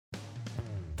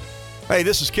Hey,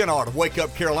 this is Ken Art of Wake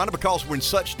Up Carolina. Because we're in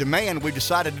such demand, we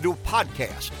decided to do a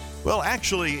podcast. Well,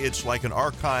 actually, it's like an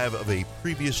archive of a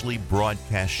previously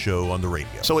broadcast show on the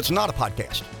radio. So it's not a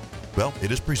podcast. Well,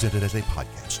 it is presented as a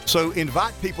podcast. So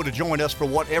invite people to join us for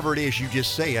whatever it is you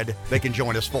just said they can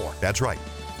join us for. That's right.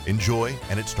 Enjoy,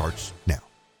 and it starts now.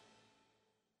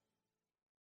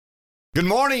 Good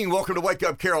morning. Welcome to Wake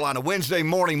Up Carolina. Wednesday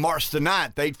morning, March the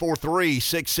 9th,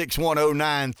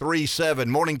 843-661-0937.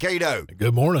 Morning, Cato.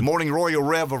 Good morning. Morning, Royal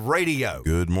Rev of Radio.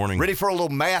 Good morning. Ready for a little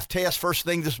math test first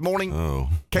thing this morning? Oh.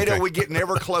 Cato, okay. we're getting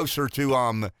ever closer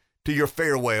to your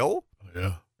farewell.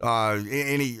 Yeah. Are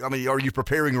you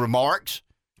preparing remarks?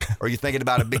 Are you thinking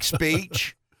about a big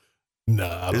speech?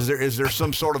 No. Is there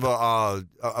some sort of a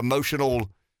emotional,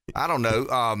 I don't know,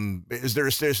 is there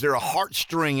a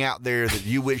heartstring out there that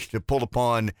you wish to pull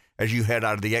upon as you head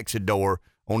out of the exit door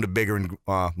on to bigger and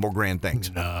more grand things?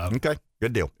 No. Okay,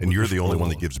 good deal. And you're the only one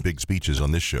that gives big speeches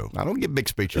on this show. I don't give big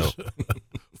speeches.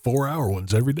 4-hour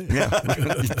ones every day. Yeah,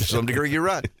 to some degree, you're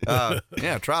right.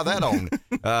 Yeah, try that on.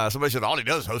 Somebody said all he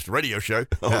does is host a radio show.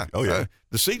 Oh, yeah.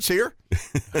 The seat's here.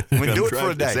 We do it for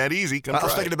a day. It's that easy. Come I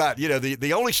was try thinking it. about,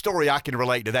 the only story I can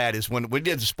relate to that is when we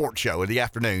did the sports show in the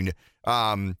afternoon.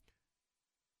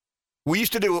 We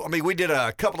used to do, we did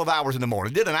a couple of hours in the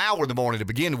morning. Did an hour in the morning to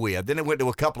begin with. Then it went to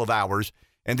a couple of hours.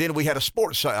 And then we had a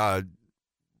sports, I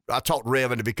talked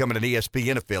Rev into becoming an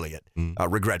ESPN affiliate,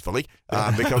 regretfully,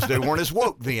 because they weren't as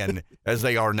woke then as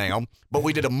they are now. But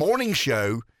we did a morning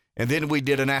show, and then we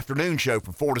did an afternoon show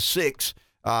from 4 to 6.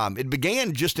 It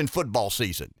began just in football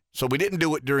season. So we didn't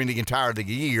do it during the entirety of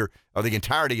the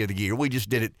year. We just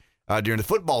did it during the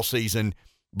football season.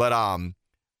 But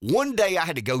one day I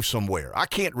had to go somewhere. I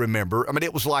can't remember.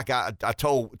 It was like I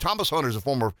told Thomas Hunter's a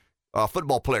former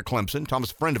football player at Clemson.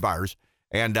 Thomas, a friend of ours.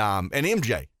 And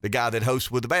MJ, the guy that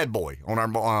hosts with the Bad Boy on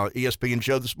our ESPN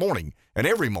show this morning and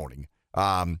every morning.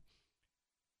 I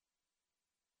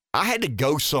had to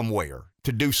go somewhere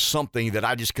to do something that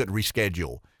I just couldn't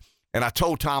reschedule. And I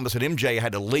told Thomas and MJ I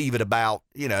had to leave at about,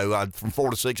 from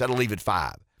 4 to 6, I had to leave at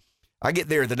 5. I get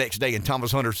there the next day and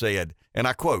Thomas Hunter said, and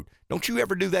I quote, "Don't you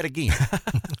ever do that again."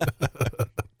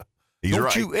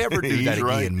 Don't you ever do that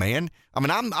again, man.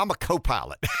 I'm a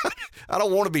co-pilot. I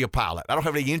don't want to be a pilot. I don't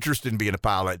have any interest in being a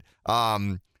pilot.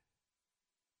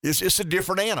 It's a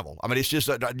different animal. It's just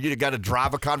you got to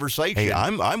drive a conversation. Hey,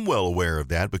 I'm well aware of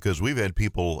that because we've had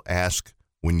people ask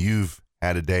when you've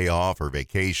had a day off or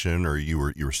vacation or you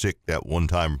were sick that one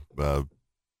time a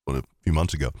few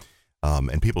months ago,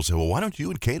 and people say, "Well, why don't you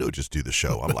and Cato just do the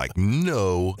show?" I'm like,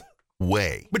 "No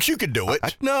way." But you could do it. I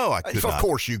could not. Of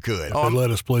course you could. They let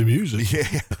us play music.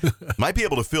 Yeah. Might be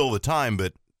able to fill the time,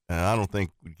 but I don't think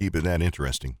we'd keep it that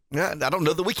interesting. I don't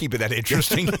know that we keep it that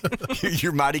interesting.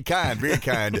 You're mighty kind, very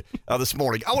kind this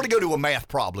morning. I want to go to a math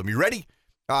problem. You ready?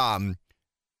 I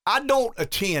don't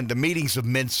attend the meetings of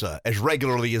Mensa as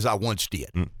regularly as I once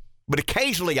did. But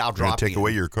occasionally I'll drop in. Take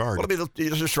away your card. Well,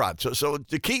 that's right. So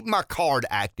to keep my card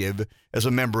active as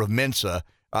a member of Mensa,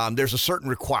 there's a certain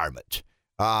requirement.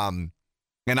 And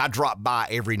I drop by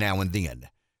every now and then.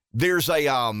 There's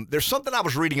something I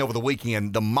was reading over the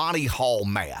weekend, the Monty Hall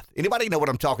math. Anybody know what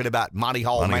I'm talking about? Monty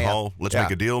Hall math. Hall. Let's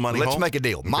make a deal, Monty Hall. Let's make a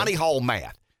deal. Okay. Monty Hall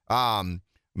math.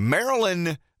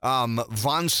 Marilyn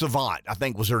Von Savant, I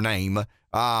think was her name.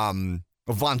 Von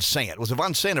Sant. Was it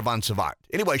Von Sant or Von Savant?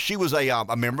 Anyway, she was a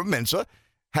member of Mensa.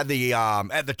 Had the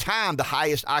at the time the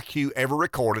highest IQ ever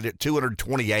recorded at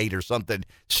 228 or something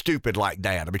stupid like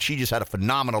that. She just had a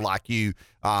phenomenal IQ,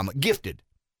 gifted,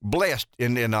 blessed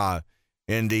in the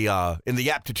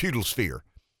aptitudinal sphere.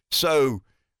 So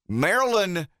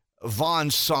Marilyn Von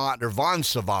Sant or Von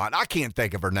Savant, I can't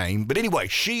think of her name, but anyway,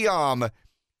 she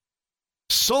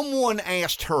someone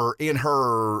asked her in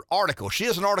her article. She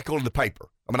has an article in the paper.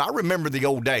 I remember the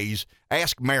old days.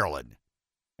 Ask Marilyn.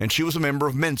 And she was a member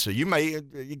of Mensa. You may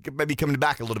be coming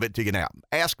back a little bit to you now.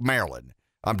 Ask Marilyn.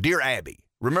 Dear Abby.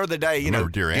 Remember the day,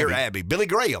 Dear Abby. Billy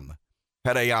Graham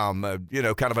had a,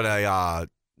 kind of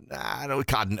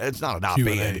it's not an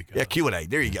op-ed. Yeah, Q&A.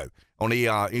 There you go. On the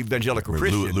Evangelical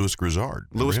Christian. Louis Grizzard.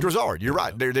 Louis Grizzard. You're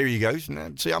right. There you go.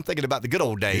 See, I'm thinking about the good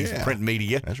old days of print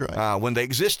media. That's right. When they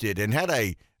existed and had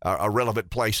a relevant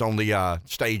place on the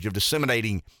stage of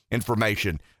disseminating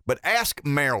information. But ask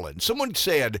Marilyn. Someone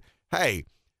said, hey,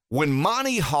 when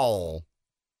Monty Hall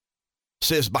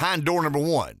says behind door number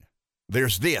 1,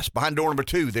 there's this. Behind door number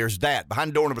 2, there's that.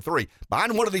 Behind door number 3.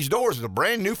 Behind one of these doors is a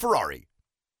brand new Ferrari.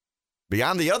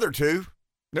 Behind the other 2,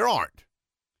 there aren't.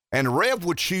 And Rev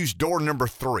would choose door number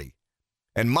 3.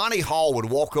 And Monty Hall would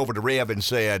walk over to Rev and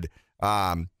said,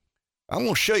 I'm going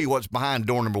to show you what's behind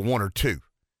door number 1 or 2.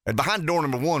 And behind door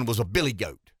number 1 was a billy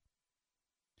goat.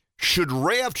 should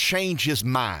Rev change his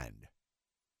mind?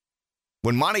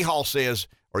 When Monty Hall says,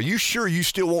 are you sure you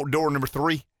still want door number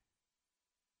 3?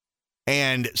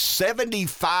 And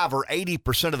 75 or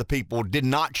 80% of the people did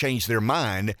not change their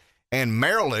mind. And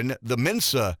Marilyn, the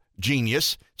Mensa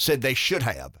genius, said they should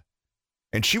have.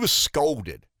 And she was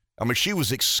scolded. I mean, she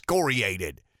was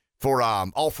excoriated for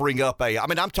offering up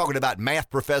I'm talking about math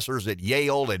professors at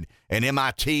Yale and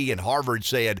MIT and Harvard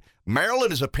said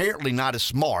Marilyn is apparently not as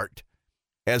smart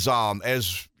as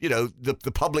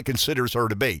the public considers her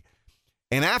to be.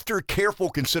 And after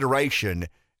careful consideration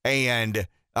and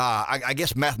I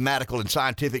guess mathematical and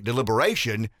scientific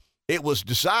deliberation, it was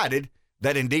decided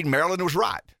that indeed Marilyn was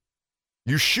right.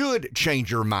 You should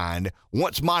change your mind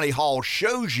once Monty Hall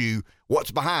shows you what's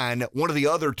behind one of the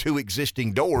other 2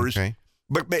 existing doors. Okay.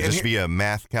 But this via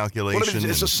math calculation?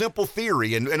 It's a simple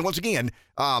theory. And once again,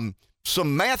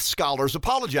 some math scholars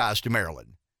apologized to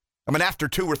Marilyn. I mean, after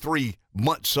 2 or 3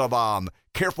 months of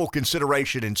careful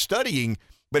consideration and studying,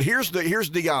 but here's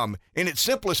the in its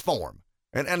simplest form.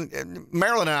 And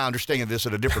Marilyn and I understand this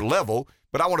at a different level,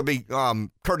 but I want to be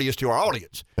courteous to our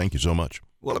audience. Thank you so much.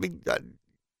 Well, I mean,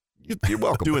 you're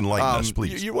welcome. Do enlighten us,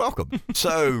 please. You're welcome.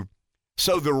 So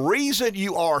the reason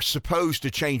you are supposed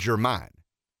to change your mind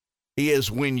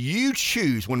is when you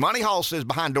choose, when Monty Hall says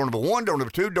behind door number 1, door number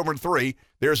 2, door number 3,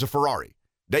 there's a Ferrari.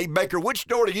 Dave Baker, which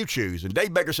door do you choose? And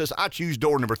Dave Baker says, I choose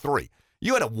door number 3.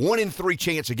 You had a 1 in 3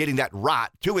 chance of getting that right,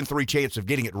 2 in 3 chance of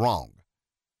getting it wrong.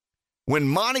 When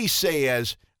Monty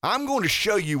says, I'm going to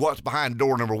show you what's behind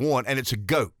door number 1, and it's a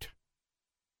goat.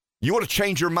 You want to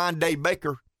change your mind, Dave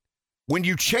Baker? When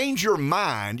you change your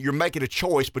mind, you're making a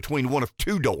choice between one of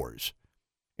 2 doors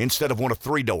instead of one of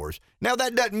 3 doors. Now,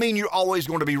 that doesn't mean you're always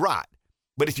going to be right.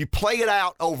 But if you play it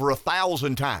out over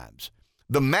 1,000 times,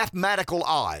 the mathematical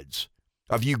odds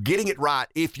of you getting it right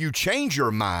if you change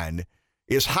your mind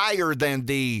is higher than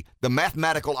the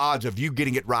mathematical odds of you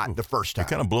getting it right the first time. You're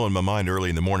kind of blowing my mind early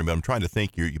in the morning, but I'm trying to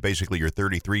think you basically your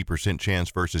 33%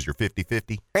 chance versus your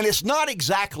 50-50. And it's not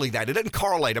exactly that. It doesn't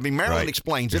correlate. I mean, Marilyn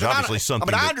explains There's it. obviously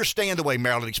something. I understand the way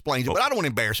Marilyn explains it, but I don't want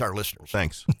to embarrass our listeners.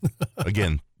 Thanks.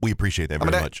 Again, we appreciate that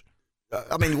very much.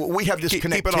 We have this Keep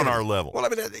it on our level. Well, I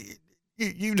mean,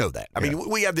 you know that. I mean,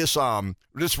 we have this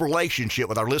relationship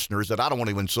with our listeners that I don't want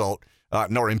to insult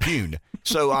nor impugn.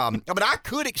 So, I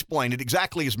could explain it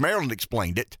exactly as Marilyn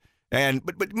explained it,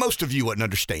 but most of you wouldn't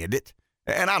understand it,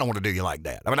 and I don't want to do you like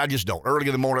that. I mean, I just don't. Early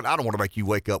in the morning, I don't want to make you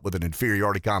wake up with an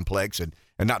inferiority complex and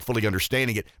not fully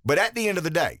understanding it. But at the end of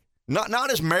the day,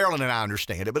 not as Marilyn and I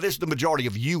understand it, but it's the majority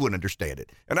of you would understand it.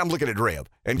 And I'm looking at Rev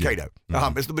and Cato.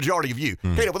 It's the majority of you.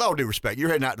 Cato, with all due respect, you're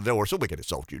heading out the door, so we can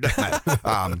insult you. Doesn't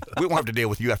matter. We won't have to deal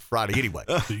with you after Friday anyway.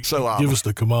 So give us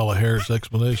the Kamala Harris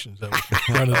explanation. Is that what you're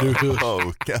trying to do to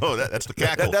us? That's the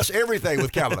cackle. That's everything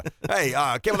with Kamala. Hey,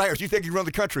 Kamala Harris, you think you run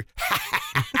the country?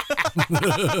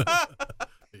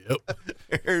 Yep.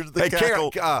 Here's the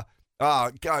cackle.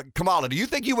 Kamala, do you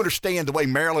think you understand the way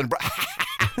Marilyn...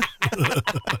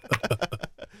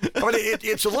 I mean,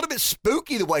 it's a little bit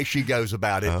spooky the way she goes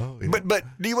about it. Oh, yeah. But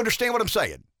do you understand what I'm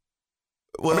saying?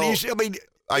 Well,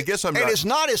 I guess I'm not. And it's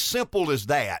not as simple as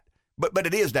that, but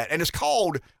it is that. And it's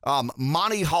called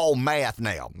Monty Hall math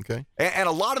now. Okay. And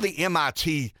a lot of the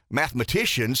MIT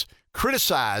mathematicians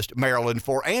criticized Marilyn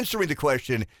for answering the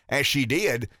question as she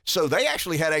did, so they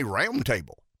actually had a round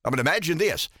table. I mean, imagine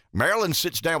this. Marilyn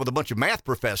sits down with a bunch of math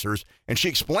professors, and she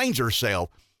explains herself,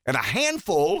 and a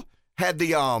handful had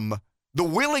the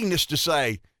willingness to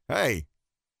say, "Hey,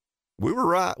 we were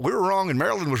right, we were wrong, and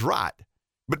Marilyn was right."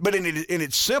 But in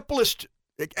its simplest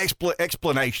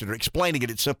explanation, or explaining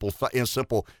it in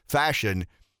simple fashion,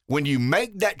 when you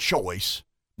make that choice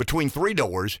between 3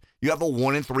 doors, you have a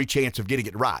 1 in 3 chance of getting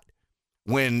it right.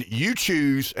 When you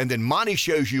choose, and then Monty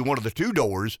shows you one of the 2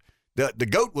 doors that the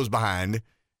goat was behind,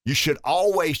 you should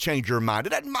always change your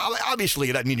mind. Obviously,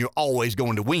 it doesn't mean you're always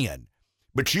going to win,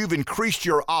 but you've increased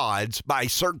your odds by a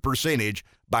certain percentage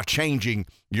by changing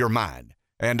your mind.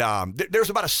 And there's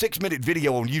about a 6-minute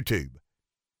video on YouTube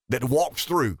that walks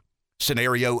through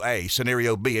scenario A,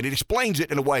 scenario B, and it explains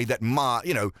it in a way that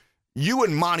you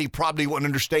and Monty probably wouldn't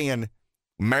understand.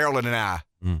 Marilyn and I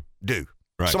do.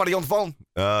 Right. Somebody on the phone?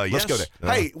 Yes. Let's go there.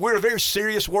 Hey, we're in a very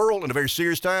serious world and a very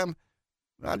serious time.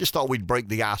 I just thought we'd break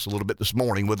the ice a little bit this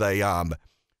morning with a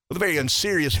very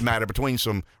unserious matter between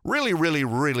some really, really,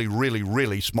 really, really,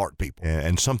 really smart people.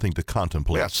 And something to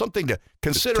contemplate. Yeah, something to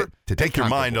consider. To take your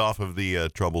mind off of the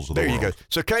troubles of the world. There you go.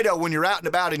 So, Cato, when you're out and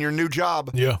about in your new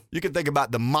job, yeah, you can think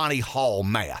about the Monty Hall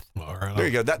math. All right. There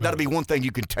you go. That'll be one thing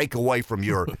you can take away from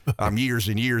your years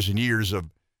and years and years of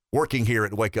working here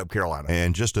at Wake Up Carolina.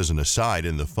 And just as an aside,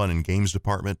 in the fun and games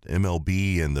department,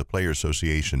 MLB and the Players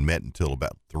Association met until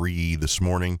about 3 this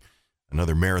morning,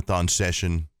 another marathon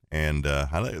session, and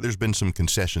there's been some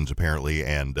concessions apparently,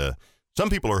 and some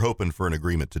people are hoping for an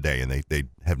agreement today, and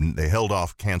they held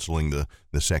off canceling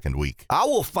the second week. I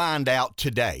will find out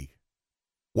today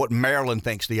what Maryland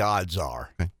thinks the odds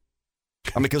are. Okay.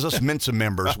 I mean, because us Mensa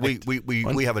members, right.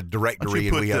 we have a directory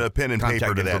and we have pen and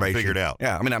paper to that and figure it out.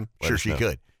 Yeah, I mean, I'm sure she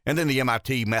could. And then the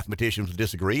MIT mathematicians would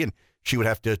disagree, and she would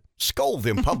have to scold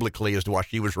them publicly as to why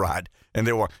she was right. And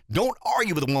they were, don't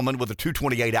argue with a woman with a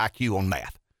 228 IQ on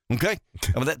math. Okay?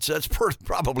 I mean, that's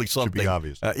probably something. Should be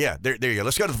obvious. Yeah, there you go.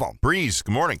 Let's go to the phone. Breeze,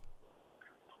 good morning.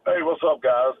 Hey, what's up,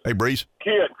 guys? Hey, Breeze.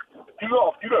 Kid, you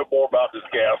know more about this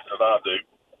gas than I do,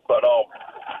 but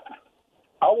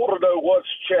I want to know what's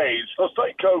changed. Let's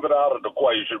take COVID out of the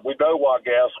equation. We know why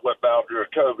gas went down during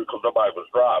COVID because nobody was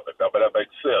driving. I mean, that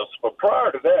makes sense. But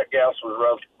prior to that, gas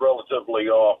was relatively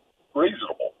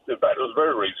reasonable. In fact, it was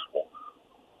very reasonable.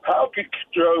 How could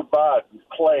Joe Biden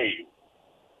claim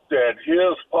that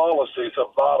his policies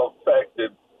have not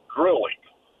affected drilling?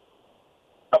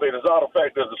 I mean, it's not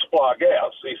affected the supply of gas.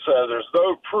 He says there's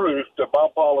no proof that my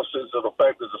policies have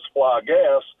affected the supply of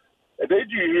gas. And then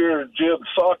you hear Jim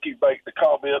Psaki make the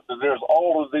comment that there's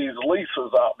all of these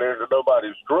leases out there that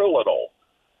nobody's drilling on.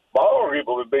 My argument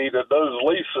would be that those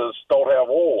leases don't have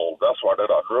oil on. That's why they're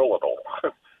not drilling on.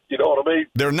 You know what I mean?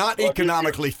 They're not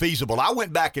economically feasible. I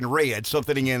went back and read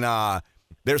something in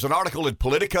there's an article in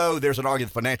Politico, there's an article in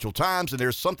Financial Times, and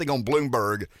there's something on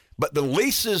Bloomberg. But the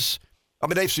leases, I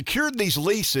mean, they've secured these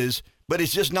leases, but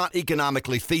it's just not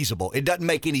economically feasible. It doesn't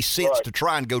make any sense to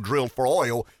try and go drill for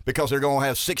oil because they're going to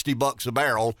have $60 a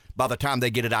barrel by the time they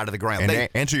get it out of the ground. And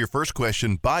answer your first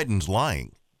question, Biden's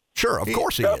lying. Sure, of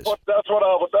course he is. That's what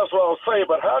I was saying,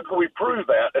 but how can we prove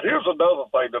that? And here's another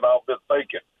thing that I've been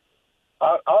thinking.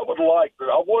 I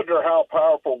wonder how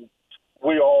powerful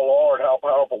we all are and how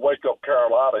powerful Wake Up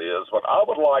Carolina is, but I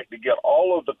would like to get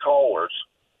all of the callers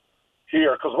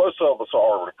here, because most of us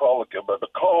are Republican, but to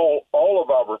call all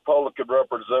of our Republican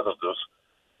representatives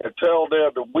and tell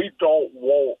them that we don't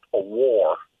want a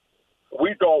war.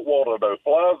 We don't want a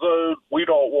no-fly zone. We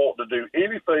don't want to do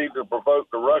anything to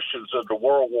provoke the Russians into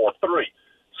World War III.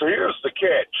 So here's the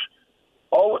catch.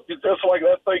 Just like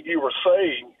that thing you were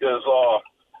saying is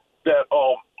that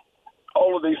all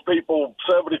of these people,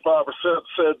 75%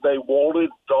 said they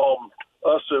wanted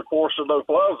us to enforce a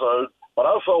no-fly zone. But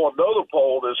I saw another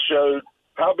poll that showed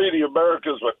how many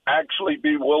Americans would actually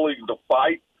be willing to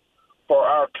fight for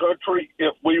our country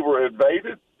if we were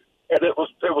invaded, and it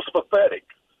was pathetic.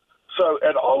 So,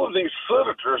 and all of these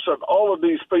senators and all of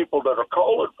these people that are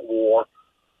calling for war,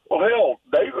 well, hell,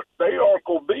 they are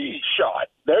going to be shot.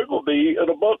 They're going to be in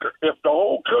a bunker. If the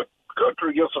whole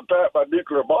country gets attacked by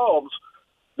nuclear bombs,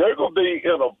 they're going to be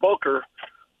in a bunker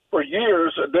for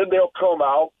years, and then they'll come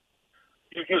out.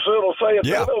 You see what I'm saying?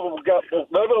 Yeah.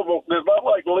 None of them, it's not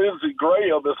like Lindsey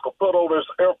Graham that's going to put on this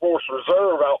Air Force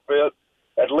Reserve outfit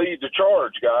and lead the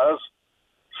charge, guys.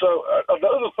 So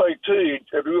another thing, too,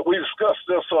 and we discussed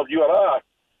this on you and I,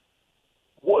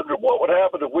 what would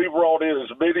happen if we brought in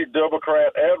as many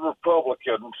Democrat and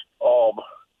Republicans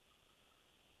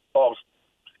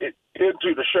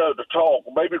into the show to talk,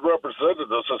 maybe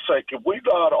representatives, and say, can we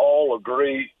not all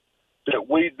agree that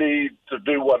we need to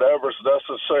do whatever's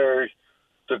necessary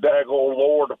to daggone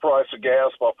lower the price of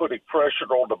gas by putting pressure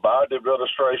on the Biden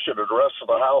administration and the rest of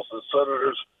the House and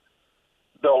senators?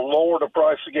 They'll lower the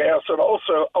price of gas. And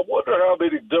also, I wonder how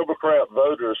many Democrat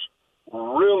voters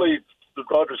really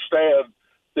understand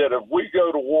that if we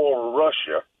go to war with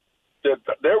Russia, that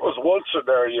there was one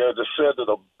scenario that said that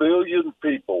 1 billion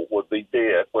people would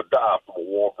die from a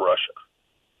war with Russia.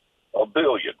 1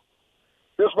 billion.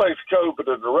 This makes COVID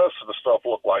and the rest of the stuff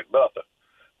look like nothing.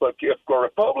 But if a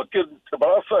Republican, but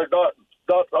I say I'm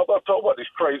not talking about these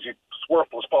crazy,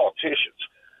 worthless politicians.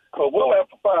 But we'll have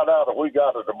to find out if we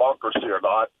got a democracy or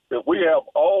not. If we have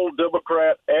all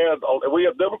Democrat and we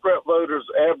have Democrat voters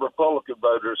and Republican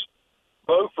voters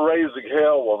both raising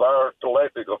hell with our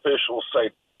elected officials, say,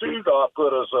 do not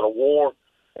put us in a war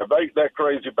and make that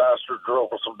crazy bastard drill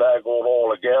for some daggone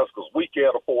oil and gas because we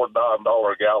can't afford $9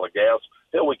 a gallon gas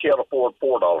and we can't afford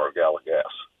 $4 a gallon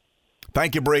gas.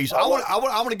 Thank you, Breeze. I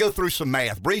want to go through some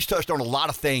math. Breeze touched on a lot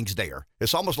of things there.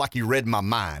 It's almost like you read my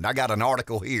mind. I got an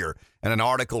article here and an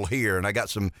article here, and I got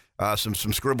some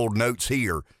scribbled notes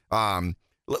here. I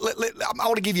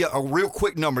want to give you a real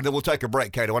quick number, then we'll take a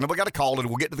break, Cato. I know we got a call, and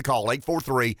we'll get to the call.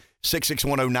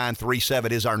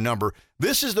 843-661-0937 is our number.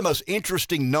 This is the most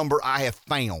interesting number I have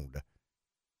found.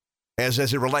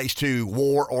 as it relates to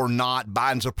war or not,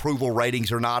 Biden's approval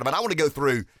ratings or not. But I want to go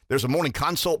through, there's a Morning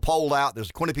Consult poll out, there's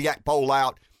a Quinnipiac poll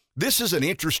out. This is an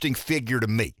interesting figure to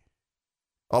me.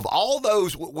 Of all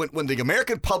those, when the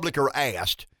American public are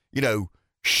asked,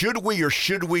 should we or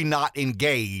should we not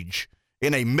engage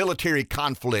in a military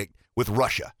conflict with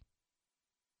Russia,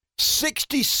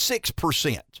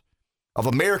 66% of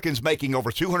Americans making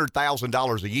over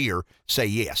 $200,000 a year say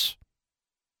yes.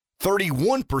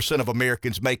 31% of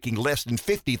Americans making less than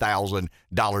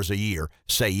 $50,000 a year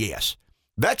say yes.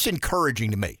 That's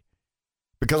encouraging to me,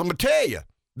 because I'm going to tell you,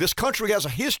 this country has a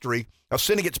history of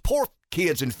sending its poor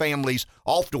kids and families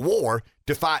off to war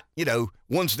to fight,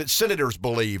 ones that senators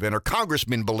believe in, or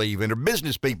congressmen believe in, or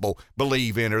business people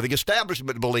believe in, or the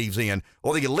establishment believes in,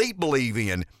 or the elite believe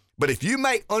in. But if you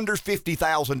make under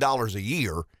 $50,000 a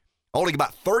year, only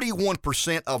about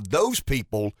 31% of those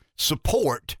people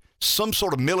support some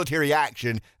sort of military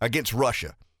action against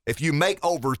Russia. If you make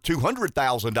over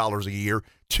 $200,000 a year,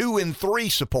 2 in 3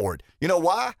 support. You know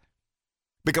why?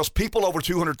 Because people over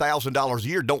 $200,000 a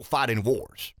year don't fight in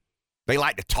wars. They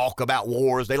like to talk about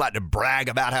wars. They like to brag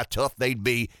about how tough they'd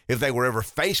be if they were ever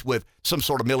faced with some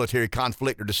sort of military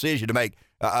conflict or decision to make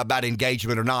about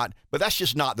engagement or not. But that's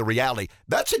just not the reality.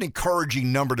 That's an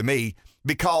encouraging number to me,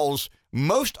 because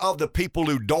most of the people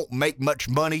who don't make much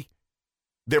money,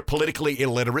 they're politically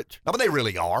illiterate. I mean, they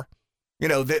really are.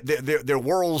 Their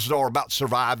worlds are about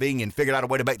surviving and figuring out a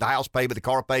way to make the house payment, the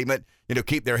car payment,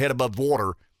 keep their head above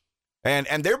water.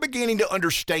 And they're beginning to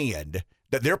understand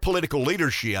that their political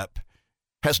leadership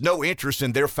has no interest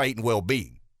in their fate and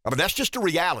well-being. I mean, that's just a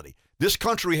reality. This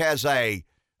country has a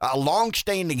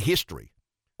long-standing history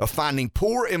of finding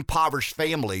poor, impoverished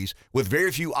families with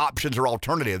very few options or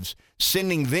alternatives,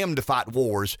 sending them to fight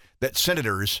wars that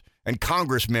senators and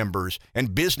Congress members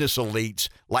and business elites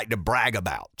like to brag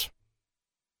about.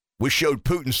 We showed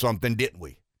Putin something, didn't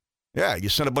we? Yeah, you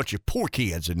sent a bunch of poor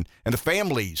kids, and the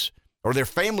families, or their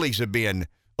families, have been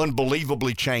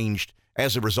unbelievably changed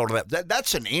as a result of that.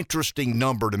 That's an interesting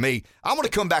number to me. I'm going to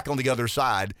come back on the other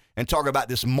side and talk about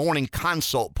this Morning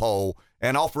Consult poll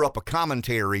and offer up a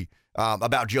commentary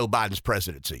about Joe Biden's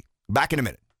presidency. Back in a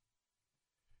minute.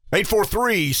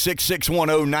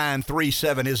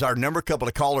 843-661-0937 is our number. A couple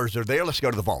of callers are there. Let's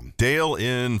go to the phone. Dale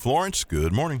in Florence,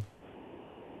 good morning.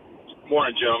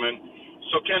 Morning, gentlemen.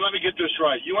 So, Ken, let me get this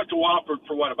right. You went to Wofford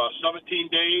for what, about 17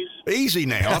 days? Easy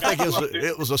now. I think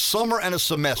it was a summer and a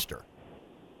semester.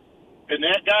 And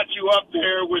that got you up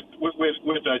there with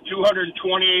a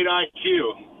 228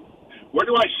 IQ. Where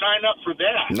do I sign up for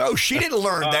that? No, she didn't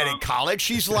learn that in college.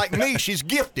 She's like me. She's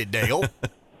gifted, Dale.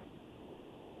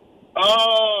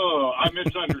 Oh, I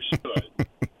misunderstood.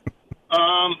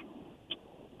 I'm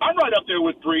right up there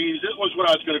with Breeze. This was what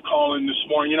I was going to call in this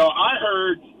morning. I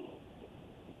heard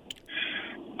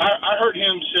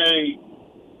him say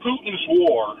Putin's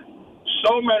war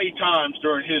so many times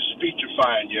during his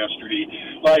speechifying yesterday.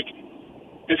 Like,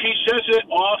 if he says it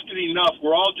often enough,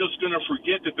 we're all just going to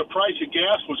forget that the price of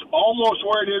gas was almost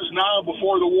where it is now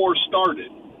before the war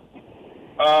started.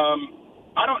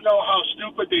 I don't know how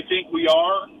stupid they think we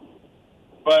are,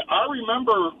 but I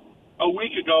remember a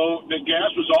week ago that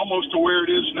gas was almost to where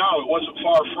it is now. It wasn't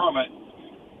far from it.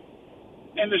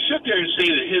 And to sit there and say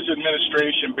that his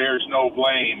administration bears no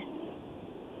blame,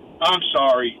 I'm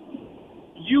sorry.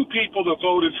 You people that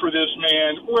voted for this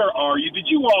man, where are you? Did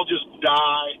you all just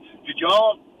die? Did you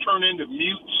all turn into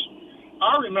mutes?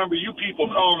 I remember you people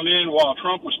calling in while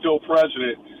Trump was still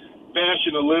president,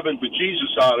 bashing the living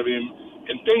bejesus out of him,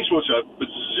 and things was a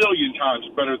bazillion times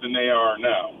better than they are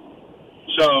now.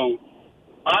 So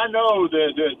I know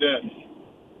that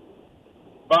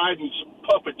Biden's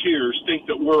puppeteers think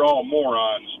that we're all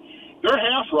morons. They're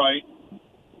half right.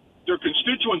 Their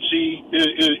constituency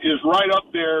is right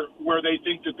up there where they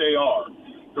think that they are.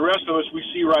 The rest of us, we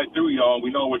see right through y'all, and we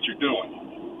know what you're doing.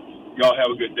 Y'all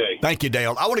have a good day. Thank you,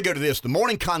 Dale. I want to go to this, the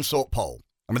Morning Consult poll.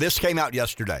 I mean, this came out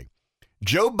yesterday.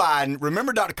 Joe Biden,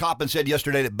 remember Dr. Coppin said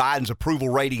yesterday that Biden's approval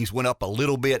ratings went up a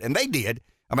little bit, and they did.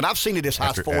 I mean, I've seen it as high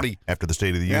as 40. After the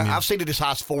State of the Union? Yeah, I've seen it as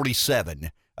high as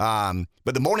 47. But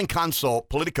the Morning Consult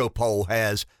Politico poll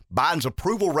has Biden's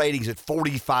approval ratings at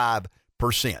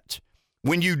 45%.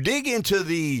 When you dig into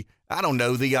the, I don't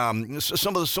know, the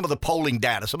some of the polling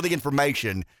data, some of the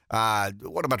information,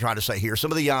 what am I trying to say here?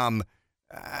 Some of the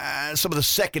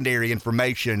secondary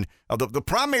information of the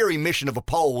primary mission of a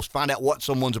poll is find out what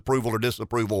someone's approval or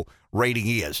disapproval rating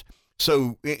is.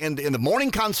 So in the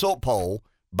Morning Consult poll,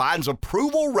 Biden's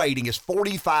approval rating is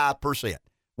 45%.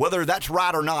 Whether that's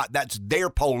right or not, that's their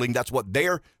polling. That's what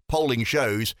their polling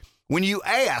shows. When you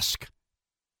ask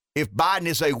if Biden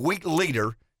is a weak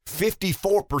leader,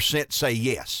 54% say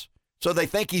yes. So they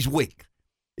think he's weak.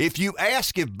 If you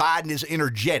ask if Biden is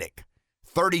energetic,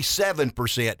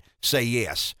 37% say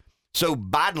yes. So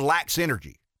Biden lacks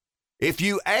energy. If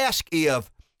you ask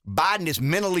if Biden is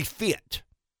mentally fit,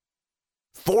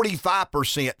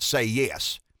 45% say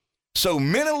yes. So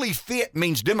mentally fit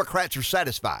means Democrats are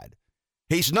satisfied.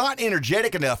 He's not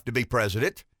energetic enough to be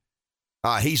president.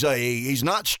 He's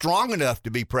not strong enough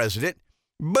to be president,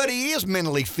 but he is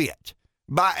mentally fit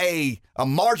by a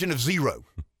margin of 0.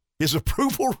 His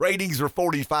approval ratings are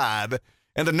 45,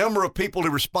 and the number of people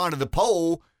who respond to the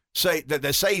poll say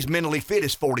he's mentally fit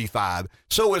is 45.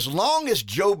 So as long as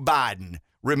Joe Biden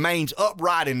remains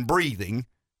upright and breathing,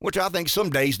 which I think some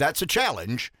days that's a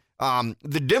challenge,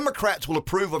 the Democrats will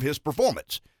approve of his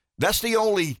performance. That's the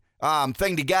only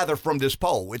thing to gather from this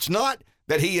poll. It's not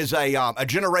that he is a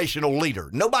generational leader.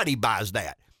 Nobody buys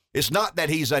that. It's not that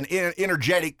he's an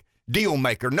energetic deal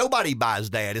maker. Nobody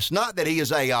buys that. It's not that he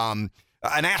is an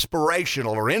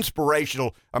aspirational or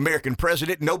inspirational American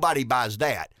president. Nobody buys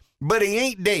that. But he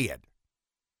ain't dead.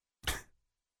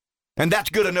 And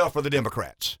that's good enough for the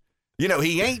Democrats. You know,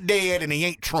 he ain't dead and he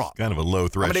ain't Trump. Kind of a low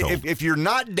threshold. I mean, if you're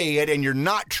not dead and you're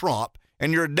not Trump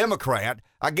and you're a Democrat,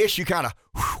 I guess you kind of,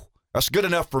 that's good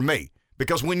enough for me.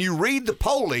 Because when you read the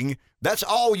polling, that's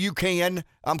all you can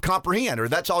comprehend, or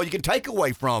that's all you can take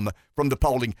away from the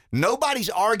polling. Nobody's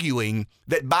arguing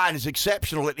that Biden is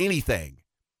exceptional at anything,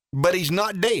 but he's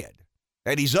not dead.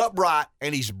 And he's upright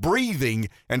and he's breathing,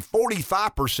 and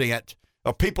 45%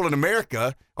 of people in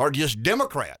America are just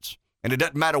Democrats. And it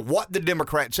doesn't matter what the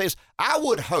Democrat says. I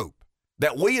would hope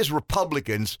that we as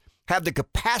Republicans have the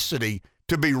capacity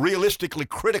to be realistically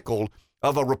critical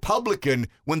of a Republican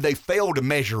when they fail to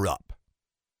measure up.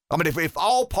 I mean, if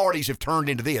all parties have turned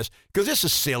into this, because this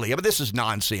is silly, I mean, this is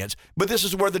nonsense, but this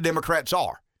is where the Democrats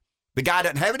are. The guy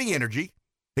doesn't have any energy.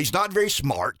 He's not very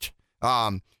smart.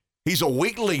 He's a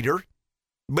weak leader,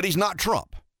 but he's not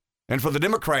Trump. And for the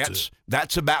Democrats,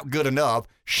 that's about good enough.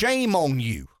 Shame on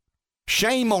you.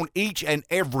 Shame on each and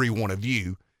every one of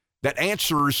you that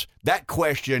answers that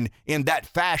question in that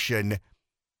fashion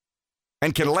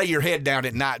and can lay your head down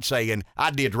at night saying,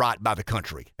 I did right by the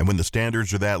country. And when the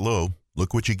standards are that low,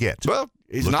 look what you get. Well,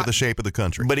 look at the shape of the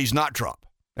country. But he's not Trump.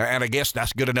 And I guess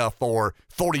that's good enough for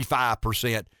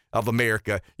 45% of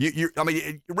America. I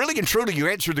mean, really and truly, you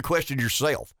answered the question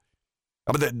yourself.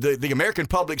 I mean, the American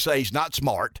public say he's not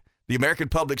smart. The American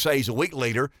public say he's a weak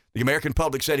leader. The American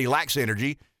public said he lacks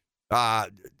energy.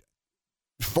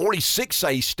 46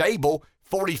 say he's stable.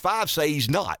 45 say he's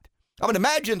not. I mean,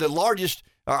 imagine the largest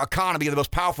economy of the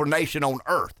most powerful nation on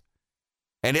earth,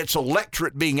 and its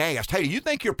electorate being asked, hey, do you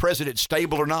think your president's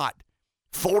stable or not?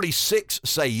 46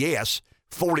 say yes.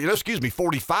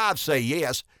 45 say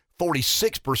yes.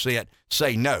 46%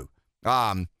 say no.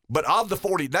 But of the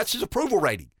 40, that's his approval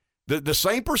rating. The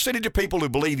same percentage of people who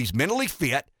believe he's mentally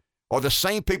fit are the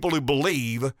same people who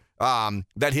believe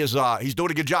that he's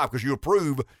doing a good job because you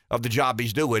approve of the job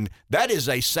he's doing. That is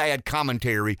a sad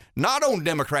commentary, not on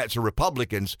Democrats or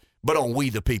Republicans, but on we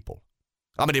the people.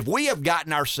 I mean, if we have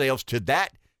gotten ourselves to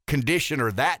that condition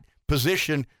or that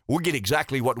position, we'll get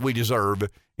exactly what we deserve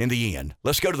in the end.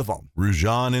 Let's go to the phone.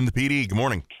 Rujan in the PD. Good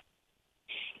morning.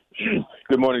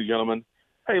 Good morning, gentlemen.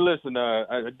 Hey, listen,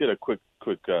 I did a quick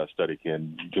study,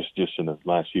 Ken, just in the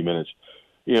last few minutes.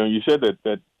 You know, you said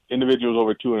that individuals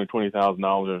over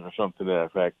 $220,000 or something to that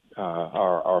effect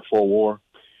are for war.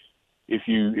 If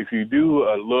you do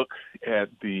a look at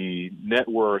the net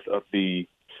worth of the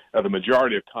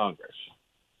majority of Congress,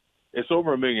 it's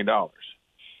over $1 million.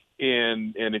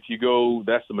 And if you go,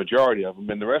 that's the majority of them,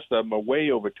 and the rest of them are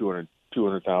way over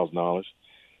 $200,000.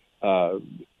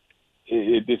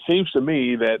 It seems to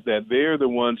me that they're the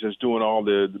ones that's doing all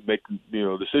the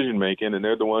decision making, and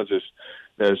they're the ones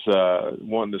that's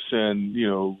wanting to send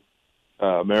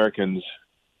America's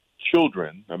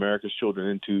children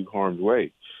into harm's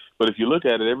way. But if you look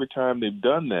at it, every time they've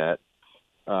done that,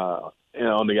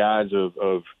 on the guise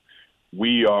of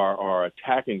we are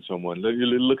attacking someone.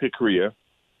 Look at Korea,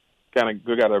 kind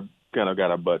of got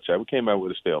our butts out. We came out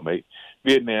with a stalemate.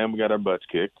 Vietnam, we got our butts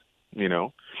kicked. You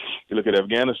know, you look at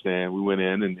Afghanistan, we went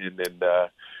in and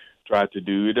tried to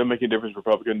do. It doesn't make any difference,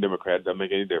 Republican, Democrat. It doesn't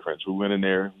make any difference. We went in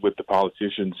there with the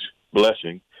politicians'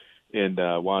 blessing and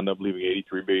wound up leaving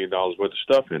 $83 billion worth of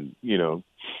stuff in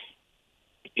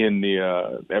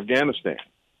the Afghanistan.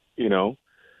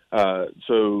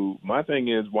 So my thing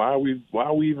is, why are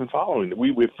we even following it?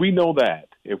 If we know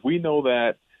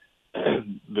that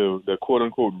the quote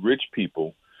unquote rich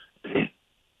people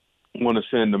want to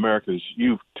send America's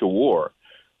youth to war,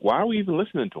 why are we even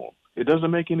listening to them? It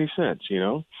doesn't make any sense,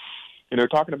 And they're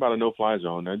talking about a no-fly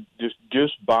zone.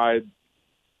 Just by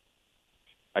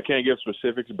I can't give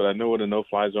specifics, but I know in a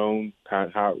no-fly zone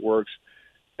how it works.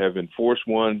 Have enforced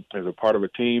one as a part of a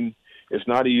team. It's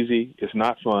not easy. It's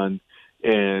not fun,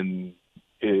 and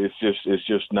it's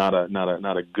just not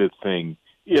a good thing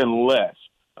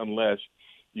unless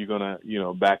you're gonna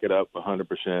back it up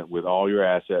 100% with all your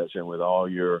assets and with all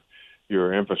your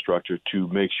infrastructure to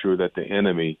make sure that the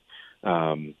enemy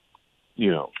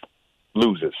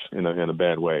loses in a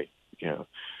bad way.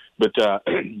 But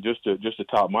just to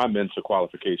top my Mensa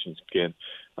qualifications again,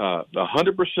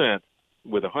 100%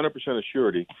 with 100% of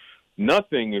surety,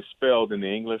 nothing is spelled in the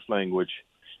English language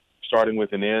starting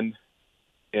with an N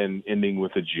and ending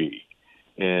with a G.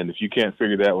 And if you can't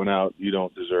figure that one out, you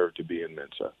don't deserve to be in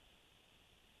Mensa.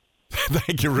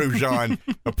 Thank you, Rujan.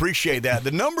 Appreciate that.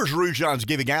 The numbers Rujan's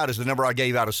giving out is the number I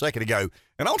gave out a second ago.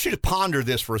 And I want you to ponder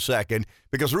this for a second,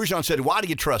 because Rujan said, why do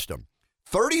you trust them?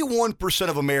 31%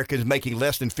 of Americans making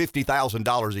less than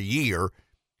 $50,000 a year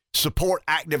support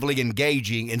actively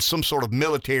engaging in some sort of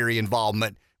military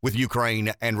involvement with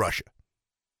Ukraine and Russia.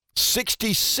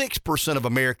 66% of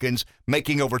Americans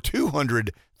making over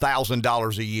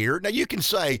 $200,000 a year. Now, you can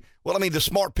say, well, I mean, the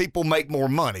smart people make more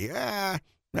money.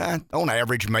 On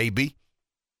average, maybe,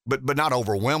 but not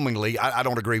overwhelmingly. I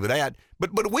don't agree with that.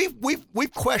 But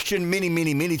we've questioned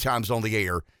many times on the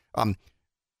air.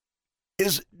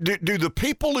 Do the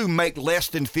people who make less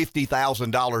than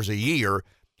 $50,000 a year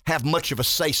have much of a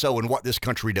say-so in what this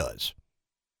country does?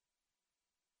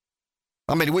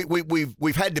 I mean,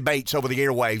 we've had debates over the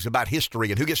airwaves about history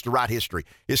and who gets to write history.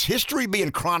 Is history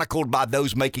being chronicled by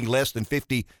those making less than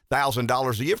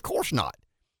 $50,000 a year? Of course not.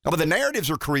 But the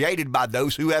narratives are created by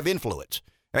those who have influence.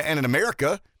 And in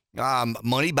America,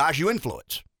 money buys you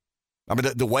influence. I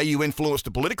mean, the way you influence the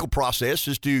political process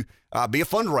is to be a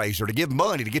fundraiser, to give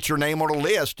money, to get your name on a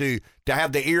list, to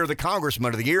have the ear of the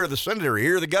congressman, or the ear of the senator,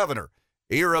 ear of the governor,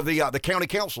 ear of the county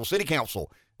council, city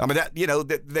council. I mean,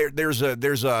 there's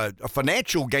a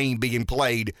financial game being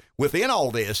played within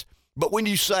all this. But when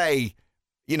you say,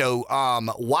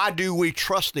 why do we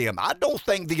trust them? I don't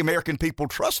think the American people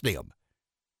trust them.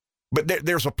 But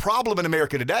there's a problem in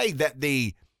America today that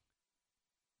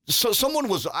someone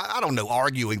was, I don't know,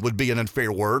 arguing would be an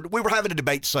unfair word. We were having a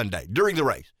debate Sunday during the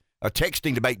race, a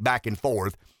texting debate back and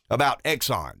forth about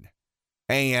Exxon.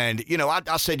 And,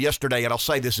 I said yesterday, and I'll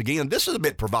say this again, this is a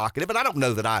bit provocative, and I don't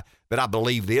know that I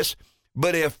believe this,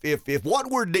 but if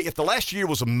the last year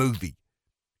was a movie,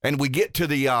 and we get to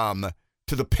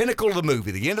the pinnacle of the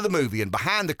movie, the end of the movie, and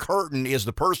behind the curtain is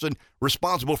the person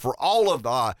responsible for all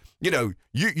of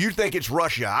you think it's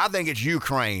Russia, I think it's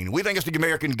Ukraine, we think it's the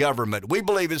American government, we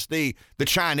believe it's the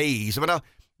Chinese. I mean,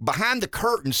 behind the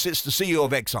curtain sits the CEO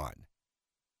of Exxon.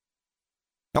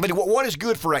 I mean, what is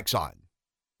good for Exxon?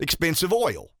 Expensive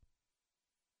oil.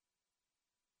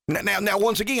 Now,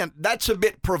 once again, that's a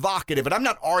bit provocative, and I'm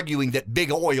not arguing that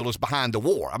big oil is behind the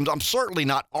war. I'm certainly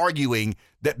not arguing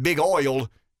that big oil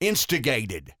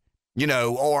instigated,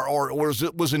 or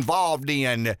was involved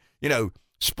in,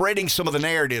 spreading some of the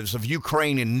narratives of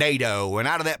Ukraine and NATO, and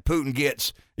out of that Putin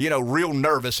gets, real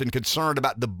nervous and concerned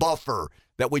about the buffer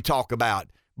that we talk about.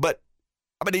 But,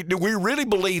 I mean, do we really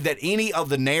believe that any of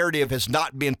the narrative has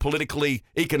not been politically,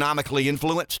 economically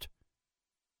influenced?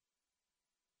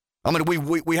 I mean,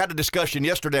 we had a discussion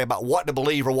yesterday about what to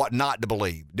believe or what not to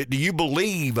believe. Do you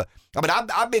believe, I mean,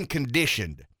 I've been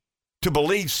conditioned to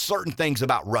believe certain things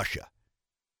about Russia.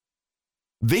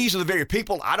 These are the very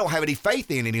people I don't have any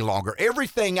faith in any longer.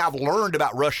 Everything I've learned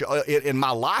about Russia in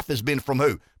my life has been from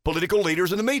who? Political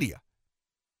leaders in the media.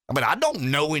 I mean, I don't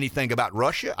know anything about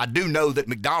Russia. I do know that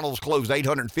McDonald's closed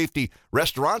 850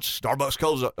 restaurants. Starbucks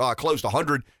closed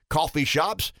 100 coffee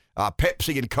shops.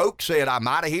 Pepsi and Coke said, I'm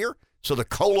out of here. So the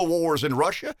cola wars in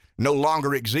Russia no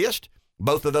longer exist.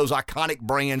 Both of those iconic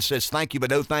brands says thank you, but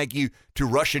no thank you to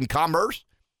Russian commerce.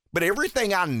 But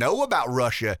everything I know about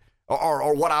Russia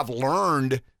or what I've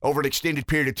learned over an extended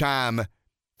period of time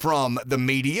from the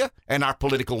media and our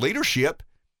political leadership,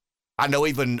 I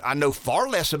know far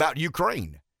less about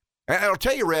Ukraine. And I'll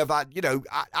tell you, Rev, I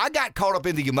got caught up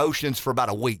in the emotions for about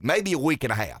a week, maybe a week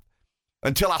and a half,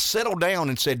 until I settled down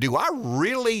and said, do I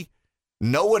really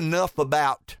know enough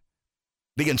about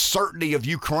the uncertainty of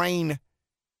Ukraine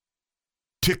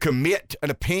to commit an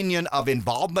opinion of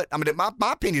involvement? I mean,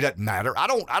 my opinion doesn't matter. I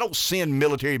don't send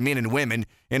military men and women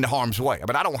into harm's way. I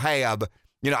mean, I don't have,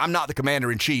 I'm not the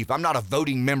commander-in-chief. I'm not a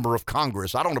voting member of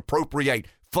Congress. I don't appropriate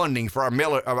funding for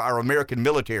our American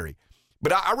military.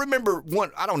 But I remember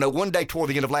one day toward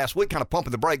the end of last week, kind of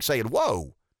pumping the brakes saying,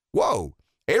 whoa,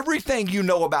 everything you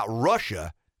know about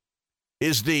Russia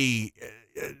is the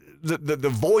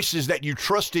voices that you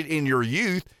trusted in your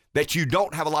youth that you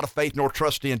don't have a lot of faith nor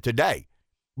trust in today.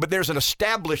 but there's an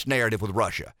established narrative with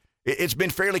Russia. It's been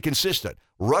fairly consistent.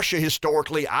 Russia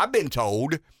historically, I've been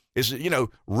told, is,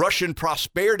 Russian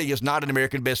prosperity is not in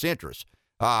American best interest.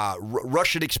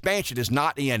 Russian expansion is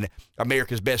not in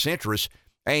America's best interest.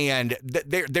 And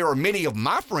there are many of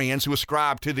my friends who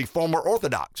ascribe to the former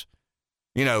Orthodox.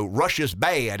 Russia's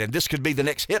bad, and this could be the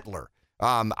next Hitler.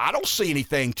 I don't see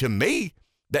anything to me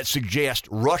that suggests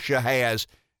Russia has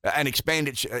an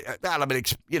expanded.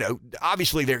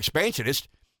 Obviously they're expansionist,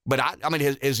 but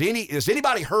has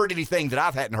anybody heard anything that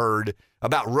I hadn't heard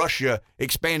about Russia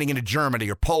expanding into Germany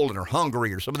or Poland or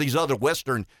Hungary or some of these other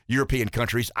Western European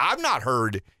countries? I've not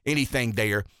heard anything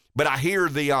there, but I hear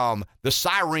the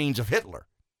sirens of Hitler.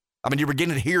 You're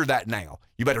beginning to hear that now.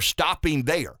 You better stop him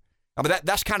there.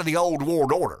 That's kind of the old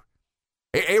world order.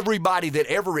 Everybody that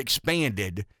ever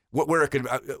expanded,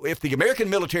 if the American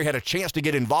military had a chance to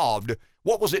get involved,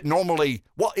 what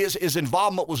is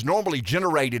involvement was normally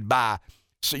generated by,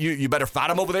 so you better fight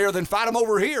them over there than fight them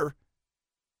over here.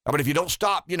 If you don't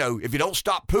stop, if you don't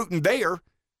stop Putin there,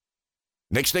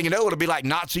 next thing you know, it'll be like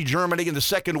Nazi Germany in the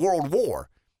Second World War.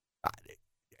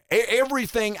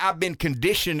 Everything I've been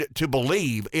conditioned to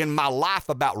believe in my life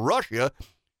about Russia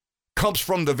comes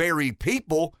from the very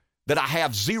people that I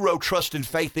have zero trust and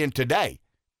faith in today.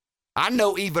 I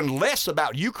know even less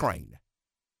about Ukraine.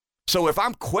 So if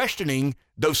I'm questioning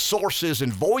those sources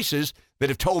and voices that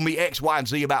have told me X, Y, and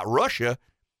Z about Russia,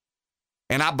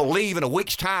 and I believe in a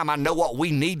week's time I know what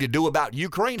we need to do about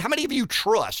Ukraine, how many of you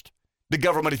trust the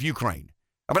government of Ukraine?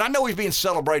 I know he's being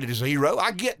celebrated as a hero.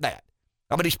 I get that.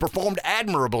 He's performed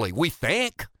admirably, we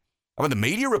think. The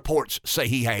media reports say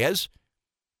he has.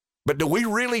 But do we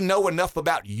really know enough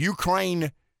about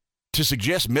Ukraine to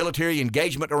suggest military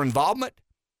engagement or involvement?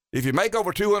 If you make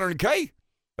over $200K,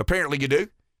 apparently you do,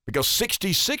 because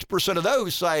 66% of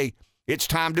those say it's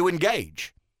time to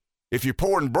engage. If you're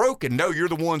poor and broke and know you're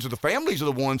the ones, or the families are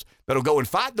the ones that'll go and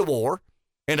fight the war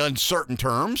in uncertain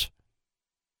terms,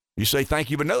 you say thank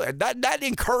you, but no. That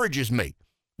encourages me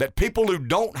that people who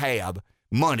don't have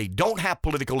money, don't have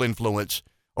political influence,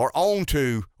 or own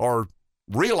to or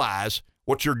realize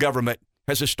what your government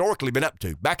has historically been up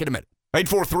to. Back in a minute.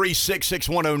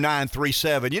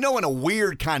 843-661-0937. In a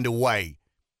weird kind of way,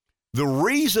 the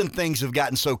reason things have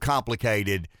gotten so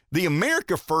complicated, the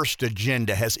America First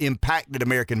agenda has impacted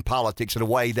American politics in a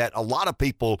way that a lot of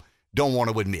people don't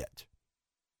want to admit.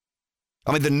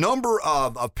 The number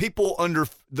of people under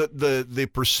the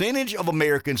percentage of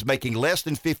Americans making less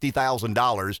than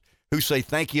 $50,000 who say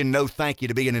thank you and no thank you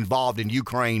to being involved in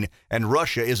Ukraine and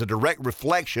Russia is a direct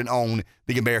reflection on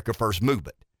the America First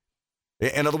movement.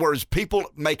 In other words,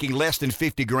 people making less than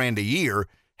 $50,000 a year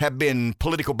have been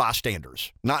political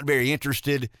bystanders, not very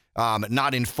interested,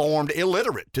 not informed,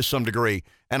 illiterate to some degree.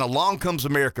 And along comes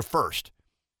America First.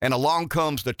 And along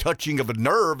comes the touching of a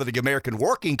nerve of the American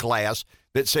working class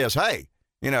that says, hey,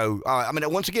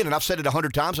 once again, and I've said it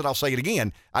 100 times and I'll say it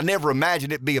again, I never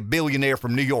imagined it'd be a billionaire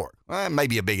from New York.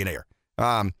 Maybe a billionaire.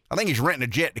 I think he's renting a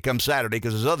jet to come Saturday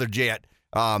because his other jet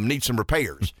needs some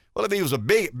repairs. Well, if he was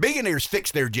billionaires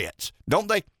fix their jets, don't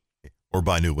they? Or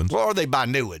buy new ones. Or they buy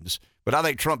new ones. But I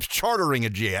think Trump's chartering a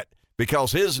jet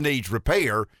because his needs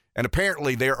repair, and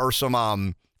apparently there are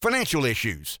some financial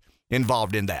issues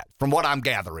involved in that, from what I'm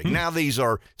gathering. Now, these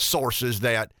are sources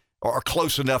that are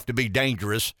close enough to be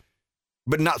dangerous,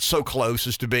 but not so close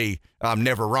as to be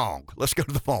never wrong. Let's go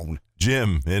to the phone.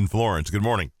 Jim in Florence. Good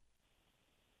morning.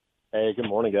 Hey, good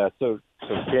morning, guys. So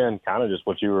Ken, kind of just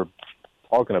what you were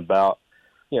talking about.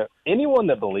 Anyone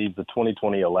that believes the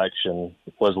 2020 election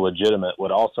was legitimate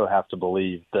would also have to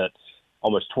believe that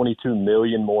almost 22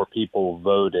 million more people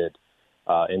voted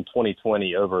in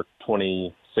 2020 over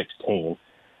 2016.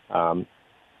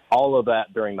 All of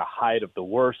that during the height of the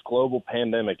worst global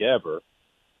pandemic ever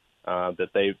that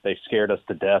they scared us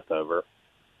to death over.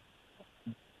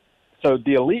 So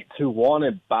the elites who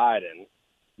wanted Biden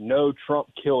know Trump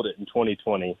killed it in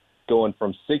 2020, going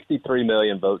from 63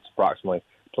 million votes approximately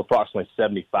to approximately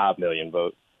 75 million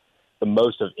votes, the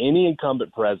most of any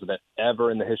incumbent president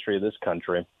ever in the history of this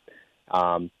country.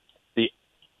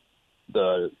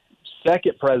 The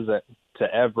second president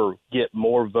to ever get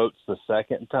more votes the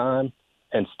second time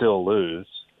and still lose.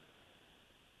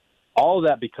 All of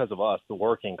that because of us, the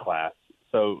working class.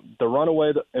 So the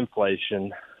runaway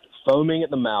inflation, foaming at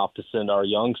the mouth to send our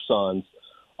young sons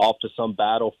off to some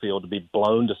battlefield to be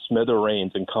blown to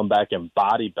smithereens and come back in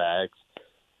body bags.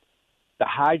 The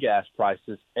high gas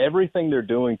prices, everything they're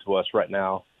doing to us right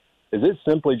now, is it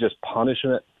simply just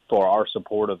punishment for our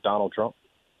support of Donald Trump?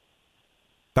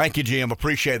 Thank you, Jim.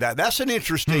 Appreciate that. That's an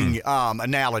interesting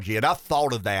analogy, and I've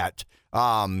thought of that.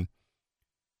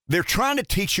 They're trying to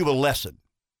teach you a lesson.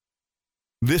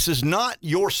 This is not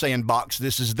your sandbox.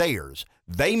 This is theirs.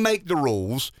 They make the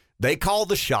rules. They call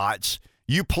the shots.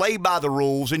 You play by the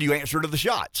rules, and you answer to the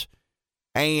shots.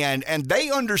 And they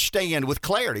understand with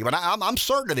clarity. But I'm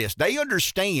certain of this. They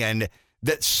understand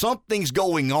that something's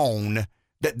going on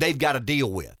that they've got to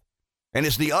deal with. And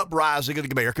it's the uprising of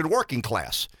the American working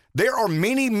class. There are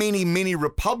many, many, many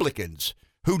Republicans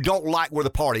who don't like where the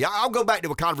party. I'll go back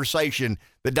to a conversation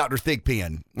that Dr.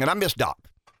 Thigpen, and I miss Doc,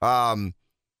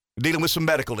 dealing with some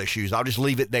medical issues. I'll just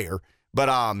leave it there. But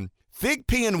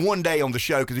Thigpen one day on the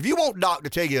show, because if you want Doc to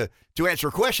tell you to answer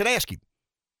a question, ask him.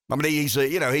 I mean, he's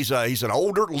an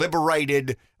older,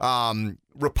 liberated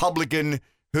Republican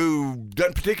who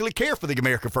doesn't particularly care for the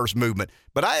America First movement.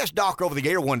 But I asked Doc over the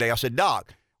air one day, I said,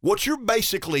 Doc, what you're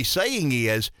basically saying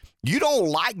is you don't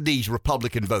like these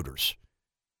Republican voters.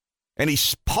 And he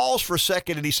paused for a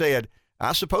second and he said,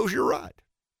 I suppose you're right.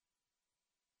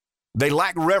 They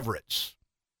lack reverence.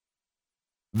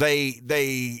 They're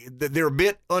a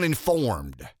bit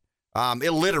uninformed.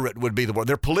 Illiterate would be the word.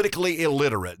 They're politically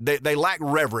illiterate. They lack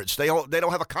reverence. They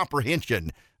don't have a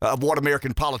comprehension of what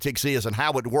American politics is and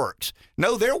how it works.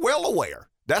 No, they're well aware.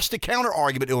 That's the counter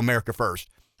argument to America First.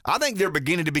 I think they're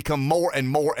beginning to become more and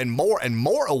more and more and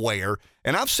more aware.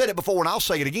 And I've said it before and I'll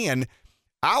say it again.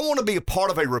 I want to be a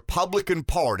part of a Republican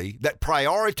Party that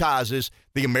prioritizes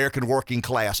the American working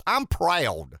class. I'm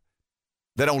proud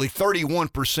that only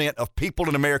 31% of people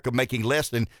in America making less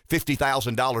than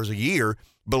 $50,000 a year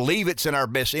believe it's in our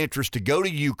best interest to go to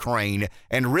Ukraine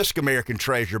and risk American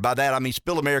treasure. By that, I mean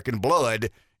spill American blood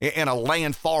in a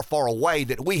land far, far away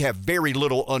that we have very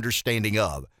little understanding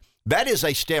of. That is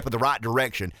a step in the right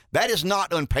direction. That is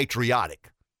not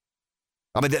unpatriotic.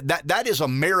 I mean, that is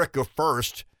America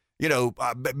First,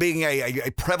 being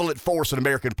a prevalent force in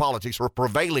American politics or a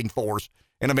prevailing force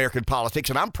in American politics.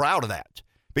 And I'm proud of that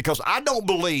because I don't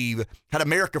believe had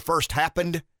America First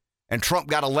happened and Trump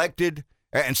got elected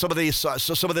and some of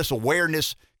this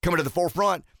awareness coming to the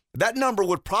forefront, that number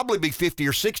would probably be 50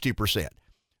 or 60%.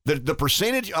 The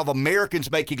percentage of Americans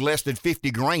making less than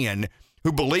 $50,000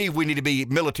 who believe we need to be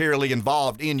militarily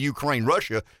involved in Ukraine,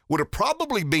 Russia, would have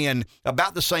probably been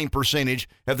about the same percentage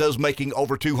of those making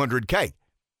over $200K.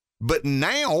 But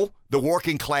now the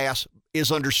working class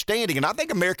is understanding, and I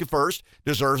think America First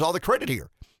deserves all the credit here.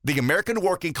 The American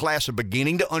working class are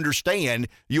beginning to understand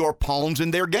you are pawns in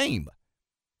their game.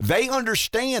 They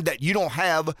understand that you don't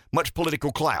have much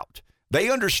political clout.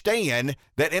 They understand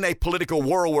that in a political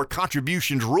world where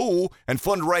contributions rule and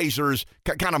fundraisers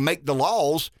kind of make the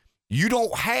laws, you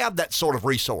don't have that sort of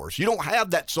resource. You don't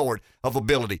have that sort of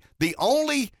ability. The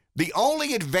only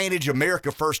advantage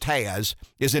America First has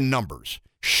is in numbers,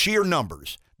 sheer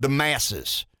numbers, the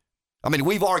masses. I mean,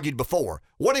 we've argued before.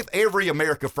 What if every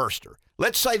America Firster,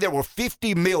 let's say there were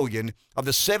 50 million of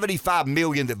the 75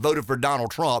 million that voted for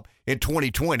Donald Trump in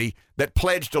 2020 that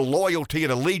pledged a loyalty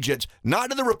and allegiance, not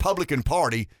to the Republican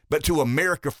Party, but to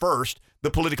America First,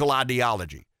 the political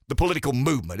ideology, the political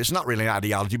movement. It's not really an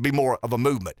ideology, it'd be more of a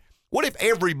movement. What if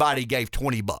everybody gave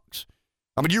 $20?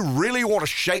 I mean, you really want to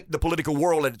shape the political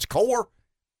world at its core?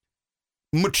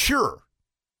 Mature.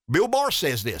 Bill Barr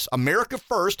says this, America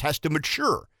First has to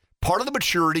mature. Part of the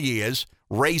maturity is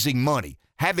raising money,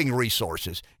 having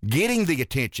resources, getting the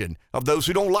attention of those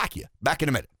who don't like you. Back in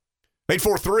a minute.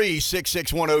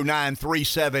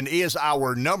 843-661-0937 is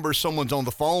our number. Someone's on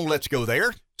the phone. Let's go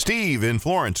there. Steve in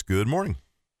Florence, good morning.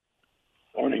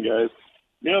 Morning, guys.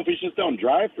 If we just don't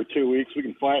drive for 2 weeks, we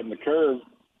can flatten the curve.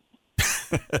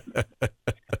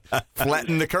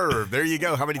 Flatten the curve. There you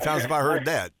go. How many times have I heard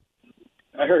that?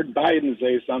 I heard Biden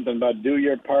say something about do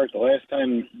your part. The last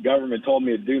time government told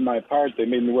me to do my part, they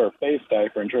made me wear a face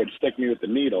diaper and tried to stick me with the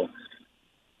needle.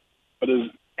 But is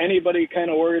anybody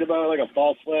kind of worried about like a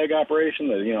false flag operation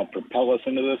that, propel us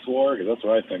into this war? Because that's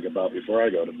what I think about before I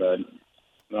go to bed.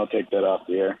 And I'll take that off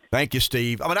the air. Thank you,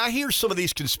 Steve. I mean, I hear some of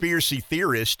these conspiracy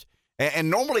theorists, and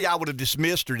normally I would have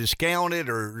dismissed or discounted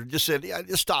or just said, yeah,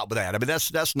 just stop with that. I mean,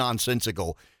 that's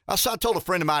nonsensical. I told a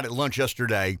friend of mine at lunch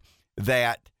yesterday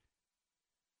that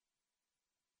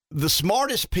the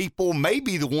smartest people may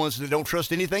be the ones that don't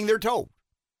trust anything they're told.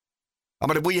 I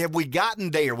mean, have we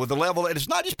gotten there with the level, and it's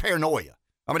not just paranoia.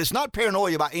 I mean, it's not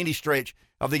paranoia by any stretch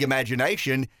of the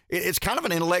imagination. It's kind of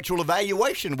an intellectual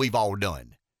evaluation we've all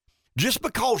done. Just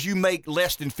because you make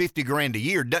less than $50,000 a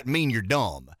year doesn't mean you're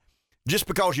dumb. Just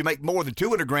because you make more than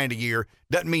 $200,000 a year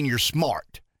doesn't mean you're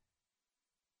smart.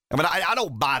 I mean, I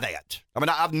don't buy that. I mean,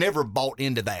 I've never bought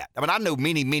into that. I mean, I know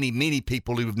many, many, many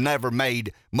people who've never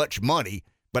made much money,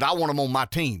 but I want them on my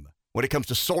team. when it comes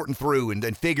to sorting through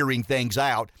and figuring things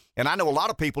out. And I know a lot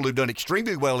of people who've done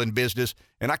extremely well in business,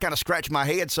 and I kind of scratch my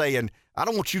head saying, I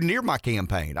don't want you near my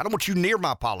campaign. I don't want you near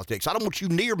my politics. I don't want you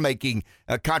near making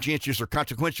conscientious or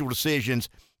consequential decisions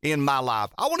in my life.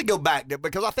 I want to go back there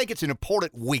because I think it's an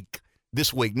important week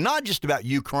this week, not just about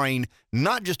Ukraine,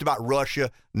 not just about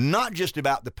Russia, not just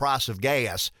about the price of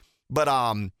gas, but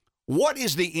what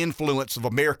is the influence of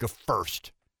America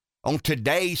First on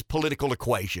today's political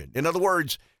equation? In other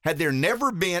words, had there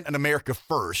never been an America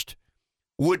First,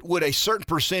 would a certain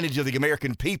percentage of the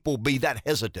American people be that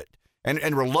hesitant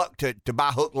and reluctant to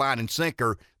buy hook, line, and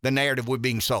sinker the narrative we're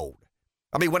being sold?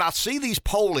 I mean, when I see these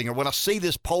polling, or when I see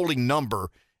this polling number,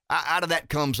 out of that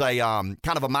comes a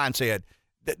kind of a mindset.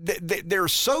 There are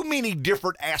so many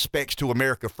different aspects to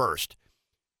America First.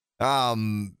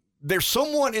 There's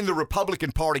someone in the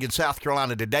Republican Party in South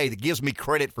Carolina today that gives me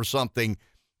credit for something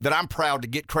that I'm proud to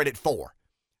get credit for.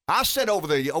 I said over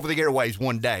the airwaves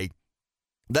one day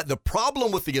that the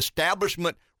problem with the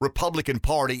establishment Republican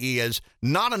Party is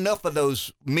not enough of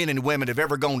those men and women have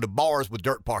ever gone to bars with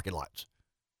dirt parking lots.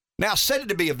 Now, I said it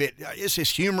to be a bit, it's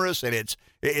just humorous, and it's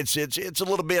a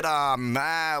little bit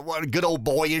good old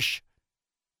boyish,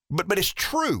 but it's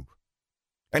true.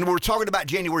 And we're talking about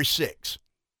January 6th.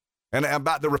 And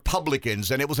about the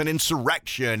Republicans, and it was an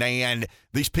insurrection, and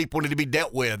these people need to be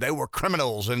dealt with. They were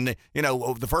criminals, and,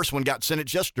 the first one got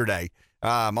sentenced yesterday.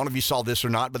 I don't know if you saw this or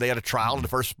not, but they had a trial, and the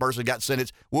first person got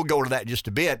sentenced. We'll go into that in just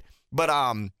a bit. But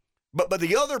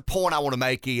the other point I want to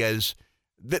make is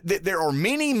that there are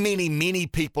many, many, many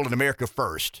people in America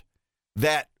First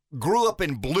that grew up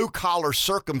in blue-collar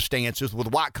circumstances with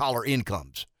white-collar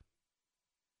incomes.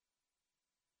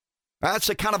 That's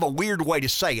a kind of a weird way to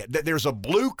say it, that there's a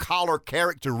blue-collar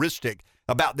characteristic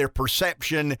about their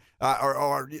perception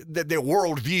or that their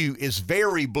worldview is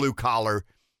very blue-collar,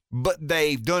 but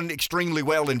they've done extremely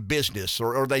well in business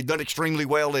or they've done extremely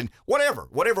well in whatever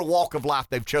walk of life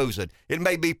they've chosen. It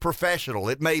may be professional.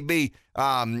 It may be,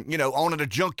 owning a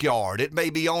junkyard. It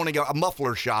may be owning a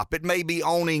muffler shop. It may be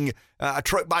owning a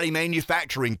truck body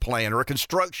manufacturing plant or a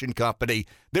construction company.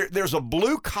 There's a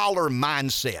blue-collar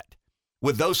mindset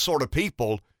with those sort of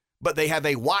people, but they have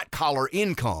a white-collar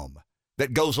income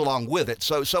that goes along with it.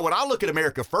 So when I look at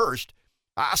America First,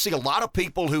 I see a lot of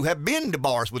people who have been to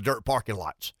bars with dirt parking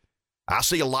lots. I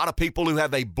see a lot of people who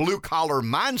have a blue-collar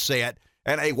mindset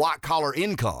and a white-collar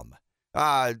income.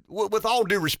 With all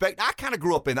due respect, I kind of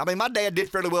grew up my dad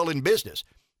did fairly well in business,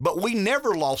 but we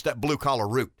never lost that blue-collar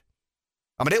root.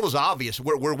 It was obvious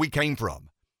where we came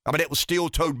from. It was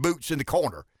steel-toed boots in the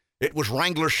corner. It was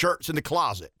Wrangler shirts in the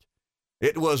closet.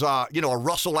 It was, a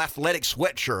Russell Athletic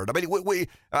sweatshirt.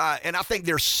 And I think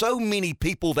there's so many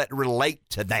people that relate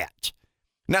to that.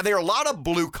 Now, there are a lot of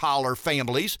blue-collar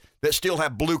families that still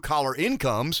have blue-collar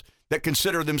incomes that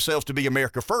consider themselves to be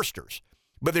America Firsters.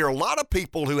 But there are a lot of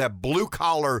people who have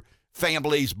blue-collar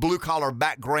families, blue-collar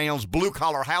backgrounds,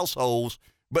 blue-collar households,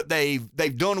 but they've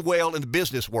done well in the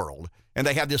business world, and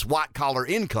they have this white-collar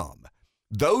income.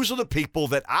 Those are the people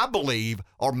that I believe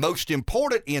are most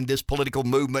important in this political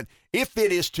movement if it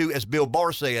is to, as Bill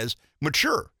Barr says,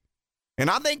 mature. And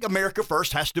I think America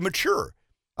First has to mature.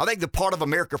 I think the part of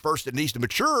America First that needs to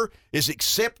mature is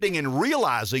accepting and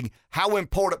realizing how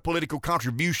important political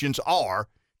contributions are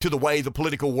to the way the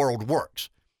political world works.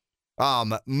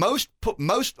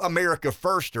 Most America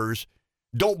Firsters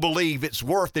don't believe it's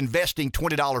worth investing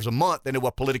 $20 a month into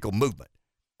a political movement.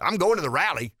 I'm going to the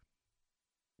rally.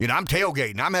 I'm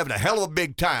tailgating. I'm having a hell of a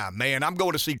big time, man. I'm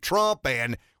going to see Trump,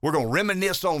 and we're going to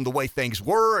reminisce on the way things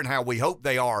were and how we hope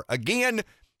they are again.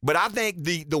 But I think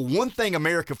the one thing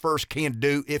America First can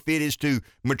do, if it is to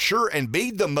mature and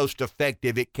be the most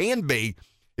effective it can be,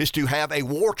 is to have a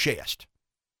war chest.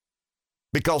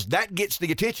 Because that gets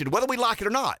the attention, whether we like it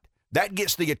or not. That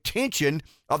gets the attention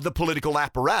of the political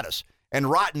apparatus. And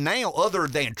right now, other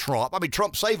than Trump,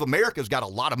 Trump Save America's got a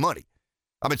lot of money.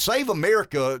 Save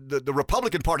America, the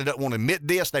Republican Party doesn't want to admit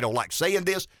this. They don't like saying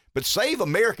this. But Save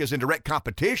America is in direct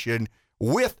competition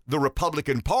with the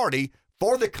Republican Party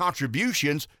for the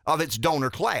contributions of its donor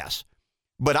class.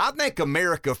 But I think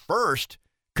America First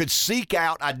could seek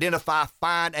out, identify,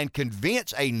 find, and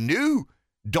convince a new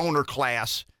donor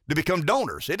class to become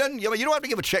donors. It doesn't, you don't have to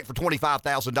give a check for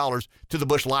 $25,000 to the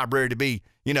Bush Library to be,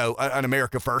 an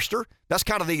America Firster. That's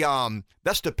kind of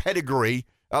that's the pedigree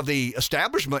of the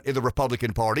establishment in the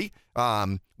Republican Party.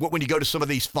 When you go to some of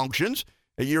these functions,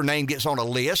 your name gets on a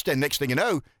list, and next thing you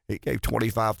know, he gave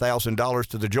 $25,000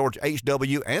 to the George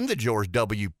H.W. and the George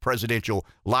W. Presidential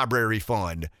Library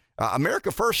Fund.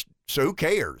 America First, so who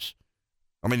cares?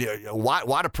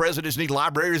 Why do presidents need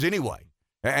libraries anyway?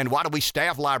 And why do we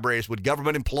staff libraries with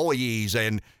government employees?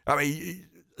 And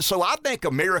so I think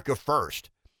America First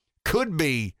could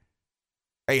be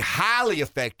a highly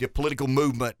effective political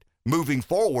movement moving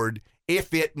forward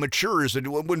if it matures. And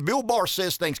when Bill Barr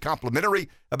says things complimentary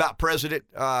about President,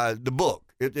 the book,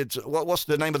 it's what's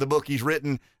the name of the book he's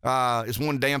written? It's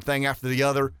one damn thing after the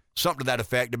other, something to that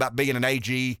effect about being an AG,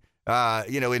 in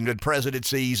the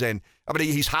presidencies. And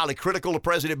he's highly critical of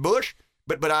President Bush.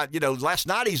 But last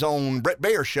night he's on Brett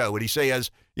Baer's show and he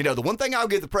says, the one thing I'll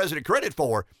give the president credit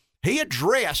for, he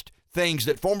addressed things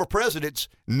that former presidents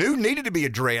knew needed to be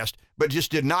addressed, but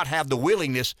just did not have the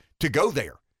willingness to go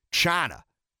there. China,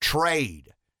 trade,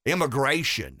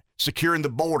 immigration, securing the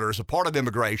border as a part of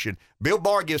immigration. Bill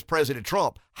Barr gives President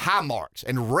Trump high marks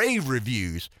and rave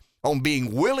reviews on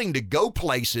being willing to go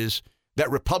places that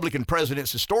Republican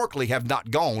presidents historically have not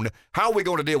gone. How are we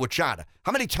going to deal with China?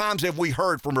 How many times have we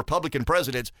heard from Republican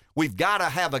presidents, we've got to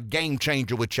have a game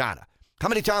changer with China? How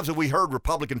many times have we heard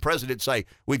Republican presidents say,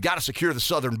 we've got to secure the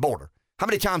southern border? How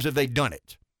many times have they done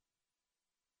it?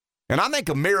 And I think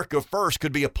America First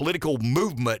could be a political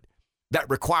movement that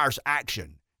requires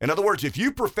action. In other words, if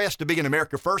you profess to be an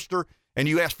America Firster and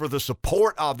you ask for the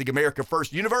support of the America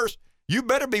First universe, you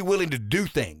better be willing to do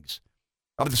things.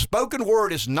 The spoken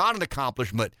word is not an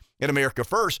accomplishment in America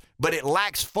First, but it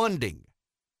lacks funding.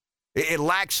 It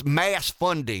lacks mass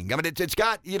funding. It's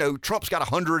got, Trump's got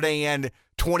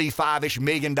 $125-ish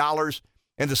million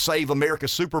in the Save America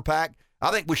Super PAC.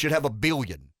 I think we should have $1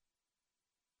 billion.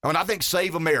 I think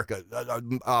Save America,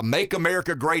 Make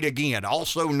America Great Again,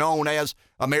 also known as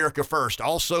America First,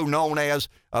 also known as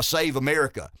Save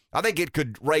America. I think it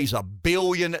could raise $1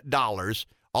 billion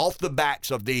off the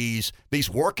backs of these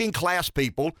working class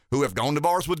people who have gone to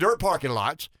bars with dirt parking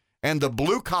lots and the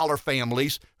blue collar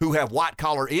families who have white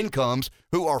collar incomes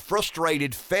who are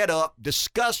frustrated, fed up,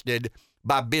 disgusted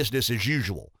by business as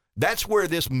usual. That's where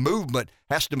this movement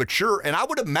has to mature. And I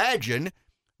would imagine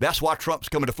that's why Trump's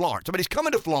coming to Florence. He's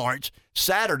coming to Florence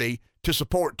Saturday to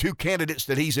support two candidates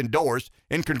that he's endorsed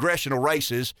in congressional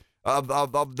races of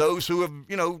those who have,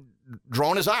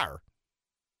 drawn his ire.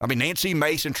 Nancy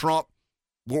Mace and Trump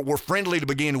were friendly to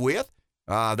begin with.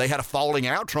 They had a falling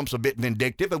out. Trump's a bit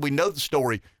vindictive, and we know the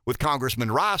story with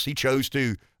Congressman Rice. He chose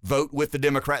to vote with the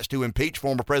Democrats to impeach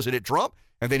former President Trump,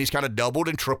 and then he's kind of doubled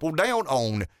and tripled down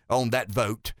on that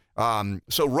vote.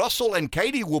 So Russell and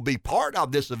Katie will be part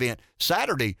of this event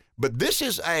Saturday, but this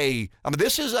is a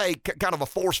kind of a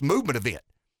forced movement event.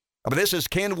 This is,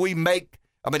 can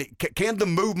the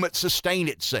movement sustain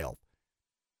itself?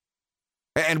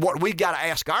 And what we've got to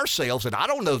ask ourselves, and I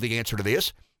don't know the answer to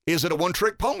this, is it a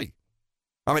one-trick pony?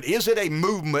 Is it a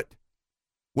movement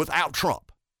without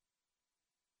Trump?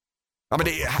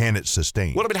 Can it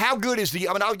sustain? Well, how good is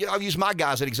I'll use my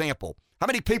guy as an example. How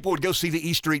many people would go see the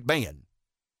E Street Band?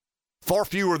 Far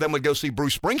fewer of them would go see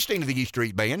Bruce Springsteen of the E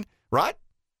Street Band, right?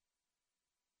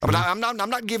 I'm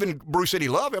not giving Bruce any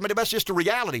love. That's just a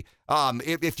reality.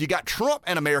 If you got Trump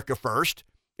and America First,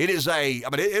 it is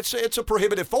it's a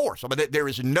prohibitive force. There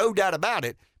is no doubt about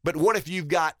it. But what if you've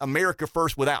got America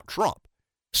First without Trump?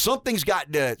 Something's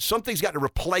got to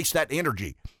replace that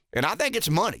energy, and I think it's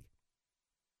money.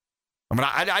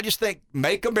 I just think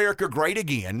Make America Great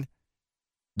Again,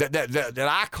 that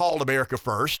I called America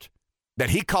First,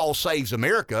 that he calls Saves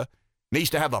America, needs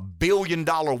to have $1 billion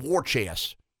war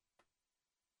chest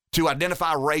to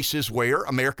identify races where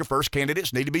America First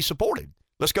candidates need to be supported.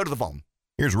 Let's go to the phone.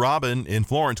 Here's Robin in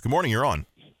Florence. Good morning. You're on.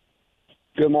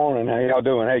 Good morning. How y'all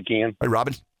doing? Hey, Ken. Hey,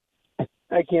 Robin.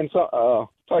 Hey, Ken.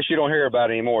 Place you don't hear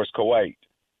about anymore is Kuwait.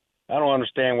 I don't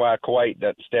understand why Kuwait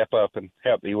doesn't step up and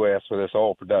help the U.S. with this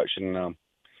oil production.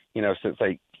 Since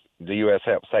the U.S.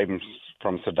 helped save them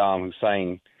from Saddam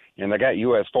Hussein, and they got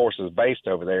U.S. forces based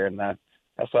over there. And that's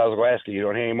what I was going to ask you. You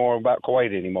don't hear any more about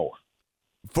Kuwait anymore.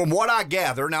 From what I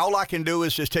gather, now all I can do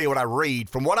is just tell you what I read.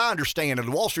 From what I understand, and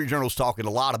the Wall Street Journal is talking a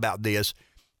lot about this,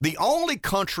 the only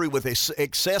country with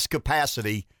excess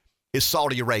capacity is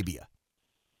Saudi Arabia.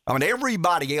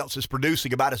 Everybody else is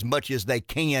producing about as much as they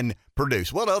can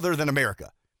produce. Well, other than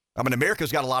America.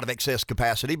 America's got a lot of excess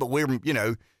capacity, but we're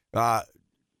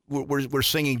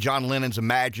singing John Lennon's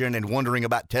Imagine and wondering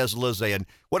about Teslas. And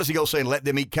what does he go saying? Let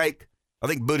them eat cake. I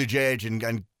think Buttigieg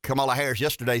and Kamala Harris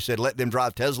yesterday said, let them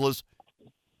drive Teslas.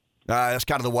 That's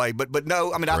kind of the way. But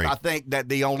no, I think that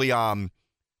the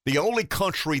only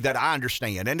country that I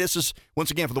understand, and this is,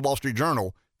 once again, for the Wall Street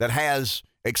Journal, that has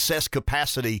excess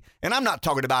capacity, and I'm not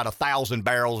talking about 1,000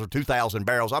 barrels or 2,000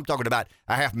 barrels. I'm talking about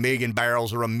 500,000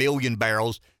 barrels or 1 million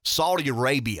barrels. Saudi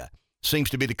Arabia seems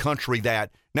to be the country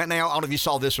that, now I don't know if you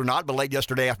saw this or not, but late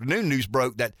yesterday afternoon, news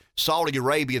broke that Saudi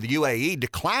Arabia, the UAE,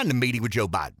 declined the meeting with Joe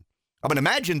Biden. I mean,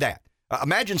 imagine that.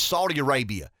 Imagine Saudi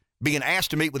Arabia being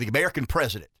asked to meet with the American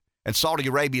president, and Saudi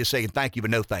Arabia saying thank you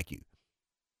but no thank you.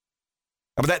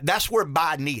 I mean, that's where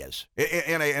Biden is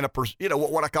in a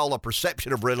what I call a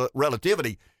perception of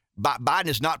relativity. Biden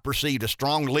is not perceived a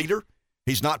strong leader.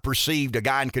 He's not perceived a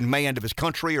guy in command of his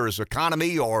country or his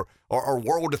economy or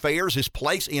world affairs, his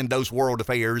place in those world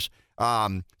affairs.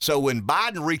 So when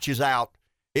Biden reaches out,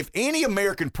 if any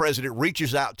American president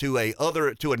reaches out to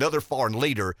another foreign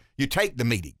leader, you take the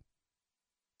meeting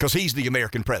because he's the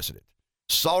American president.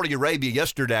 Saudi Arabia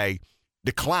yesterday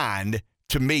declined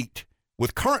to meet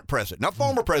with current president, not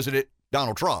former president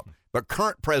Donald Trump, but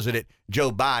current president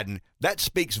Joe Biden. That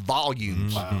speaks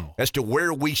volumes as to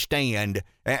where we stand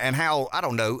and how,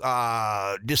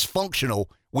 dysfunctional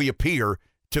we appear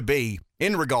to be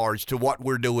in regards to what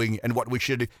we're doing and what we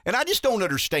should do. And I just don't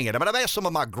understand. I mean, I've asked some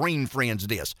of my green friends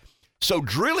this. So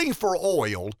drilling for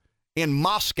oil in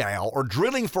Moscow or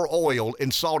drilling for oil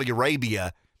in Saudi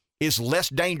Arabia is less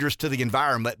dangerous to the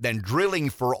environment than drilling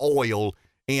for oil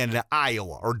in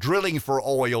Iowa or drilling for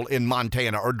oil in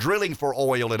Montana or drilling for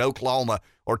oil in Oklahoma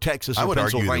or Texas or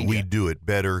Pennsylvania. I would argue that we do it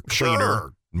better,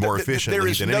 cleaner, more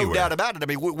efficiently than anywhere. There is no doubt about it. I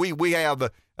mean, we have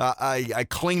a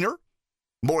cleaner,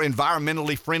 more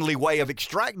environmentally friendly way of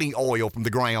extracting oil from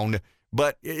the ground,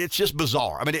 but it's just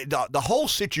bizarre. I mean, the whole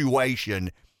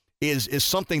situation is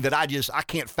something that I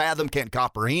can't fathom, can't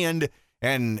comprehend,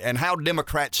 and how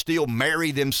Democrats still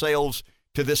marry themselves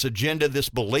to this agenda, this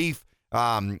belief.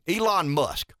 Elon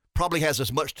Musk probably has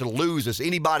as much to lose as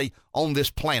anybody on this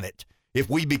planet if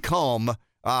we become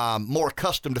more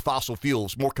accustomed to fossil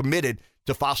fuels, more committed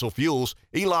to fossil fuels.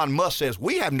 Elon Musk says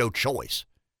we have no choice.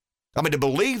 I mean, to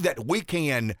believe that we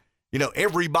can,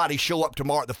 everybody show up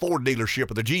tomorrow at the Ford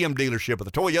dealership or the GM dealership or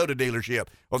the Toyota dealership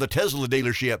or the Tesla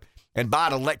dealership and buy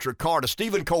an electric car.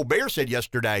 Stephen Colbert said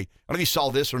yesterday, I don't know if you saw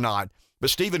this or not, but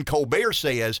Stephen Colbert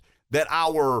says that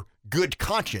our good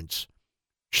conscience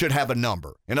should have a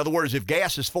number. In other words, if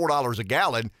gas is $4 a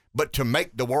gallon, but to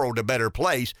make the world a better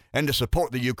place and to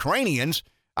support the Ukrainians,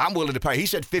 I'm willing to pay. He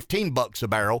said $15 a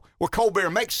barrel. Well, Colbert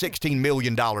makes $16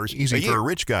 million Easy a year. for a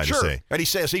rich guy to say. And he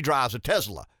says he drives a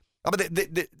Tesla. I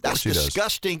mean, that's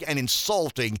disgusting and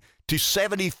insulting to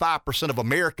 75% of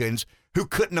Americans who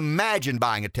couldn't imagine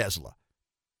buying a Tesla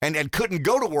and couldn't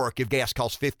go to work if gas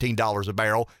costs $15 a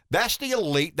barrel. That's the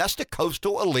elite. That's the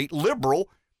coastal elite liberal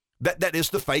that is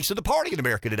the face of the party in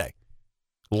America today.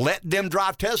 Let them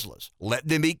drive Teslas. Let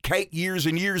them eat cake years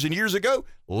and years and years ago.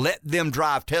 Let them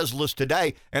drive Teslas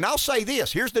today. And I'll say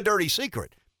this. Here's the dirty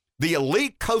secret. The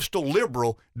elite coastal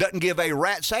liberal doesn't give a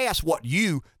rat's ass what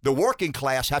you, the working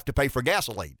class, have to pay for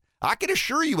gasoline. I can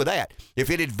assure you of that. If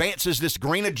it advances this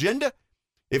green agenda,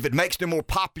 if it makes them more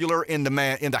popular in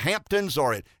the Hamptons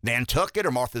or at Nantucket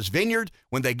or Martha's Vineyard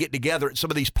when they get together at some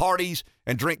of these parties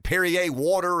and drink Perrier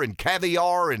water and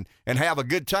caviar and have a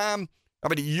good time, I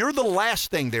mean, you're the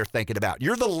last thing they're thinking about.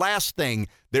 You're the last thing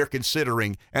they're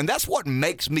considering. And that's what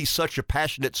makes me such a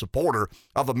passionate supporter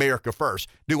of America First.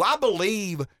 Do I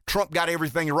believe Trump got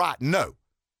everything right? No.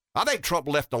 I think Trump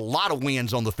left a lot of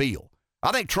wins on the field.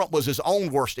 I think Trump was his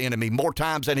own worst enemy more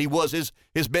times than he was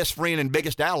his best friend and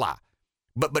biggest ally.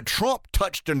 But Trump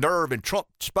touched a nerve and Trump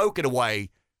spoke in a way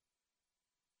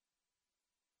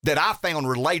that I found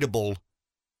relatable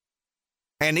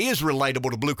and is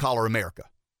relatable to blue-collar America.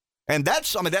 And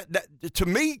that's, I mean, that to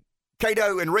me,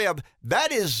 Cato and Rev,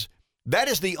 that is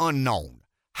the unknown.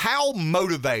 How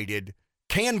motivated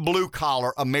can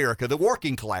blue-collar America, the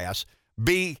working class,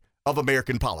 be of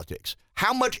American politics?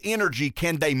 How much energy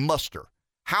can they muster?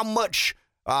 How much,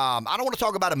 I don't want to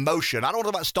talk about emotion. I don't want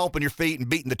to talk about stomping your feet and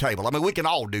beating the table. I mean, we can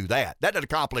all do that. That doesn't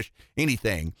accomplish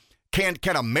anything. Can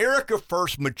America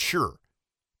First mature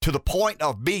to the point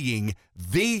of being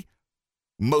the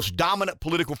most dominant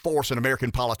political force in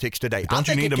American politics today? Don't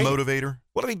you need a motivator?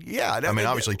 Well, I mean, yeah. I mean,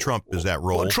 obviously Trump is that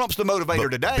role. Well, Trump's the motivator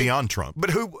today. Beyond Trump.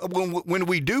 But when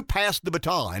we do pass the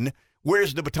baton,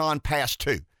 where's the baton passed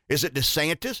to? Is it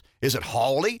DeSantis? Is it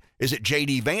Hawley? Is it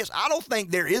J.D. Vance? I don't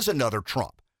think there is another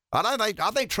Trump.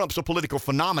 I think Trump's a political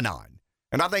phenomenon.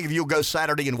 And I think if you'll go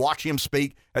Saturday and watch him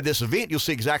speak at this event, you'll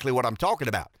see exactly what I'm talking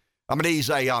about. I mean, he's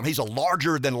a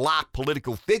larger-than-life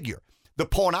political figure. The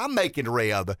point I'm making,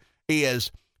 Rev,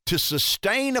 is to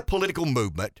sustain a political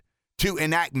movement, to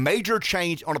enact major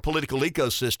change on a political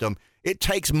ecosystem, it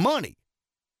takes money.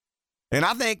 And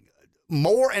I think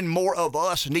more and more of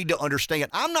us need to understand,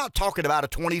 I'm not talking about a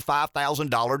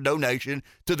 $25,000 donation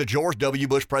to the George W.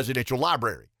 Bush Presidential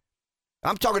Library.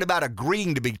 I'm talking about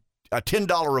agreeing to be a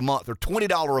 $10 a month or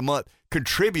 $20 a month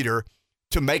contributor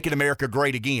to making America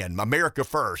great again, America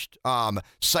First,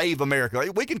 Save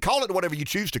America. We can call it whatever you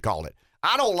choose to call it.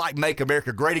 I don't like Make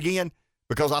America Great Again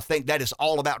because I think that is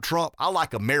all about Trump. I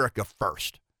like America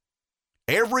first.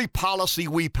 Every policy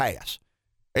we pass,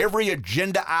 every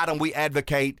agenda item we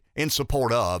advocate in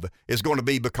support of is going to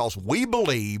be because we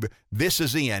believe this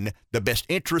is in the best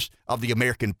interest of the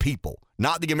American people,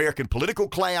 not the American political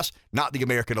class, not the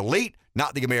American elite,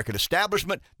 not the American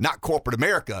establishment, not corporate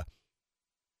America,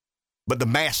 but the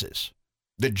masses,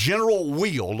 the general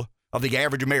will of the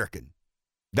average American.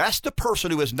 That's the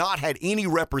person who has not had any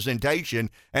representation.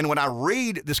 And when I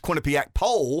read this Quinnipiac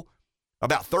poll,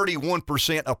 about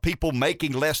 31% of people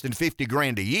making less than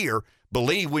 $50,000 a year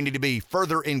believe we need to be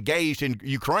further engaged in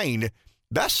Ukraine.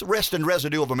 That's rest and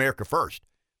residue of America First.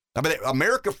 I mean,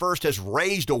 America First has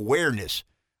raised awareness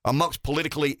amongst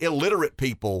politically illiterate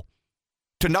people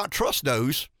to not trust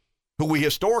those who we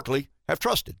historically have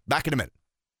trusted. Back in a minute.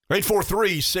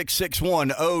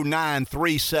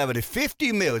 843-661-0937.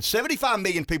 50 million, 75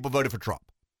 million people voted for Trump.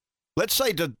 Let's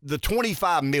say the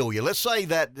 25 million, let's say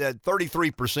that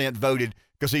 33% voted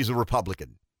because he's a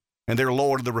Republican and they're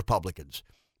loyal to the Republicans.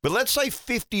 But let's say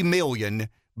 50 million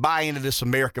buy into this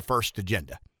America First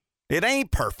agenda. It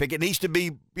ain't perfect. It needs to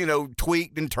be,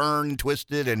 tweaked and turned and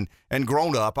twisted and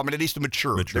grown up. I mean, it needs to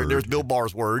mature. There's Bill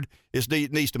Barr's word.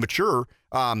 It needs to mature.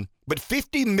 But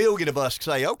 50 million of us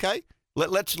say, okay,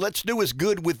 let's do as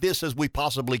good with this as we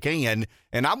possibly can,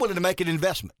 and I'm willing to make an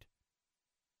investment.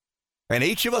 And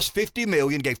each of us, 50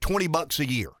 million, gave $20 a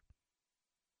year.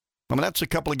 I mean, that's a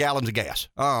couple of gallons of gas.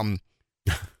 That's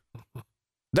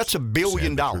 $1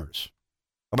 billion. I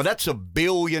mean, that's $1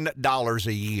 billion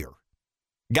a year.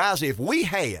 Guys, if we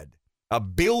had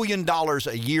 $1 billion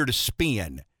a year to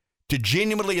spend to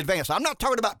genuinely advance, I'm not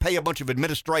talking about pay a bunch of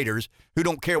administrators who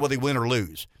don't care whether they win or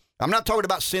lose. I'm not talking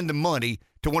about sending money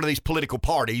to one of these political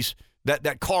parties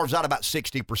that carves out about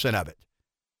 60% of it.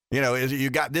 You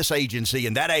got this agency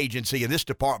and this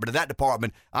department and that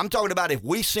department. I'm talking about if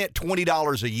we sent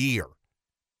 $20 a year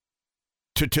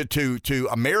to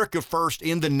America First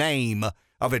in the name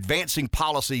of advancing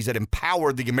policies that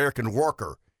empower the American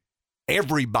worker,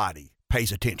 everybody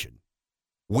pays attention.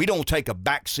 We don't take a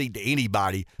backseat to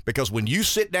anybody because when you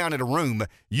sit down in a room,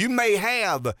 you may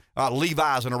have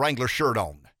Levi's and a Wrangler shirt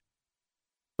on,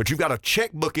 but you've got a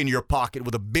checkbook in your pocket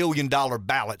with $1 billion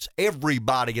balance.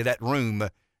 Everybody in that room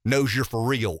knows you're for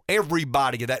real.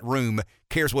 Everybody in that room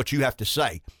cares what you have to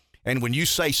say. And when you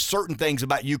say certain things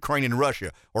about Ukraine and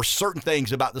Russia, or certain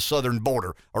things about the southern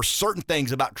border, or certain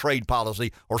things about trade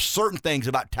policy, or certain things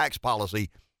about tax policy,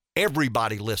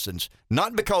 everybody listens.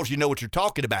 Not because you know what you're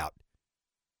talking about,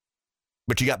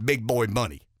 but you got big boy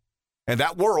money. And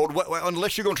that world,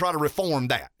 unless you're going to try to reform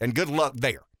that, and good luck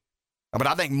there. I mean,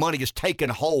 I think money has taken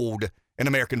hold in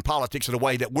American politics in a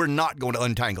way that we're not going to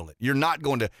untangle it. You're not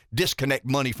going to disconnect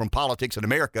money from politics in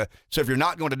America. So if you're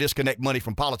not going to disconnect money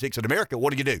from politics in America,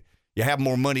 what do? You have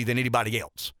more money than anybody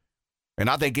else. And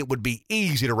I think it would be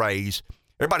easy to raise.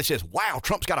 Everybody says, wow,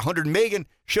 Trump's got 100 million,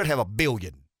 should have $1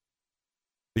 billion.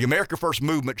 The America First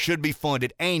movement should be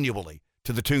funded annually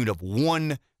to the tune of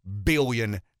 $1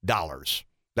 billion.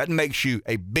 That makes you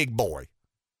a big boy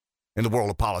in the world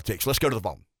of politics. Let's go to the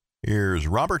phone. Here's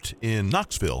Robert in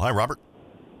Knoxville. Hi, Robert.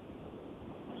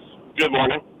 Good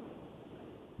morning.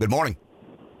 Good morning.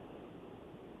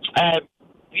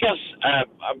 Yes,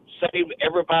 I'm saying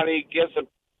everybody gets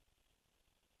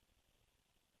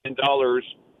 $1 billion,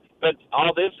 but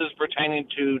all this is pertaining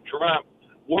to Trump.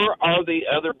 Where are the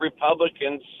other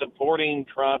Republicans supporting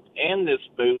Trump and this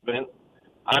movement?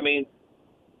 I mean,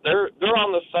 they're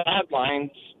on the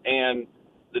sidelines, and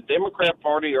the Democrat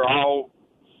Party are all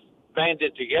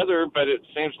banded together, but it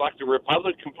seems like the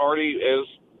Republican Party is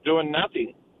doing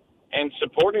nothing and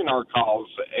supporting our cause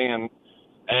and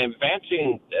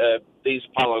advancing these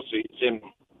policies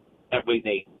that we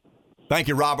need. Thank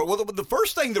you, Robert. Well, the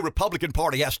first thing the Republican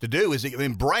Party has to do is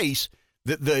embrace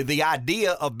the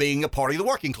idea of being a party of the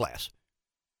working class.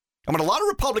 I mean, a lot of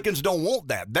Republicans don't want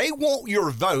that. They want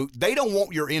your vote. They don't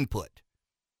want your input.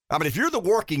 I mean, if you're the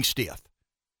working stiff,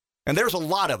 and there's a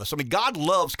lot of us, I mean, God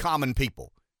loves common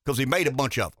people because he made a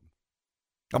bunch of them.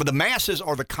 I mean, the masses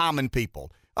are the common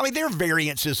people. I mean, there are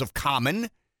variances of common.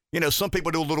 Some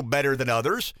people do a little better than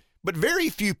others, but very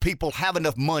few people have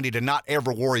enough money to not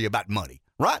ever worry about money,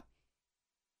 right?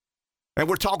 And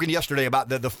we're talking yesterday about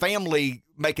the family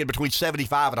making between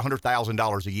 $75,000 and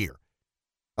 $100,000 a year.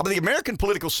 I mean, the American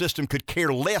political system could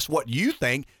care less what you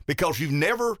think because you've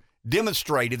never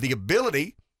demonstrated the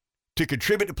ability to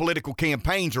contribute to political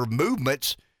campaigns or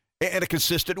movements in a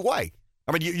consistent way.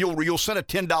 I mean, you'll send a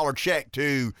 $10 check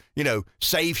to,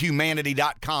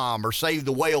 savehumanity.com or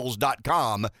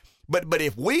savethewhales.com. But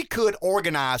if we could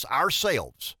organize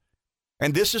ourselves,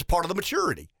 and this is part of the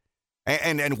maturity,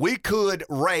 And we could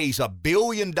raise $1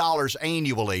 billion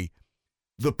annually.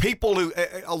 The people who,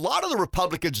 a lot of the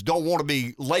Republicans don't want to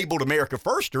be labeled America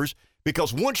Firsters,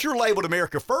 because once you're labeled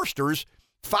America Firsters,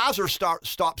 Pfizer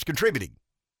stops contributing.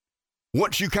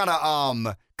 Once you kind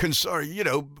of,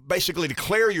 basically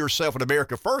declare yourself an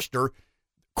America Firster,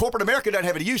 corporate America doesn't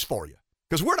have any use for you,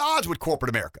 because we're at odds with corporate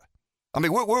America. I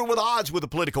mean, we're with odds with the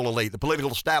political elite, the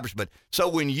political establishment. So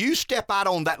when you step out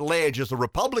on that ledge as a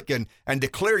Republican and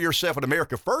declare yourself an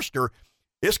America Firster,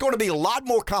 it's going to be a lot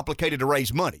more complicated to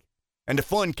raise money and to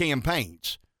fund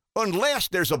campaigns, unless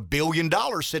there's $1 billion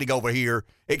sitting over here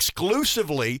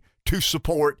exclusively to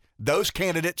support those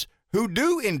candidates who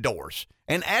do endorse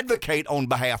and advocate on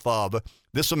behalf of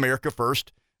this America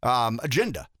First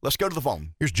agenda. Let's go to the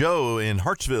phone. Here's Joe in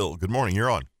Hartsville. Good morning.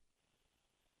 You're on.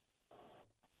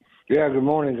 Yeah, good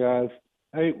morning, guys.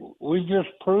 Hey, we just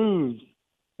proved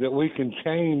that we can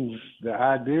change the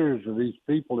ideas of these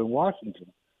people in Washington.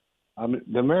 I mean,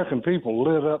 the American people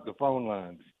lit up the phone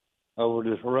lines over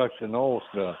this Russian oil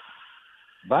stuff.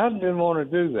 Biden didn't want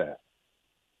to do that.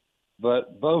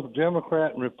 But both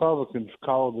Democrat and Republicans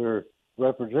called their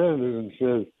representatives and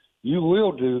said, you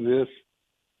will do this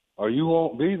or you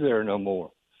won't be there no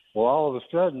more. Well, all of a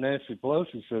sudden, Nancy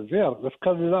Pelosi says, yeah, let's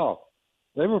cut it off.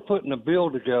 They were putting a bill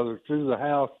together through the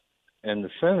House, and the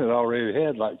Senate already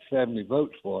had like 70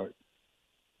 votes for it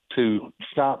to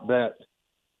stop that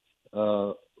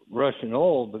Russian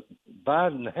oil. But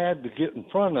Biden had to get in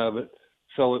front of it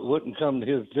so it wouldn't come to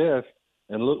his desk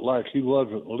and look like he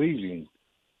wasn't leading.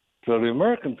 So the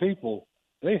American people,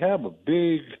 they have a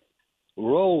big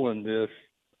role in this.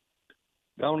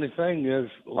 The only thing is,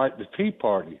 like the Tea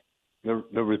Party, the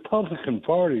Republican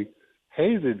Party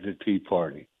hated the Tea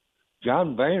Party.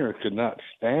 John Boehner could not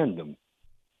stand them.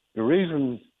 The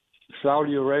reason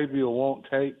Saudi Arabia won't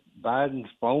take Biden's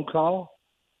phone call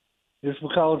is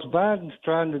because Biden's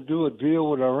trying to do a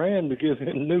deal with Iran to give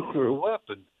him nuclear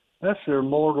weapons. That's their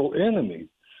mortal enemy.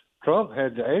 Trump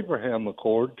had the Abraham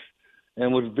Accords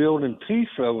and was building peace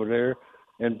over there,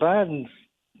 and Biden's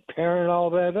tearing all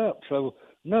that up. So,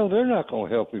 no, they're not going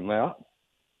to help him out.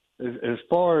 As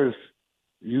far as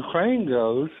Ukraine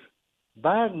goes,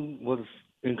 Biden was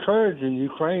encouraging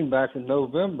Ukraine back in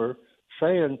November,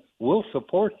 saying, we'll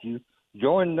support you,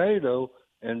 join NATO,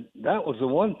 and that was the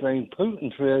one thing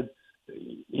Putin said,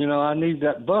 I need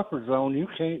that buffer zone, you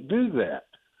can't do that.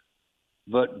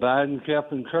 But Biden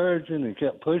kept encouraging and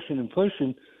kept pushing and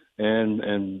pushing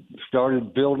and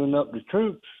started building up the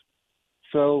troops.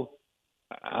 So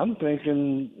I'm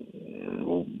thinking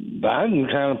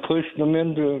Biden kind of pushed them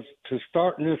into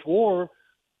starting this war.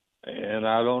 And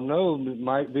I don't know, it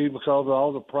might be because of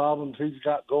all the problems he's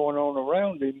got going on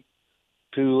around him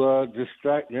to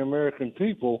distract the American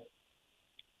people.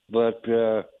 But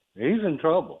he's in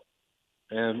trouble,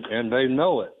 and they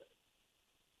know it.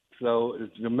 So if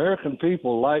the American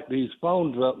people light these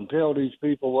phones up and tell these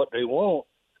people what they want,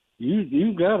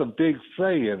 you got a big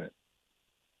say in it.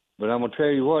 But I'm going to tell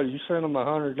you what, you send them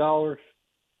 $100,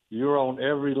 you're on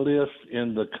every list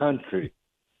in the country.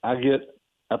 I get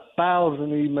 1,000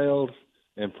 emails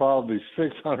and probably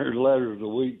 600 letters a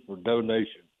week for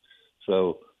donations.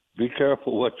 So be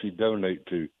careful what you donate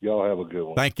to. Y'all have a good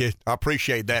one. Thank you. I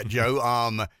appreciate that, Joe.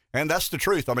 And that's the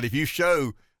truth. I mean, if you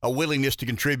show a willingness to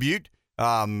contribute,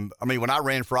 when I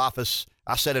ran for office,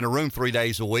 I sat in a room 3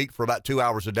 days a week for about 2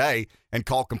 hours a day and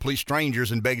called complete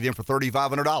strangers and begged them for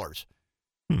 $3,500.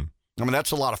 I mean,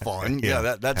 that's a lot of fun.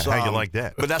 Yeah, that's how you like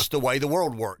that. But that's the way the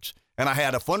world works. And I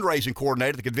had a fundraising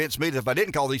coordinator that convinced me that if I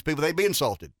didn't call these people, they'd be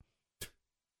insulted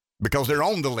because they're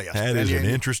on the list. That is an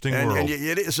interesting world. And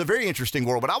it's a very interesting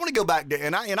world. But I want to go back to,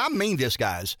 and I mean this,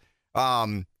 guys.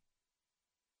 The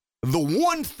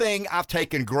one thing I've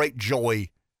taken great joy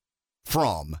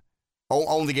from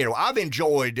on the air, I've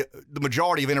enjoyed the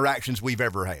majority of interactions we've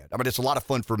ever had. I mean, it's a lot of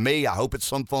fun for me. I hope it's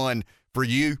some fun for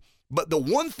you. But the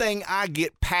one thing I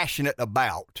get passionate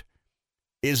about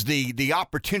is the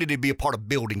opportunity to be a part of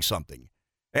building something.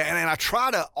 And I try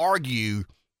to argue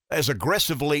as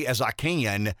aggressively as I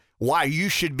can why you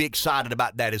should be excited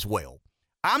about that as well.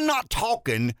 I'm not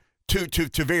talking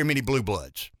to very many blue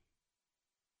bloods.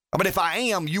 I mean, if I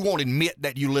am, you won't admit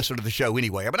that you listen to the show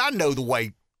anyway. I mean, I know the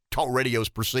way talk radio is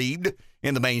perceived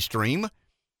in the mainstream.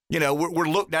 We're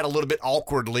looked at a little bit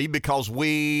awkwardly because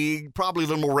we probably a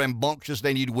little more rambunctious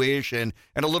than you'd wish and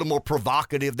a little more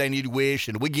provocative than you'd wish.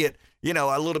 And we get,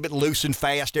 a little bit loose and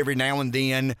fast every now and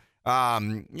then.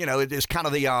 It's kind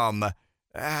of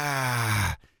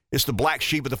it's the black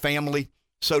sheep of the family,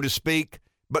 so to speak,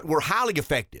 but we're highly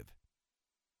effective.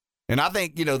 And I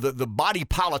think, the body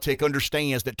politic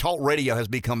understands that talk radio has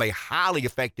become a highly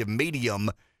effective medium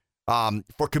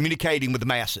for communicating with the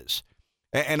masses.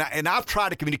 And I've tried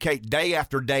to communicate day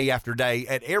after day after day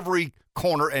at every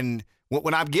corner. And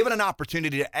when I'm given an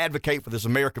opportunity to advocate for this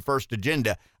America First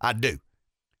agenda, I do.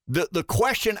 The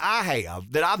question I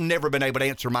have that I've never been able to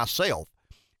answer myself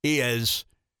is,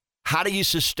 how do you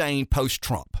sustain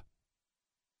post-Trump?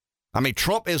 I mean,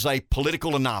 Trump is a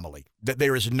political anomaly. That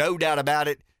there is no doubt about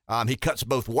it. He cuts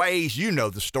both ways. You know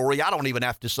the story. I don't even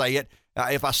have to say it.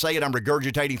 If I say it, I'm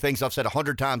regurgitating things I've said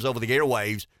 100 times over the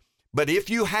airwaves. But if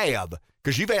you have,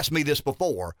 because you've asked me this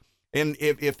before, and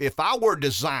if I were a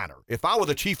designer, if I were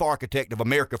the chief architect of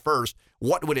America First,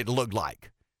 what would it look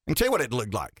like? I can tell you what it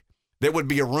looked like. There would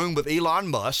be a room with Elon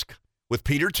Musk, with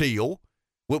Peter Thiel,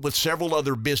 with several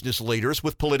other business leaders,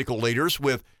 with political leaders,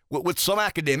 with some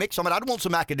academics. I mean, I'd want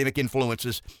some academic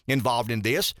influences involved in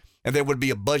this. And there would be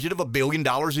a budget of $1 billion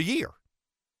a year.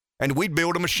 And we'd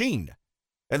build a machine.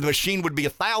 And the machine would be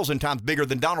 1,000 times bigger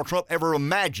than Donald Trump ever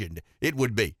imagined it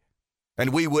would be.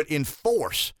 And we would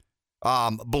enforce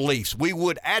beliefs. We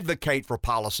would advocate for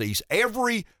policies.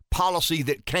 Every policy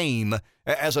that came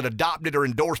as an adopted or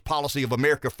endorsed policy of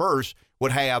America First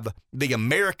would have the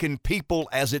American people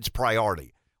as its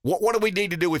priority. What do we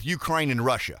need to do with Ukraine and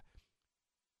Russia?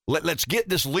 Let's get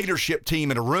this leadership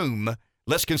team in a room.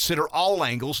 Let's consider all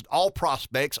angles, all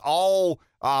prospects, all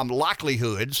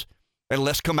likelihoods, and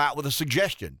let's come out with a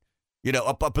suggestion,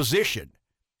 a position.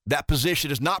 That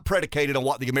position is not predicated on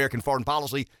what the American Foreign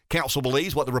Policy Council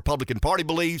believes, what the Republican Party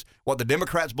believes, what the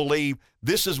Democrats believe.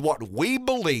 This is what we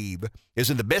believe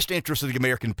is in the best interest of the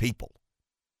American people.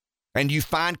 And you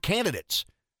find candidates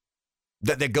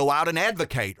that go out and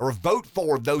advocate or vote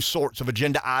for those sorts of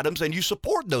agenda items, and you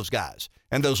support those guys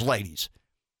and those ladies.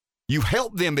 You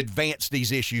help them advance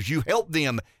these issues. You help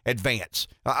them advance.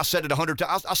 I said it 100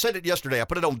 times. I said it yesterday. I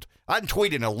hadn't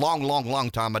tweeted in a long, long, long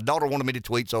time. My daughter wanted me to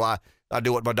tweet, so I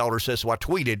do what my daughter says, so I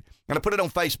tweeted, and I put it on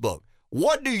Facebook.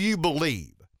 What do you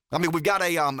believe? I mean, we've got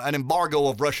an embargo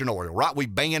of Russian oil, right? We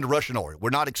banned Russian oil. We're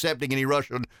not accepting any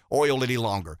Russian oil any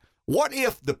longer. What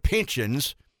if the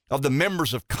pensions of the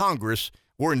members of Congress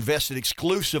were invested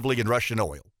exclusively in Russian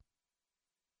oil?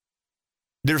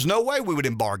 There's no way we would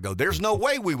embargo. There's no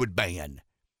way we would ban.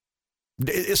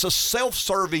 It's a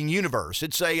self-serving universe.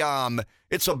 It's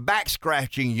a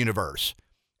back-scratching universe.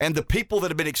 And the people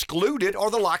that have been excluded are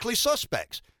the likely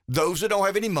suspects, those that don't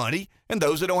have any money and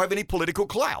those that don't have any political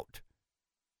clout.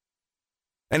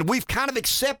 And we've kind of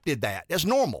accepted that as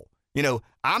normal.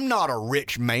 I'm not a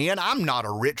rich man. I'm not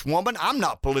a rich woman. I'm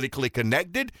not politically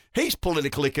connected. He's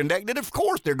politically connected. Of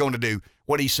course they're going to do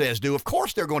what he says do. Of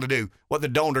course they're going to do what the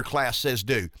donor class says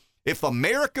do. If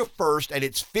America First and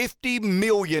its 50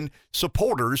 million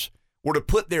supporters were to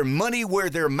put their money where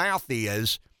their mouth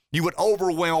is, you would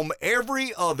overwhelm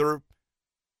every other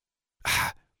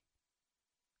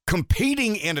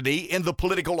competing entity in the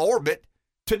political orbit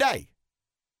today.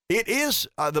 It is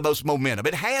the most momentum.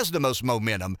 It has the most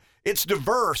momentum. It's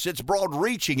diverse. It's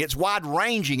broad-reaching. It's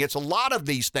wide-ranging. It's a lot of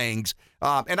these things,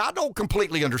 and I don't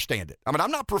completely understand it. I mean,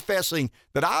 I'm not professing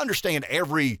that I understand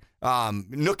every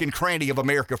nook and cranny of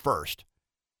America First,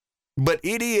 but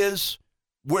it is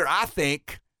where I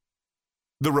think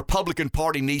the Republican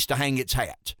Party needs to hang its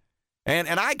hat. And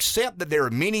I accept that there are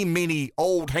many, many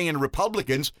old-hand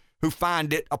Republicans who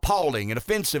find it appalling and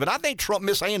offensive. And I think Trump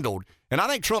mishandled, and I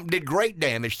think Trump did great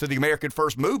damage to the American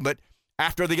First movement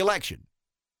after the election.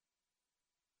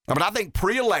 I mean, I think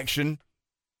pre-election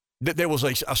that there was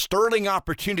a sterling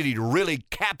opportunity to really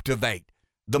captivate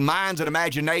the minds and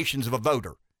imaginations of a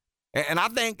voter. And I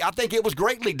think it was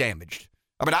greatly damaged.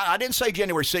 I mean, I didn't say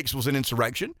January 6th was an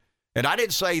insurrection, and I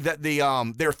didn't say that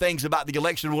there are things about the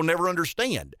election we'll never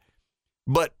understand.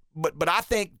 But I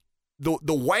think the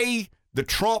way the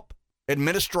Trump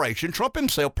administration, Trump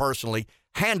himself personally,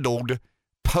 handled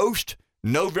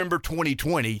post-November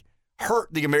 2020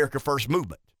 hurt the America First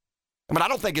movement. I mean, I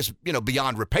don't think it's,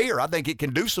 beyond repair. I think it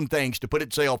can do some things to put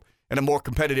itself in a more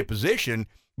competitive position,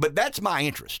 but that's my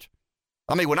interest.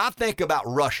 I mean, when I think about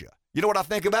Russia, you know what I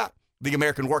think about? The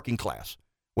American working class.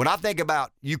 When I think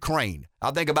about Ukraine,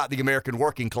 I think about the American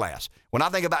working class. When I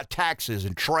think about taxes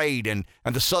and trade and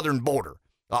the southern border,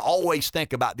 I always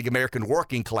think about the American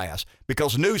working class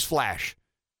because, newsflash,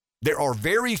 there are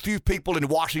very few people in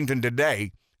Washington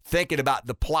today thinking about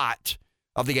the plight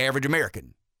of the average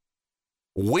American.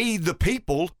 We, the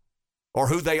people, are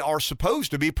who they are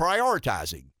supposed to be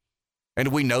prioritizing, and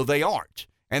we know they aren't.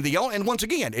 And once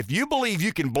again, if you believe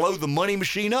you can blow the money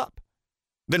machine up,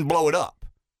 then blow it up.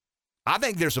 I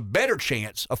think there's a better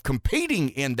chance of competing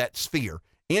in that sphere,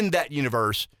 in that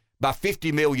universe, by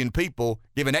 50 million people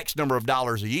giving X number of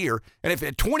dollars a year. And if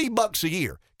at $20 a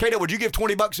year, Cato, would you give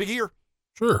 $20 a year?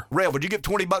 Sure. Rev, would you give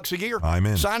 $20 a year? I'm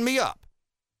in. Sign me up.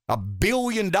 $1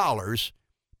 billion.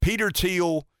 Peter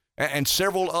Thiel and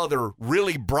several other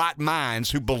really bright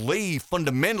minds who believe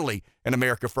fundamentally in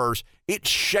America first. It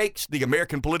shakes the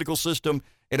American political system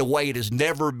in a way it has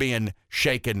never been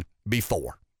shaken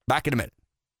before. Back in a minute.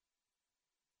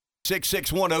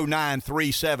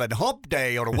 6610937, Hump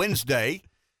Day on a Wednesday.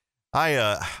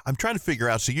 I'm trying to figure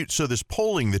out. So this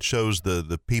polling that shows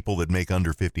the people that make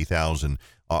under 50,000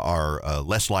 are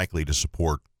less likely to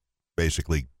support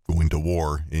basically going to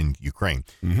war in Ukraine.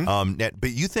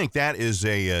 But you think that is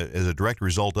a direct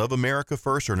result of America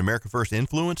First or an America First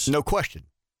influence? No question.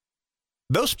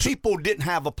 Those people didn't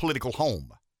have a political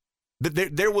home.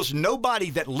 There was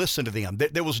nobody that listened to them.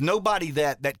 There was nobody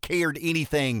that cared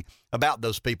anything about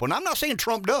those people. And I'm not saying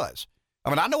Trump does. I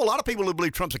mean, I know a lot of people who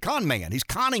believe Trump's a con man. He's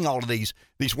conning all of these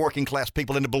working class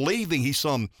people into believing he's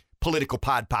some political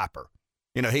Pied Piper.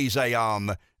 You know, he's I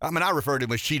refer to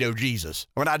him as Cheeto Jesus.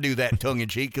 I mean, I do that tongue in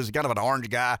cheek because he's kind of an orange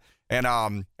guy,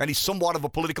 and he's somewhat of a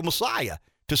political messiah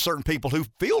to certain people who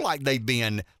feel like they've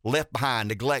been left behind,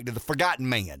 neglected, the forgotten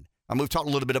man. I mean, we've talked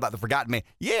a little bit about the forgotten man.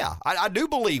 Yeah, I do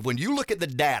believe when you look at the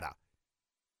data,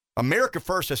 America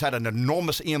First has had an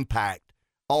enormous impact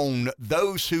on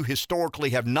those who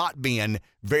historically have not been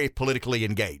very politically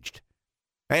engaged.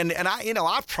 And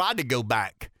I've tried to go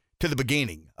back to the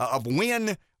beginning of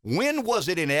when was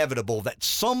it inevitable that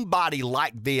somebody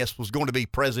like this was going to be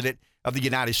president of the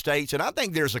United States? And I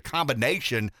think there's a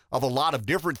combination of a lot of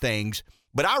different things,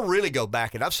 but I really go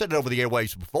back, and I've said it over the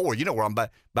airwaves before, you know where I'm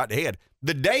about to head.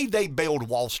 The day they bailed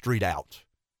Wall Street out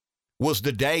was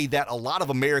the day that a lot of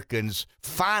Americans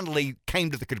finally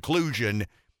came to the conclusion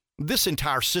this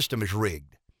entire system is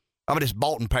rigged. I mean, it's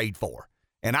bought and paid for.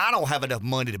 And I don't have enough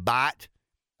money to buy it.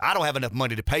 I don't have enough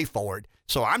money to pay for it.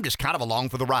 So I'm just kind of along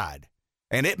for the ride.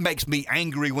 And it makes me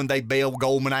angry when they bail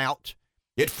Goldman out.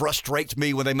 It frustrates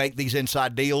me when they make these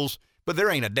inside deals. But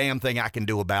there ain't a damn thing I can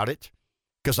do about it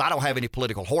because I don't have any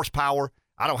political horsepower.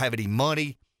 I don't have any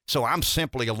money. So I'm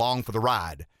simply along for the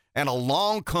ride. And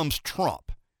along comes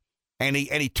Trump. And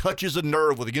he touches a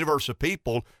nerve with a universe of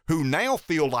people who now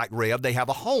feel like, Rev, they have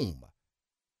a home,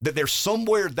 that there's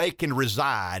somewhere they can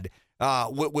reside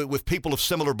with people of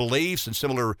similar beliefs and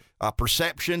similar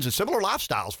perceptions and similar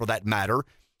lifestyles, for that matter.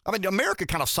 I mean, America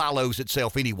kind of silos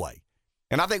itself anyway.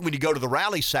 And I think when you go to the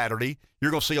rally Saturday,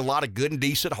 you're going to see a lot of good and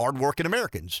decent, hardworking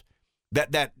Americans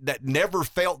that never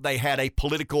felt they had a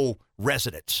political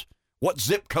residence. What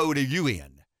zip code are you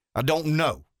in? I don't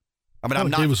know. I mean,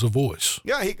 I'm not. Gave us a voice.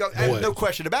 Yeah, no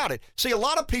question about it. See, a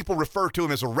lot of people refer to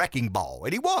him as a wrecking ball,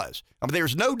 and he was. I mean,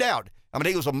 there's no doubt. I mean,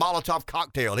 he was a Molotov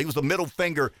cocktail. He was the middle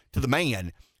finger to the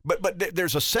man. But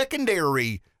there's a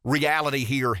secondary reality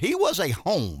here. He was a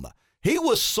home. He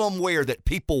was somewhere that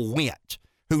people went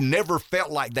who never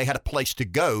felt like they had a place to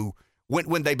go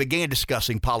when they began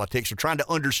discussing politics or trying to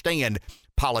understand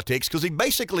politics, because he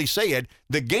basically said,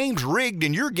 the game's rigged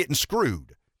and you're getting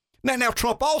screwed. Now,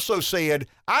 Trump also said,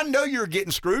 I know you're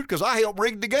getting screwed because I helped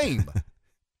rig the game.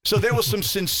 So there was some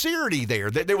sincerity there.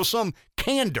 There was some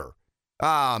candor. For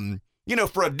a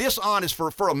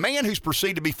man who's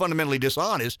perceived to be fundamentally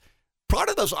dishonest, part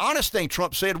of those honest things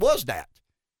Trump said was that,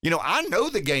 I know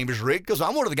the game is rigged because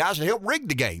I'm one of the guys that helped rig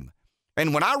the game.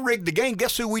 And when I rigged the game,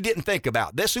 guess who we didn't think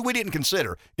about? Guess who we didn't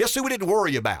consider? Guess who we didn't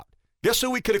worry about? Guess who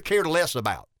we could have cared less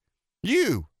about?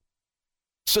 You.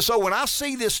 So when I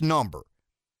see this number,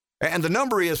 and the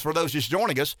number is, for those just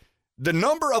joining us, the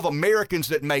number of Americans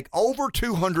that make over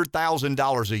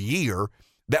 $200,000 a year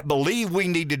that believe we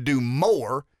need to do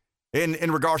more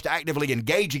in regards to actively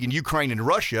engaging in Ukraine and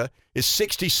Russia is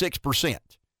 66%.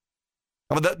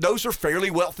 I mean, those are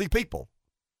fairly wealthy people.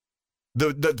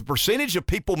 The percentage of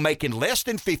people making less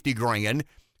than $50,000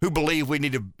 who believe we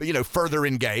need to, further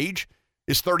engage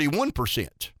is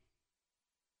 31%.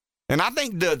 And I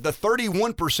think the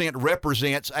 31%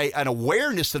 represents an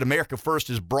awareness that America First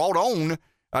has brought on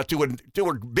to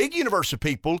a big universe of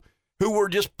people who were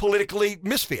just politically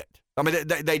misfit. I mean,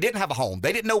 they didn't have a home.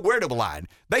 They didn't know where to align.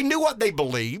 They knew what they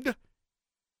believed,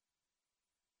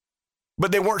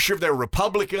 but they weren't sure if they were a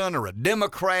Republican or a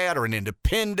Democrat or an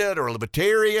independent or a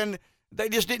libertarian. They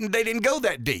didn't go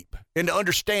that deep into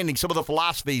understanding some of the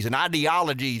philosophies and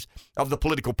ideologies of the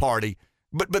political party.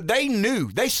 But they knew,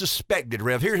 they suspected,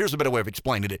 Rev, here's a better way of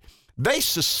explaining it. They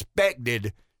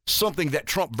suspected something that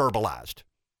Trump verbalized.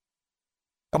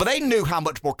 But they knew how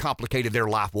much more complicated their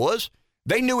life was.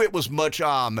 They knew it was much,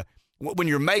 when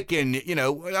you're making,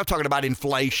 I'm talking about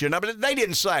inflation. I mean, they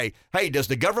didn't say, hey, does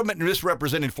the government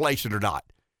misrepresent inflation or not?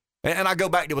 And I go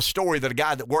back to a story that a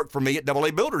guy that worked for me at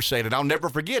AA Builders said, and I'll never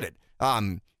forget it.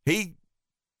 He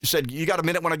said, you got a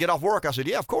minute when I get off work? I said,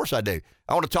 yeah, of course I do.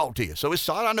 I want to talk to you. So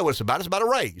I know what it's about. It's about a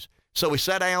raise. So we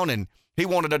sat down, and he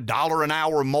wanted $1 an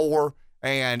hour more.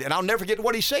 And I'll never forget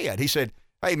what he said. He said,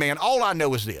 hey, man, all I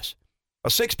know is this. A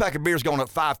 6-pack of beer's gone up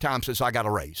 5 times since I got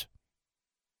a raise.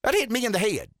 That hit me in the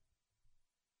head.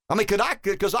 I mean,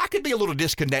 because I could be a little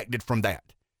disconnected from that.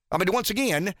 I mean, once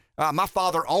again, my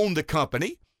father owned the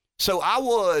company, so I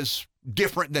was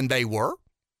different than they were.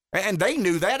 And they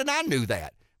knew that, and I knew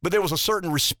that. But there was a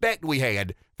certain respect we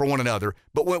had for one another.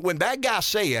 But when that guy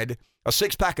said, a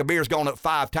 6-pack of beer's gone up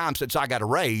 5 times since I got a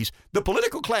raise, the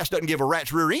political class doesn't give a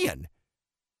rat's rear end.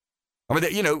 I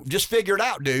mean, just figure it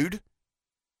out, dude.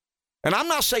 And I'm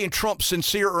not saying Trump's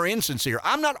sincere or insincere.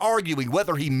 I'm not arguing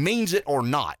whether he means it or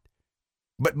not.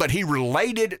 But he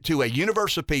related to a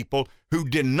universe of people who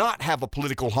did not have a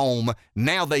political home.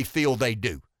 Now they feel they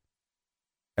do.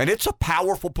 And it's a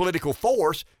powerful political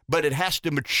force, but it has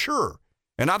to mature.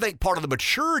 And I think part of the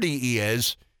maturity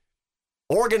is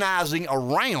organizing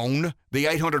around the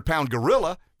 800-pound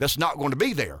gorilla that's not going to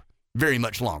be there very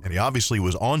much longer. And he obviously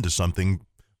was on to something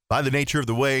by the nature of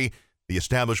the way the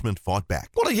establishment fought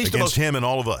back against him and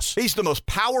all of us. He's the most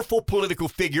powerful political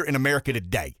figure in America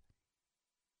today.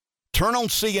 Turn on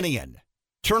CNN.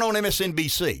 Turn on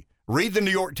MSNBC. Read the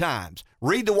New York Times.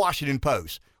 Read the Washington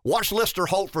Post. Watch Lester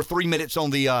Holt for 3 minutes on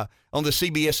the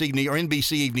CBS Evening or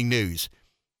NBC Evening News.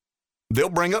 They'll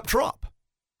bring up Trump.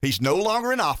 He's no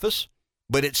longer in office,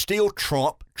 but it's still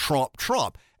Trump, Trump,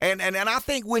 Trump. And I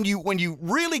think when you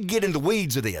really get in the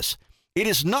weeds of this, it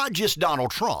is not just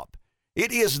Donald Trump.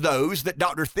 It is those that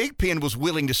Dr. Thigpen was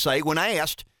willing to say when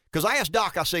asked, because I asked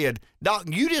Doc, I said, Doc,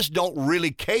 you just don't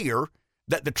really care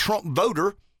that the Trump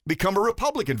voter become a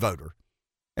Republican voter.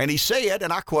 And he said,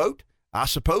 and I quote, I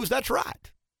suppose that's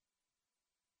right.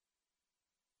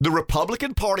 The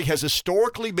Republican Party has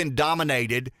historically been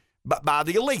dominated by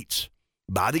the elites,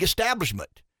 by the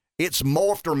establishment. It's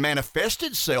morphed or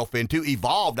manifested itself into,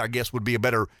 evolved, I guess would be a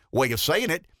better way of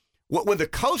saying it, when the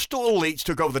coastal elites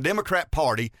took over the Democrat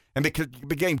Party and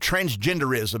became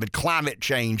transgenderism and climate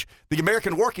change, the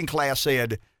American working class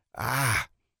said,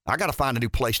 I got to find a new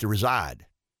place to reside.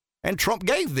 And Trump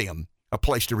gave them a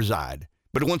place to reside.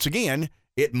 But once again,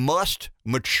 it must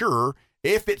mature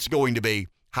if it's going to be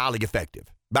highly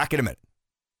effective. Back in a minute.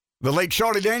 The late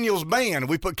Charlie Daniels Band.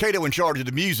 We put Cato in charge of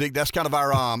the music. That's kind of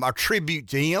our tribute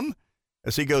to him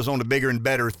as he goes on to bigger and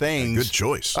better things. Good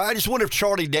choice. I just wonder if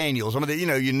Charlie Daniels,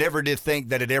 you never did think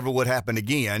that it ever would happen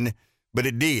again, but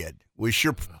it did. We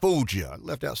sure fooled you. I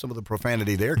left out some of the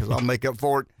profanity there because I'll make up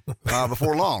for it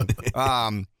before long.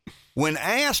 When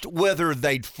asked whether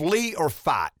they'd flee or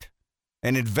fight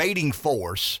an invading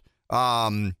force,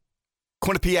 Quinnipiac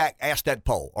asked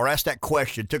that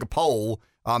question, took a poll,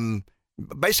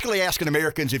 basically asking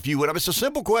Americans if you would. It's a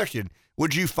simple question.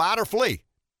 Would you fight or flee?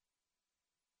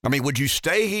 Would you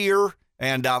stay here?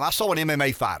 And I saw an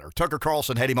MMA fighter. Tucker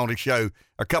Carlson had him on his show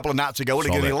a couple of nights ago.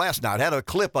 Last night. Had a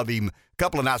clip of him a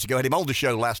couple of nights ago. Had him on the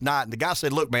show last night. And the guy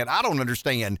said, look, man, I don't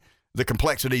understand the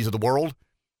complexities of the world.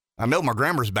 I know my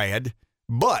grammar's bad,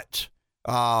 but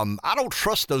I don't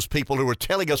trust those people who are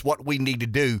telling us what we need to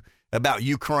do about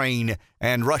Ukraine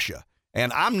and Russia.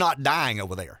 And I'm not dying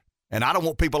over there. And I don't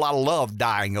want people I love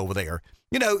dying over there.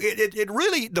 It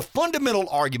really, the fundamental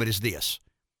argument is this.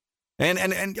 And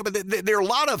there are a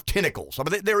lot of tentacles.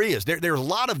 There's a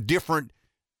lot of different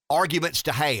arguments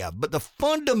to have. But the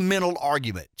fundamental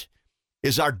argument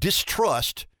is our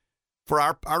distrust for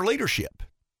our leadership.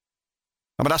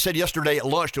 I said yesterday at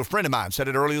lunch to a friend of mine, said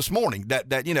it early this morning, that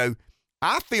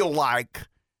I feel like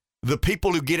the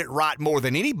people who get it right more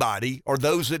than anybody are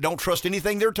those that don't trust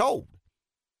anything they're told.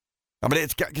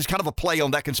 It's kind of a play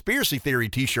on that conspiracy theory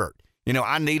T-shirt.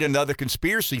 I need another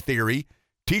conspiracy theory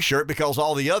T-shirt because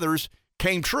all the others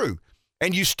came true.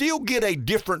 And you still get a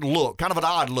different look, kind of an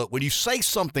odd look. When you say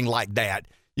something like that,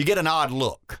 you get an odd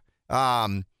look.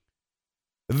 The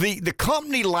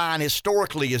company line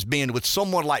historically has been with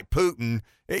someone like Putin,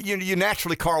 you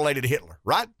naturally correlated to Hitler,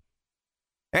 right?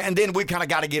 And then we kind of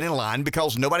got to get in line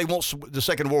because nobody wants the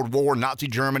Second World War, Nazi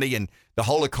Germany, and the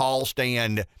Holocaust,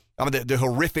 and the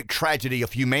horrific tragedy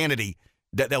of humanity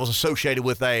that was associated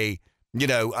with a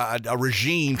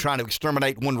regime trying to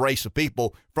exterminate one race of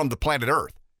people from the planet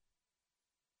Earth.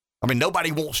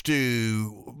 Nobody wants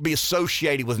to be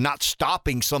associated with not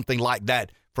stopping something like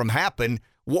that from happening.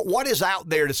 What is out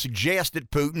there to suggest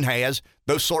that Putin has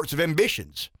those sorts of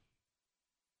ambitions?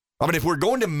 If we're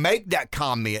going to make that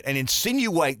comment and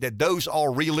insinuate that those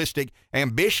are realistic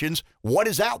ambitions, what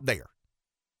is out there?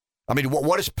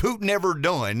 What has Putin ever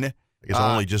done? It's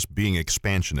only just being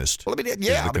expansionist. I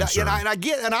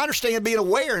understand being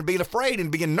aware and being afraid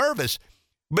and being nervous.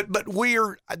 But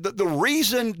we're the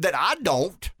reason that I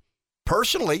don't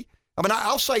personally. I mean,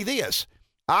 I'll say this: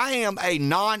 I am a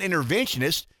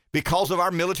non-interventionist because of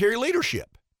our military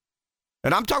leadership,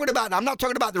 and I'm not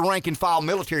talking about the rank and file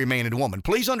military man and woman.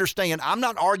 Please understand, I'm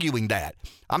not arguing that.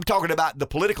 I'm talking about the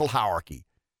political hierarchy,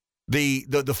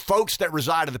 the folks that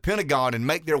reside at the Pentagon and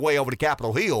make their way over to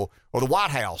Capitol Hill or the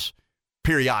White House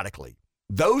periodically.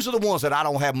 Those are the ones that I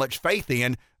don't have much faith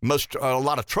in, a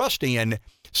lot of trust in.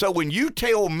 So when you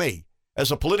tell me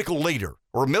as a political leader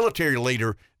or a military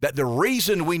leader that the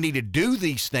reason we need to do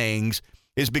these things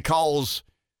is because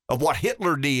of what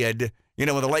Hitler did, in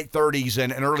the late 30s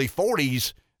and early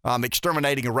 40s,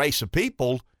 exterminating a race of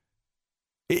people,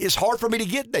 it's hard for me to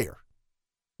get there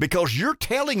because you're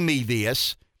telling me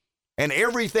this and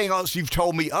everything else you've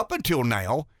told me up until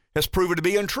now has proven to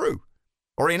be untrue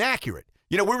or inaccurate.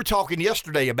 We were talking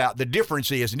yesterday about the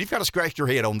difference is, and you've got to scratch your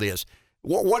head on this.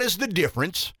 What is the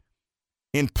difference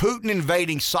in Putin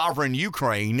invading sovereign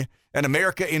Ukraine and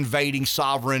America invading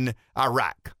sovereign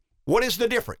Iraq? What is the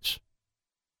difference?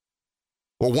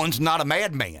 Well, one's not a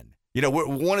madman.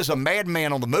 One is a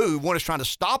madman on the move. One is trying to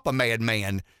stop a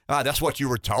madman. That's what you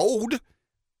were told.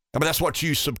 I mean, that's what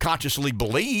you subconsciously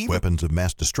believe. Weapons of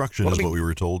mass destruction is what we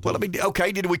were told. Well,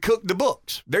 okay, did we cook the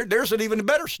books? There's an even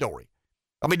better story.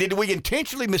 I mean, did we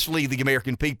intentionally mislead the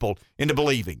American people into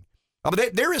believing? I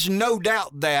mean, there is no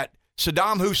doubt that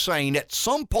Saddam Hussein at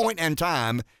some point in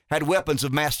time had weapons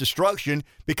of mass destruction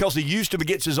because he used them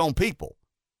against his own people.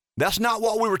 That's not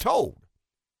what we were told.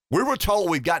 We were told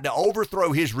we've got to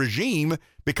overthrow his regime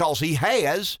because he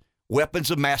has weapons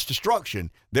of mass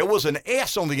destruction. There was an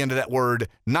S on the end of that word,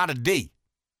 not a D.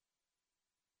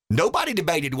 Nobody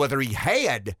debated whether he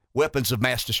had weapons of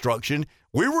mass destruction.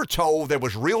 We were told there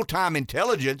was real-time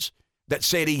intelligence that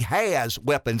said he has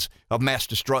weapons of mass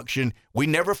destruction. We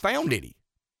never found any.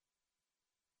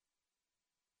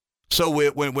 So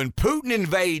when Putin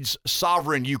invades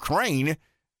sovereign Ukraine,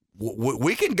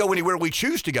 we can go anywhere we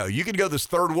choose to go. You can go this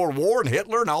Third World War and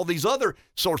Hitler and all these other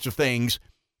sorts of things.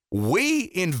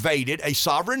 We invaded a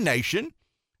sovereign nation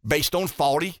based on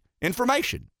faulty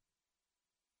information.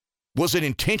 Was it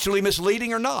intentionally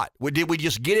misleading or not? Did we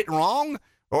just get it wrong,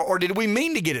 or did we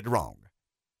mean to get it wrong?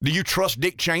 Do you trust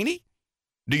Dick Cheney?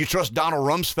 Do you trust Donald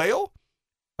Rumsfeld?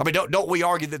 I mean, don't we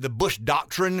argue that the Bush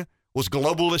doctrine was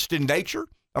globalist in nature?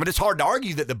 I mean, it's hard to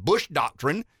argue that the Bush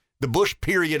doctrine, the Bush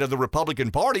period of the Republican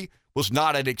Party, was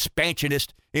not an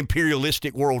expansionist,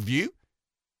 imperialistic worldview.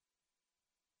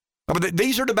 I mean,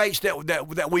 these are debates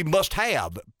that we must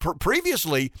have.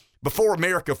 Previously, before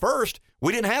America First,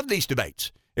 we didn't have these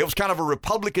debates. It was kind of a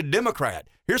Republican-Democrat.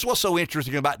 Here's what's so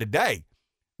interesting about today.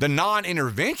 The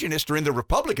non-interventionists are in the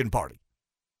Republican Party.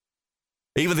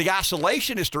 Even the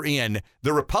isolationists are in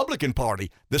the Republican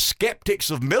Party. The skeptics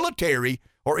of military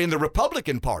are in the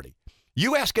Republican Party.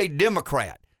 You ask a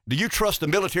Democrat, do you trust the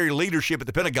military leadership at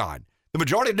the Pentagon? The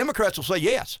majority of Democrats will say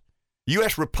yes. You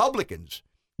ask Republicans,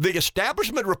 the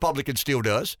establishment Republican still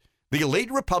does. The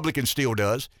elite Republican still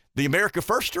does. The America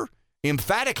Firster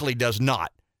emphatically does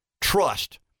not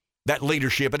trust that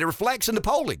leadership, and it reflects in the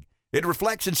polling. It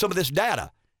reflects in some of this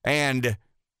data, and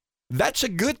that's a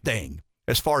good thing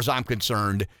as far as I'm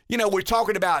concerned. We're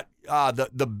talking about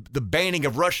the banning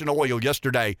of Russian oil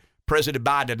yesterday. President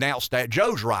Biden announced that.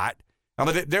 Joe's right.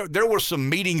 I mean, there were some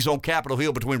meetings on Capitol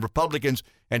Hill between Republicans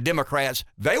and Democrats.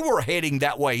 They were heading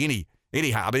that way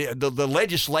anyhow. I mean, the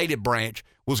legislative branch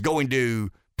was going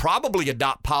to probably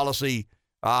adopt policy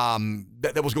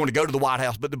that was going to go to the White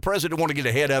House, but the president wanted to get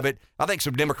ahead of it. I think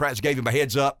some Democrats gave him a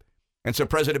heads up. And so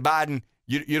President Biden,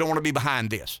 you don't want to be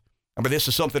behind this. I mean, this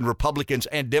is something Republicans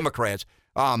and Democrats.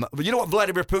 But you know what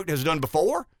Vladimir Putin has done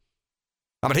before?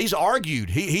 I mean, he's argued.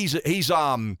 He's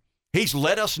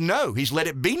let us know. He's let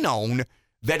it be known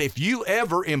that if you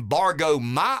ever embargo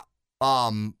my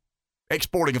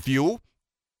exporting of fuel,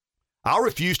 I'll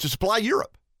refuse to supply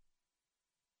Europe.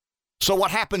 So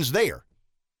what happens there?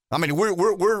 I mean,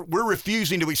 we're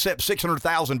refusing to accept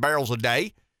 600,000 barrels a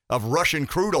day of Russian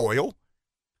crude oil.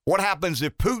 What happens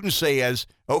if Putin says,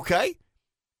 okay,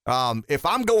 if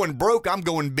I'm going broke, I'm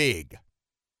going big.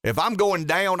 If I'm going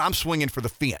down, I'm swinging for the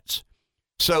fence.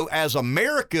 So as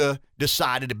America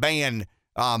decided to ban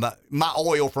my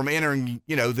oil from entering,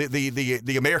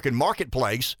 the American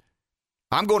marketplace,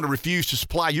 I'm going to refuse to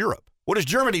supply Europe. What does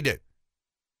Germany do?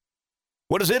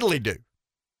 What does Italy do?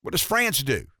 What does France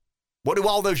do? What do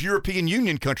all those European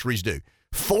Union countries do?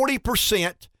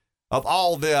 40% of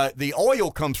all the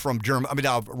oil comes from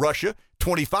Russia.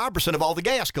 25% of all the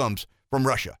gas comes from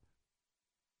Russia.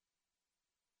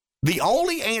 The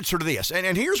only answer to this,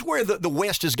 and here's where the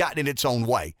West has gotten in its own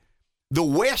way. The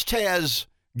West has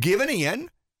given in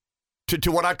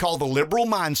to what I call the liberal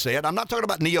mindset. I'm not talking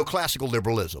about neoclassical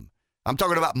liberalism. I'm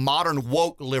talking about modern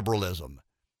woke liberalism,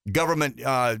 government,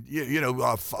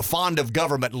 fond of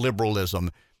government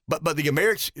liberalism. But the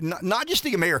Americans, not just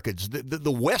the Americans,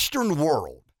 the Western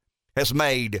world has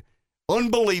made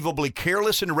unbelievably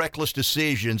careless and reckless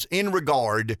decisions in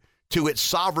regard to its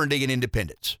sovereignty and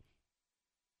independence.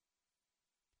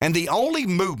 And the only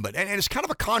movement, and it's kind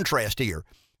of a contrast here,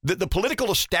 that the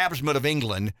political establishment of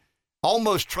England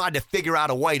almost tried to figure out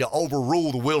a way to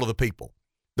overrule the will of the people.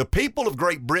 The people of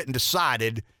Great Britain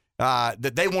decided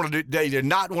that they did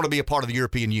not want to be a part of the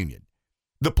European Union.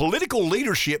 The political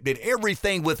leadership did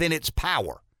everything within its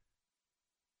power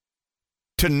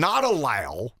to not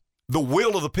allow the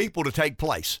will of the people to take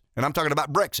place. And I'm talking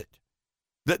about Brexit.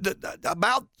 There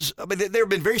have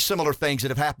been very similar things that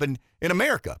have happened in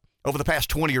America over the past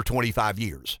 20 or 25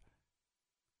 years.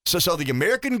 So the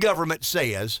American government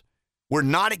says we're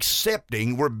not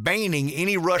accepting, we're banning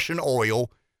any Russian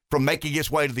oil from making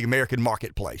its way to the American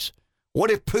marketplace.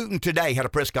 What if Putin today had a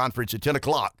press conference at 10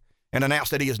 o'clock and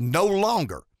announced that he is no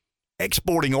longer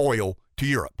exporting oil to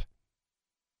Europe?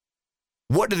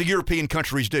 What do the European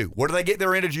countries do? Where do they get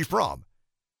their energy from?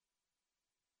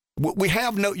 We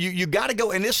have no, you got to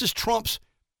go, and this is Trump's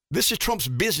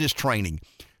business training.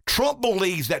 Trump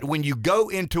believes that when you go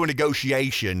into a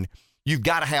negotiation, you've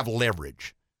got to have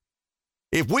leverage.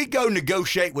 If we go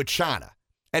negotiate with China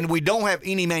and we don't have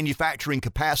any manufacturing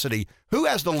capacity, who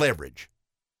has the leverage?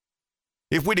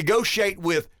 If we negotiate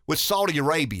with Saudi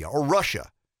Arabia or Russia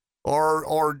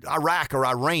or Iraq or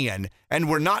Iran and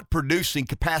we're not producing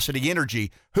capacity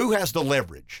energy, who has the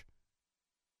leverage?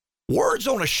 Words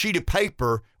on a sheet of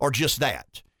paper are just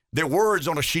that. They're words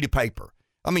on a sheet of paper.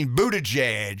 I mean,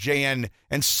 Buttigieg and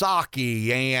Psaki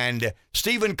and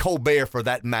Stephen Colbert, for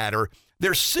that matter,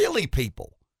 they're silly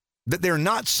people. That they're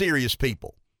not serious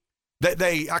people.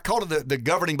 I call it the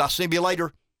governing by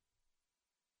simulator.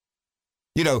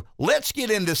 You know, let's get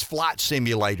in this flight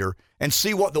simulator and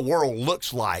see what the world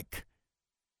looks like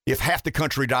if half the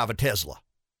country drive a Tesla.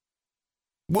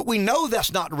 But we know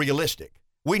that's not realistic.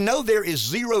 We know there is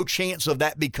zero chance of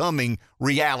that becoming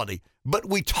reality, but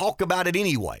we talk about it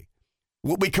anyway.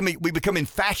 We become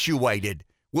infatuated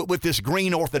with this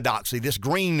green orthodoxy, this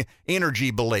green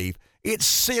energy belief. It's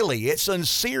silly, it's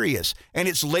unserious, and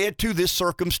it's led to this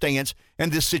circumstance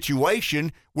and this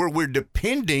situation where we're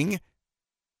depending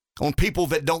on people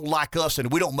that don't like us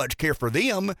and we don't much care for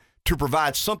them to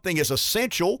provide something as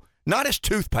essential, not as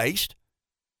toothpaste,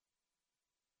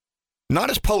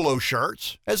 not as polo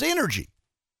shirts, as energy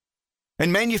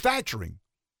and manufacturing.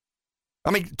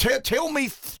 I mean, tell me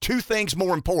two things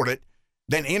more important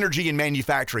than energy and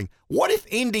manufacturing. What if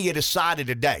India decided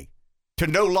today to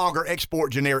no longer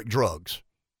export generic drugs?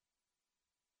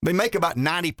 They make about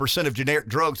 90% of generic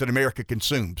drugs that America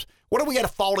consumes. What if we had a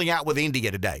falling out with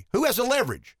India today? Who has the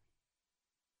leverage?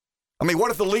 I mean,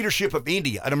 what if the leadership of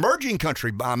India, an emerging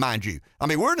country, mind you, I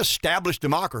mean, we're an established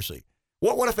democracy.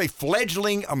 What if a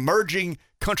fledgling, emerging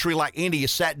country like India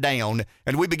sat down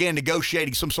and we began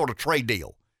negotiating some sort of trade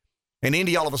deal? And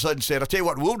India all of a sudden said, I'll tell you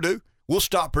what we'll do. We'll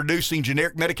stop producing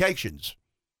generic medications.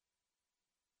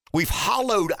 We've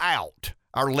hollowed out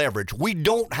our leverage. We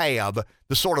don't have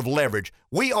the sort of leverage.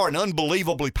 We are an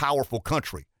unbelievably powerful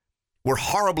country. We're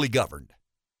horribly governed.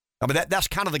 I mean, that's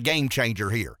kind of the game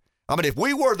changer here. I mean, if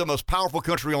we were the most powerful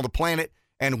country on the planet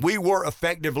and we were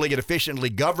effectively and efficiently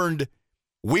governed,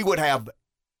 we would have,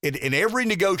 in every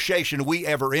negotiation we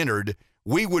ever entered,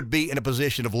 we would be in a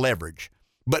position of leverage.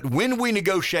 But when we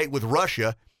negotiate with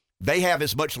Russia, they have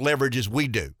as much leverage as we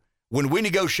do. When we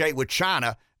negotiate with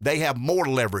China, they have more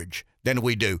leverage than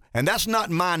we do. And that's not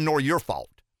mine nor your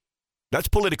fault. That's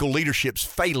political leadership's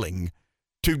failing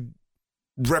to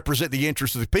represent the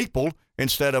interests of the people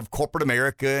instead of corporate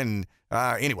America. And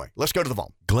anyway, let's go to the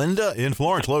phone. Glenda in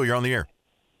Florence. Hello, you're on the air.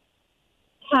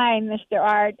 Hi, Mr.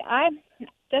 Art.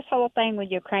 This whole thing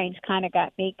with Ukraine's kind of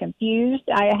got me confused.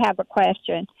 I have a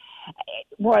question.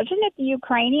 Wasn't it the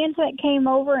Ukrainians that came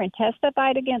over and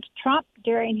testified against Trump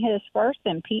during his first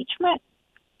impeachment?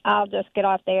 I'll just get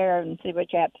off there and see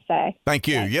what you have to say. Thank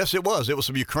you. Yes, it was. It was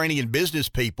some Ukrainian business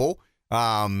people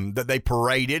that they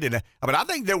paraded. And I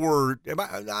think there were,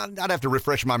 I'd have to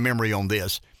refresh my memory on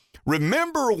this.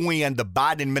 Remember when the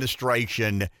Biden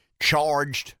administration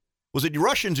charged, was it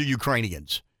Russians or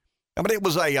Ukrainians? I mean, it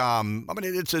was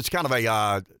it's kind of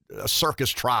a circus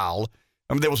trial.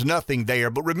 I mean, there was nothing there.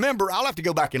 But remember, I'll have to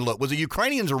go back and look. Was it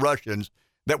Ukrainians or Russians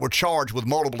that were charged with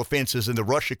multiple offenses in the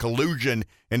Russia collusion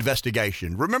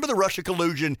investigation? Remember the Russia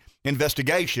collusion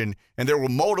investigation? And there were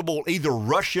multiple either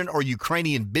Russian or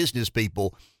Ukrainian business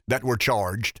people that were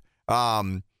charged.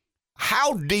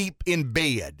 How deep in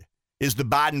bed is the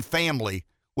Biden family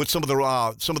with some of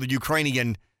the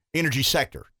Ukrainian energy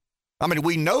sector. I mean,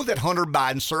 we know that Hunter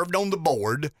Biden served on the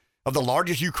board of the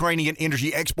largest Ukrainian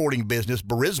energy exporting business,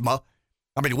 Burisma.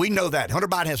 I mean, we know that. Hunter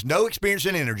Biden has no experience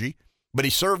in energy, but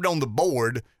he served on the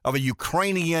board of a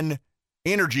Ukrainian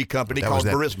energy company called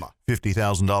Burisma.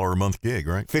 $50,000 a month gig,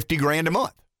 right? $50,000 a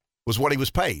month was what he was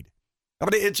paid. I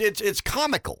mean, it's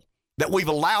comical that we've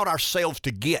allowed ourselves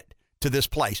to get to this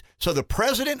place. So the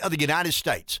president of the United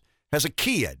States has a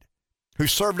kid who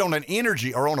served on an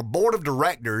energy or on a board of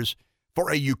directors for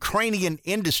a Ukrainian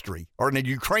industry or in a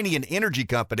Ukrainian energy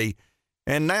company,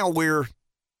 and now we're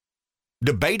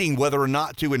debating whether or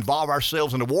not to involve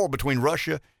ourselves in a war between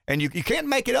Russia and you can't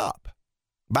make it up.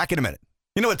 Back in a minute.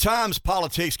 You know, at times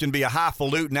politics can be a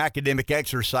highfalutin academic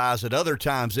exercise. At other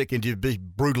times it can just be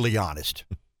brutally honest.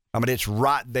 I mean, it's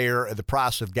right there at the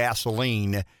price of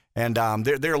gasoline. And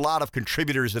there are a lot of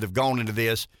contributors that have gone into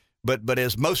this. But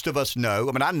as most of us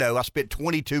know, I know I spent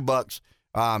 $22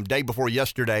 day before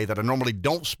yesterday that I normally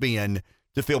don't spend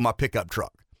to fill my pickup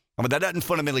truck. I mean, that doesn't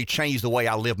fundamentally change the way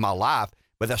I live my life,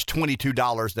 but that's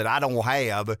 $22 that I don't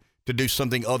have to do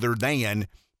something other than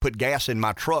put gas in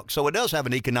my truck. So it does have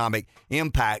an economic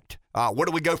impact. Where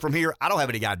do we go from here? I don't have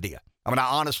any idea. I mean, I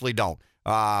honestly don't.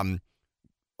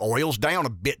 Oil's down a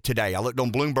bit today. I looked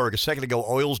on Bloomberg a second ago.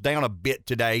 Oil's down a bit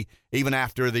today, even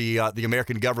after the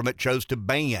American government chose to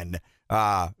ban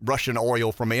Russian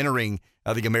oil from entering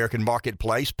the American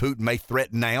marketplace. Putin may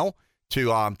threaten now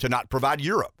to not provide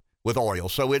Europe with oil.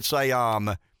 So it's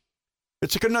a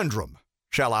conundrum,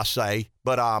 shall I say?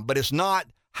 But it's not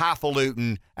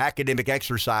highfalutin academic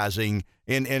exercising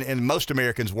in most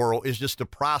Americans' world. Is just the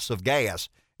price of gas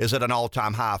is at an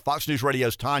all-time high. Fox News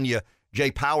Radio's Tonya J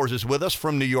Powers is with us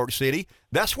from New York City.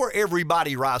 That's where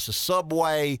everybody rides the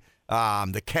subway,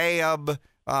 the cab.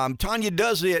 Tonya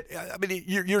does it. I mean,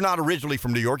 you're not originally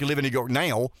from New York. You live in New York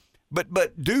now.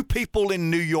 But do people in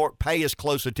New York pay as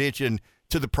close attention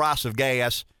to the price of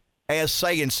gas as,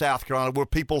 say, in South Carolina, where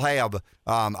people have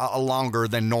a longer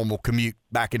than normal commute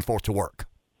back and forth to work?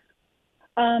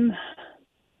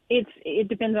 It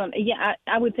depends on. Yeah,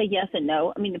 I would say yes and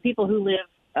no. I mean, the people who live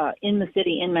in the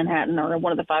city, in Manhattan, or in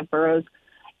one of the 5 boroughs,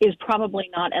 is probably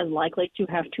not as likely to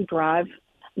have to drive.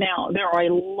 Now, there are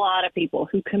a lot of people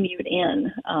who commute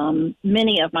in.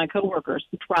 Many of my coworkers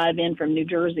drive in from New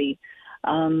Jersey,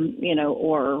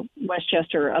 or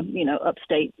Westchester,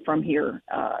 upstate from here.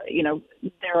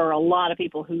 There are a lot of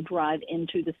people who drive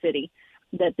into the city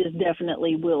that this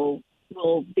definitely will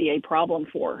be a problem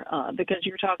for, because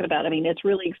you're talking about, I mean, it's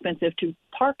really expensive to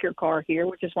park your car here,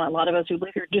 which is why a lot of us who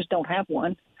live here just don't have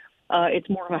one. It's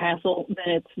more of a hassle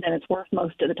than it's worth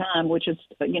most of the time, which is,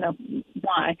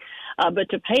 why. But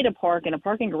to pay to park in a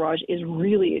parking garage is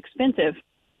really expensive.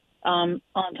 On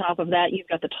top of that, you've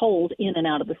got the tolls in and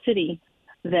out of the city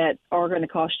that are going to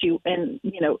cost you, and,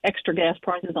 extra gas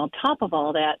prices on top of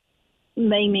all that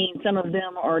may mean some of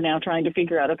them are now trying to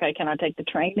figure out, okay, can I take the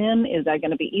train in? Is that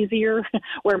going to be easier?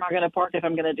 Where am I going to park if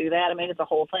I'm going to do that? I mean, it's a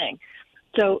whole thing.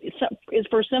 So it's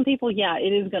for some people, yeah,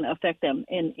 it is going to affect them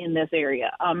in this area.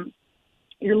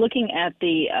 You're looking at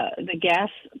the gas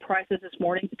prices this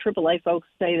morning. The AAA folks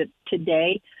say that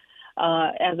today,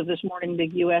 as of this morning, the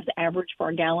U.S. average for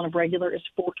a gallon of regular is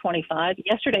 $4.25.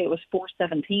 Yesterday it was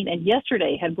 $4.17, and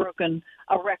yesterday had broken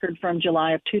a record from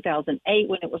July of 2008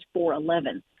 when it was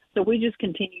 $4.11. So we just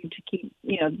continue to keep,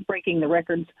 breaking the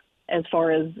records as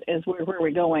far as where we're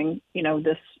going,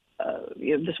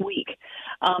 this week.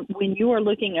 When you are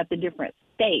looking at the different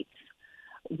states,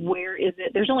 where is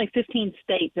it? There's only 15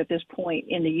 states at this point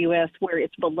in the U.S. where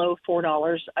it's below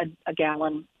 $4 a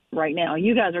gallon right now.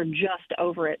 You guys are just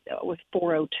over it with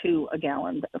 $4.02 a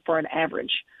gallon for an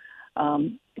average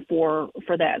for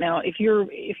that. Now, if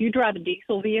you drive a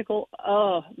diesel vehicle,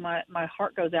 oh, my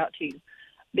heart goes out to you,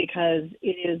 because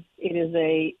it is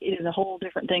a whole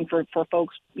different thing for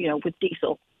folks, with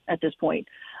diesel at this point.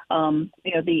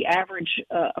 The average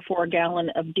for a gallon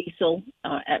of diesel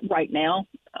right now,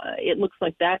 it looks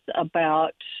like that's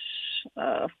about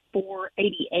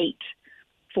 $4.88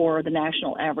 for the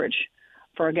national average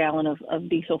for a gallon of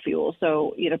diesel fuel.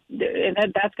 So,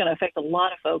 and that's going to affect a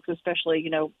lot of folks,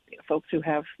 especially, folks who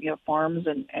have, farms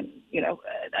and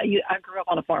I grew up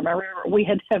on a farm. I remember we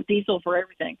had to have diesel for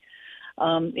everything.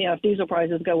 If diesel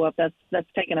prices go up, that's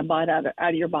taking a bite out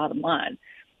of your bottom line.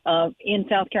 In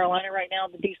South Carolina right now,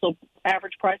 the diesel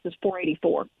average price is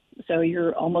 $4.84. So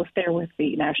you're almost there with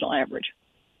the national average.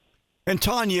 And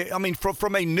Tonya, I mean,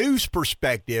 from a news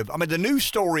perspective, I mean, the news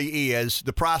story is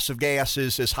the price of gas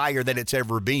is higher than it's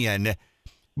ever been.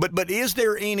 But is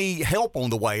there any help on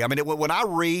the way? I mean, when I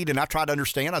read and I try to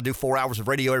understand, I do 4 hours of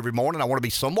radio every morning. I want to be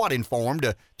somewhat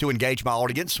informed to engage my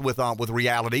audience with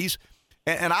realities.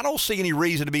 And I don't see any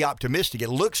reason to be optimistic. It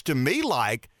looks to me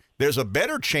like there's a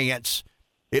better chance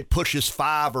it pushes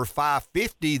 $5 or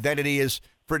 $5.50 than it is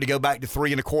for it to go back to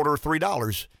 $3.25 or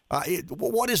 $3.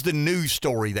 What is the news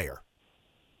story there?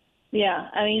 Yeah,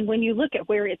 I mean, when you look at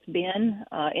where it's been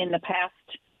in the past,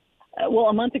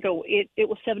 a month ago, it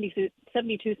was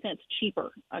 72 cents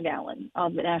cheaper a gallon.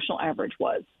 The national average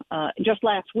was. Just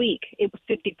last week, it was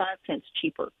 55 cents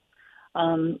cheaper.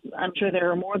 I'm sure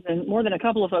there are more than a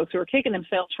couple of folks who are kicking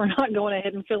themselves for not going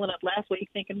ahead and filling up last week,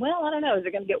 thinking, well, I don't know, is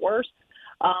it going to get worse?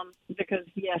 Because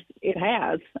yes, it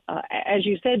has. As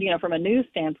you said, from a news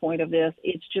standpoint of this,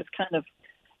 it's just kind of,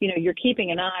 you're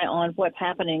keeping an eye on what's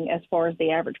happening as far as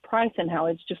the average price and how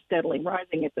it's just steadily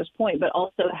rising at this point, but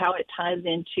also how it ties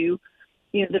into,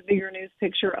 the bigger news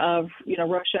picture of,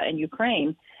 Russia and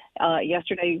Ukraine.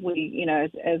 Yesterday, we,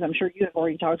 as I'm sure you have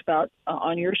already talked about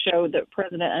on your show, the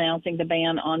president announcing the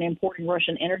ban on importing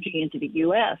Russian energy into the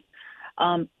U.S.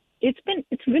 It's been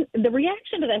the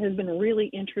reaction to that has been really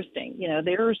interesting.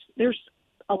 There's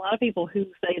a lot of people who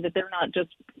say that they're not just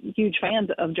huge fans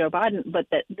of Joe Biden, but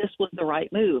that this was the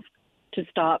right move to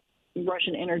stop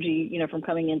Russian energy, from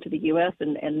coming into the U.S.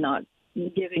 and not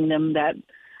giving them that.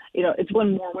 It's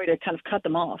one more way to kind of cut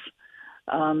them off.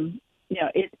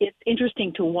 It's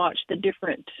interesting to watch the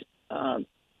different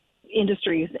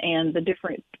industries and the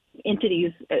different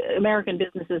entities, American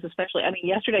businesses especially. I mean,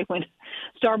 yesterday when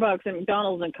Starbucks and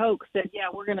McDonald's and Coke said, "Yeah,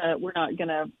 we're not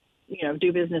gonna,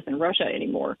 do business in Russia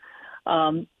anymore,"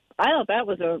 I thought that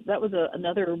was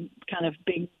another kind of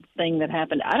big thing that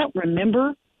happened. I don't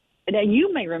remember. Now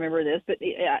you may remember this, but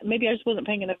maybe I just wasn't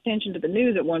paying enough attention to the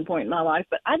news at one point in my life.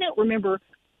 But I don't remember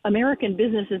American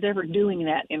businesses ever doing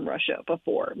that in Russia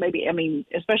before.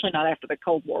 Especially not after the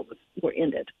Cold War was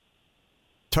ended.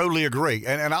 Totally agree,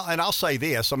 and I'll say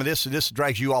this. I mean, this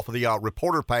drags you off of the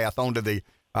reporter path onto the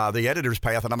editor's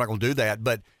path, and I'm not going to do that.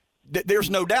 But there's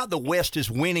no doubt the West is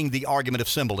winning the argument of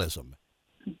symbolism,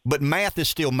 but math is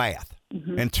still math,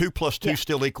 and 2 + 2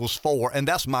 still equals 4, and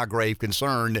that's my grave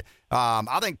concern.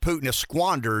 I think Putin has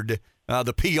squandered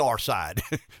the PR side,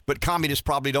 but communists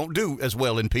probably don't do as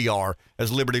well in PR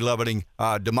as liberty-loving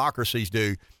democracies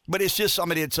do. But it's just,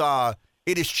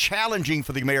 it is challenging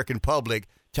for the American public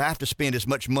to have to spend as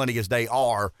much money as they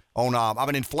are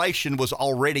on. Inflation was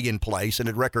already in place and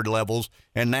at record levels,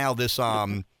 and now this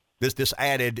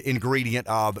added ingredient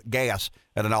of gas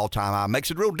at an all-time high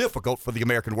makes it real difficult for the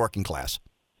American working class.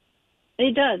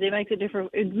 It does. It makes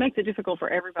it difficult for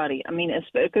everybody.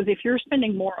 Because if you're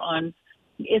spending more on,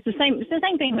 it's the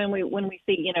same thing when we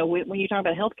see, when you talk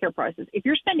about healthcare prices. If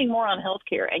you're spending more on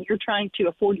healthcare and you're trying to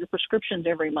afford your prescriptions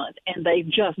every month and they've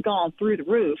just gone through the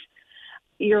roof,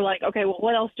 you're like, okay, well,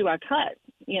 what else do I cut?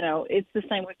 It's the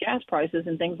same with gas prices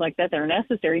and things like that are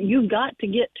necessary. You've got to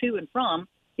get to and from.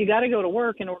 You got to go to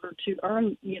work in order to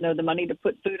earn, the money to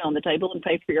put food on the table and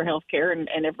pay for your health care and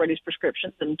everybody's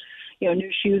prescriptions and,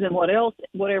 new shoes and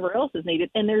whatever else is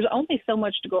needed. And there's only so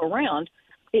much to go around.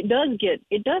 It does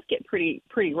get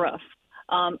pretty rough.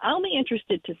 I'll be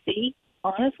interested to see,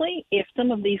 honestly, if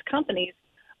some of these companies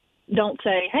don't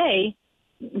say, hey,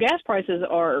 gas prices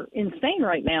are insane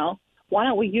right now. Why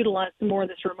don't we utilize some more of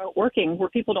this remote working where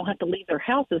people don't have to leave their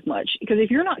house as much? Because if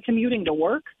you're not commuting to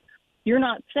work, you're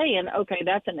not saying, okay,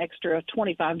 that's an extra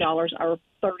 $25 or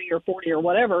 $30 or $40 or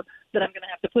whatever that I'm going to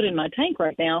have to put in my tank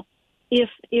right now.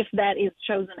 If that is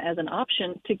chosen as an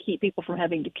option to keep people from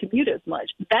having to commute as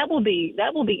much, that will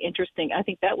be interesting. I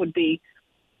think that would be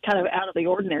kind of out of the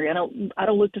ordinary. I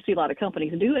don't look to see a lot of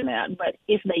companies doing that, but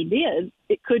if they did,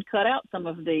 it could cut out some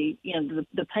of the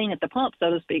the pain at the pump, so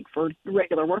to speak, for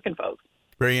regular working folks.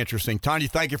 Very interesting. Tonya,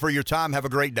 thank you for your time. Have a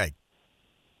great day.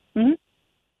 Mm-hmm.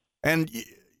 And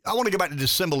I want to go back to the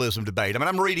symbolism debate.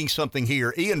 I'm reading something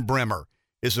here. Ian Bremmer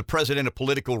is the president of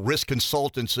political risk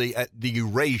consultancy at the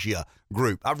Eurasia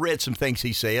Group. I've read some things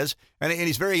he says, and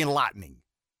he's very enlightening.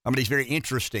 He's very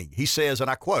interesting. He says, and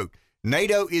I quote,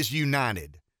 NATO is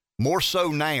united, more so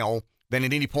now than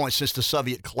at any point since the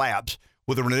Soviet collapse,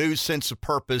 with a renewed sense of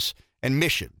purpose and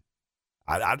mission.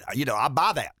 I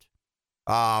buy that.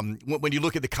 When you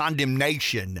look at the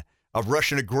condemnation of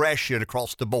Russian aggression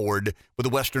across the board with the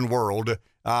Western world,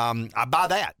 I buy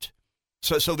that.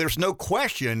 So there's no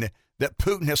question that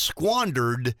Putin has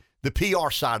squandered the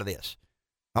PR side of this.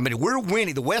 We're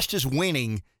winning. The West is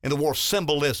winning in the war of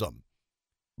symbolism.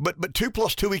 But 2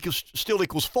 + 2 still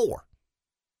equals 4.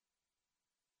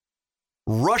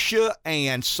 Russia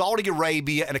and Saudi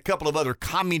Arabia and a couple of other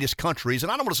communist countries,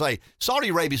 and I don't want to say Saudi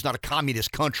Arabia is not a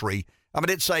communist country. I mean,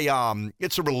 it's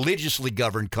a religiously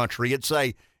governed country. It's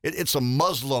a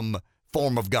Muslim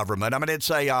form of government. I mean, it's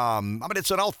an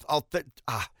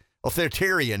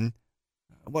authoritarian.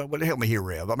 What help me here,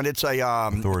 Rev? I mean, it's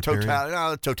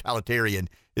a totalitarian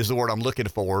is the word I'm looking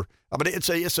for. I mean, it's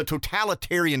a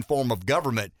totalitarian form of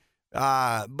government.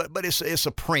 But it's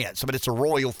a prince. I mean, it's a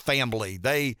royal family.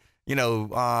 They they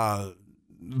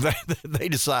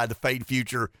decide the fate and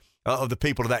future of the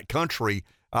people of that country.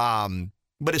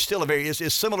 But it's still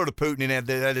it's similar to Putin in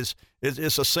that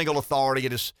it's a single authority.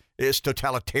 It's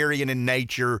totalitarian in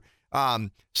nature.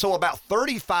 So about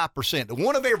 35%,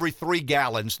 one of every 3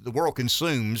 gallons the world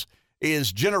consumes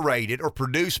is generated or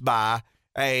produced by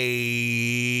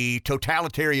a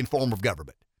totalitarian form of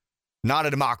government, not a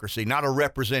democracy, not a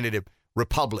representative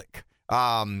republic.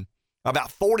 About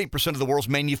 40% of the world's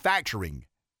manufacturing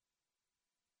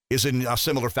is in a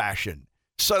similar fashion.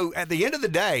 So at the end of the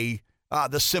day,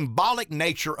 the symbolic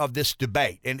nature of this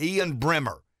debate, and Ian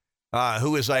Bremmer,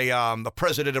 who is a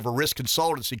president of a risk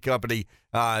consultancy company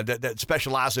that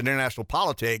specializes in international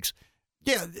politics,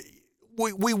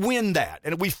 we win that,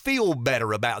 and we feel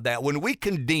better about that when we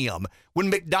condemn, when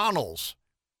McDonald's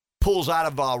pulls out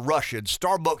of Russia, and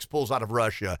Starbucks pulls out of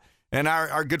Russia, and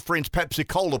our good friends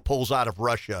Pepsi-Cola pulls out of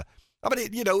Russia. I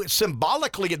mean,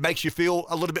 symbolically it makes you feel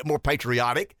a little bit more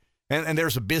patriotic, and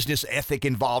there's a business ethic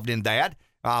involved in that.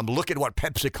 Look at what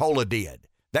Pepsi-Cola did.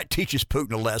 That teaches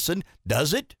Putin a lesson,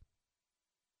 does it?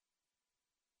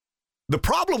 The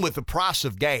problem with the price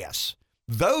of gas,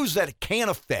 those that can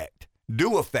affect,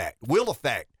 will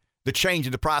affect the change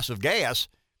in the price of gas,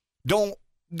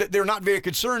 they're not very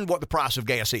concerned what the price of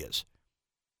gas is.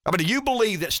 I mean, do you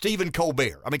believe that Stephen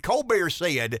Colbert, Colbert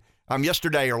said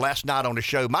yesterday or last night on the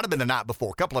show, might have been the night before,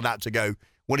 a couple of nights ago,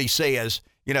 when he says,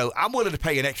 I'm willing to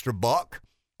pay an extra buck.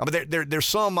 I mean, there's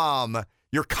some,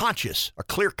 your conscience, a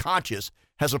clear conscience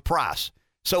has a price.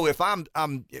 So if and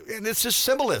this is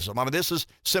symbolism. I mean, this is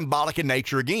symbolic in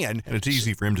nature again. And it's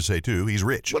easy for him to say, too. He's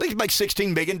rich. Well, he makes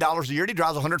 $16 million a year, and he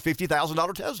drives a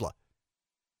 $150,000 Tesla.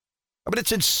 I mean,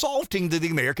 it's insulting to the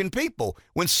American people.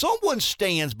 When someone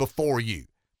stands before you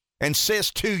and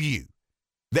says to you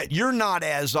that you're not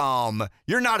as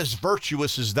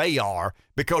virtuous as they are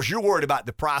because you're worried about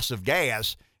the price of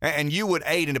gas, and you would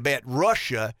aid and abet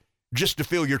Russia just to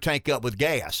fill your tank up with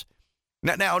gas.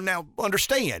 Now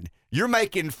understand, you're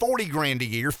making $40,000 a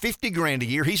year, $50,000 a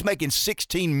year. He's making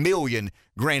 $16 million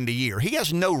a year. He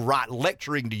has no right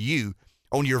lecturing to you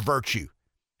on your virtue.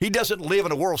 He doesn't live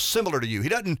in a world similar to you. He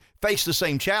doesn't face the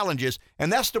same challenges,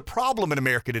 and that's the problem in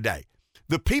America today.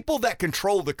 The people that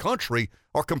control the country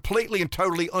are completely and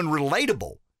totally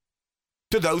unrelatable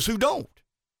to those who don't.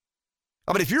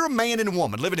 I mean, if you're a man and a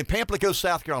woman living in Pamplico,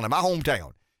 South Carolina, my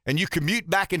hometown, and you commute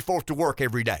back and forth to work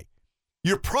every day,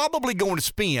 you're probably going to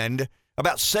spend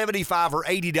about $75 or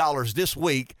 $80 this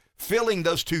week filling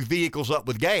those 2 vehicles up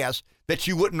with gas that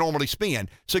you wouldn't normally spend.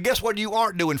 So guess what you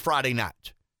aren't doing Friday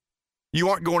night? You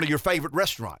aren't going to your favorite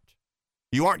restaurant.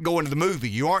 You aren't going to the movie.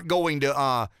 You aren't going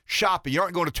to shopping. You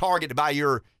aren't going to Target to buy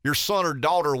your son or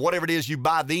daughter or whatever it is you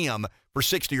buy them for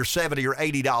 $60 or $70 or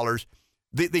 $80.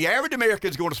 The average American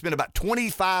is going to spend about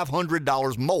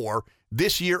 $2,500 more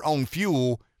this year on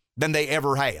fuel than they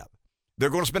ever have. They're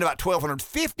going to spend about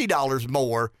 $1,250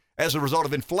 more as a result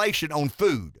of inflation on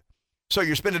food. So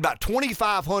you're spending about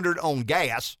 $2,500 on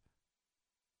gas.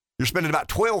 You're spending about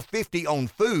 $1,250 on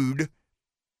food.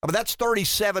 I mean, that's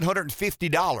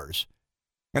 $3,750,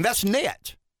 and that's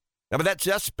net. I mean,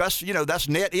 that's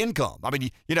net income. I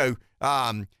mean,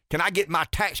 can I get my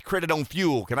tax credit on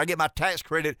fuel? Can I get my tax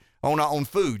credit on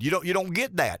food? You don't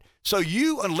get that. So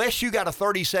unless you got a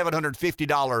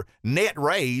 $3,750 net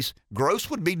raise, gross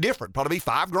would be different, probably be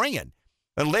 $5,000.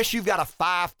 Unless you've got a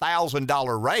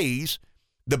 $5,000 raise,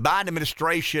 the Biden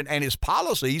administration and his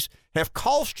policies have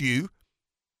cost you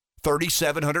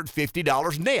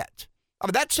 $3,750 net. I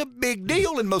mean, that's a big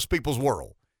deal in most people's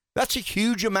world. That's a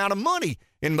huge amount of money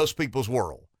in most people's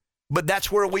world. But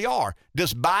that's where we are.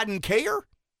 Does Biden care?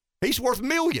 He's worth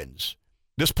millions.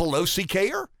 Does Pelosi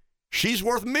care? She's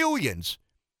worth millions.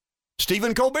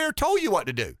 Stephen Colbert told you what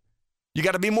to do. You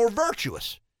got to be more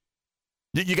virtuous.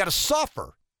 You got to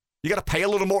suffer. You got to pay a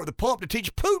little more at the pump to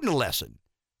teach Putin a lesson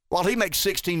while he makes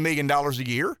 $16 million a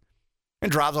year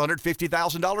and drives a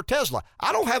 $150,000 Tesla.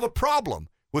 I don't have a problem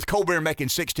with Colbert making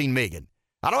 $16 million.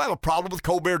 I don't have a problem with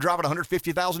Colbert driving a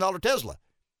 $150,000 Tesla.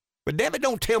 But damn it,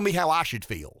 don't tell me how I should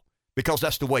feel, because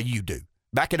that's the way you do.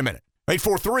 Back in a minute.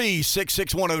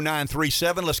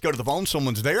 843-661-0937. Let's go to the phone.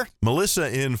 Someone's there.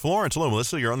 Melissa in Florence. Hello,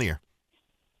 Melissa. You're on the air.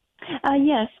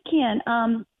 Yes, Ken.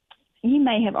 You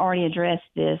may have already addressed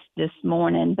this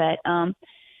morning, but,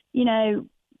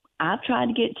 I've tried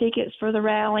to get tickets for the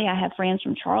rally. I have friends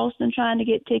from Charleston trying to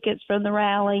get tickets for the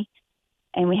rally,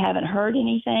 and we haven't heard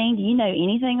anything. Do you know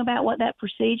anything about what that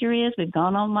procedure is? We've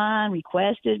gone online,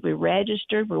 requested, we're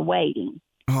registered, we're waiting.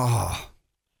 Oh.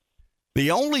 The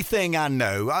only thing I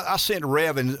know, I sent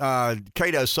Rev and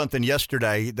Cato something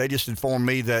yesterday. They just informed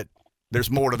me that there's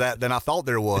more to that than I thought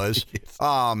there was. Yes.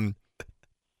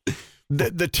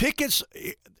 The tickets,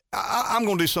 I'm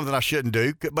going to do something I shouldn't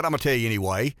do, but I'm going to tell you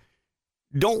anyway.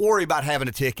 Don't worry about having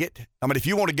a ticket. I mean, if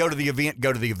you want to go to the event,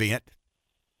 go to the event.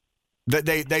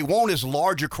 They want as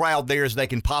large a crowd there as they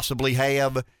can possibly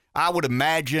have. I would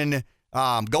imagine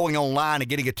going online and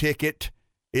getting a ticket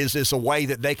is a way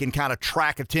that they can kind of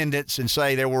track attendance and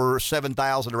say there were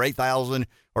 7,000 or 8,000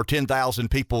 or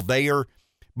 10,000 people there.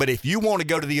 But if you want to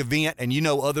go to the event and you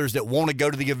know others that want to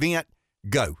go to the event,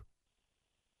 go.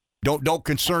 Don't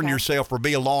concern yourself or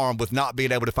be alarmed with not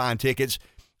being able to find tickets.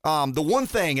 The one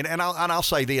thing, and I'll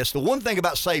say this, the one thing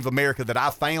about Save America that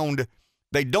I found,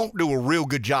 they don't do a real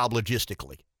good job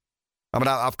logistically. I mean,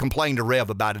 I've complained to Rev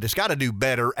about it. It's got to do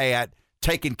better at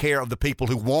taking care of the people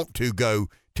who want to go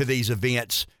to these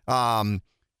events.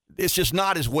 It's just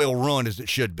not as well run as it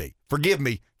should be. Forgive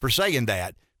me for saying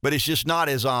that, but it's just not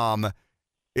as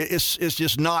it's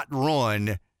just not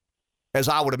run as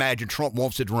I would imagine Trump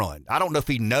wants it run. I don't know if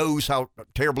he knows how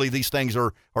terribly these things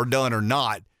are done or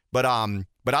not, but I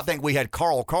think we had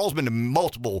Carl. Carl's been to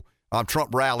multiple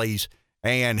Trump rallies,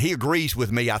 and he agrees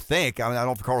with me, I think. I mean, I don't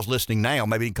know if Carl's listening now.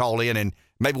 Maybe he can call in, and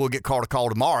maybe we'll get Carl to call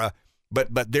tomorrow. But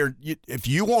if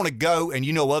you want to go and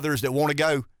you know others that want to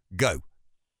go, go.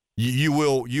 You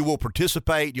will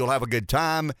participate. You'll have a good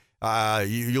time.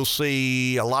 You'll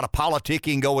see a lot of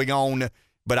politicking going on.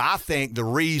 But I think the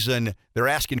reason they're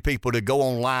asking people to go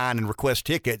online and request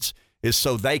tickets is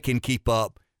so they can keep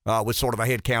up with sort of a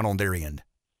head count on their end.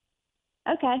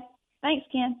 Okay. Thanks,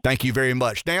 Ken. Thank you very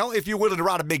much. Now, if you're willing to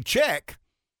write a big check,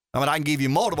 I can give you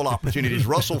multiple opportunities.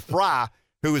 Russell Fry,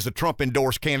 who is a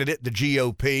Trump-endorsed candidate, the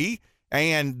GOP,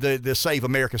 and the Save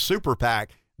America Super PAC,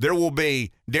 there will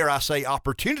be, dare I say,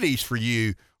 opportunities for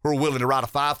you who are willing to write a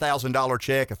 $5,000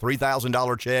 check, a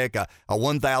 $3,000 check, a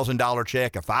 $1,000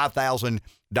 check, a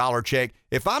 $5,000 check.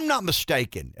 If I'm not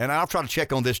mistaken, and I'll try to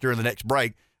check on this during the next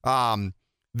break,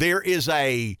 there's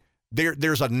a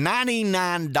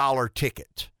 $99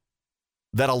 ticket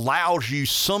that allows you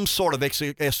some sort of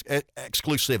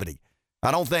exclusivity.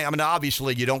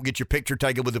 Obviously you don't get your picture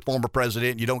taken with the former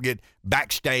president. You don't get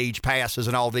backstage passes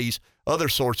and all these other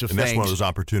sorts of things. And that's one of those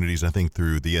opportunities, I think,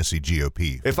 through the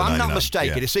SCGOP. If I'm not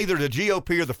mistaken, It's either the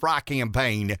GOP or the Fry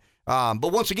campaign.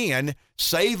 But once again,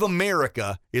 Save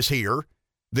America is here.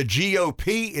 The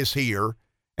GOP is here.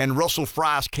 And Russell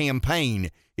Fry's campaign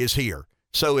is here.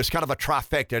 So it's kind of a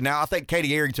trifecta. Now, I think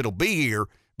Katie Arrington will be here,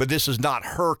 but this is not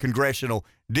her congressional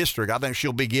district. I think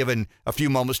she'll be given a few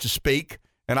moments to speak.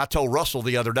 And I told Russell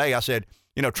the other day, I said,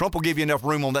 Trump will give you enough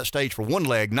room on that stage for one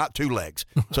leg, not two legs.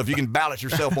 So if you can balance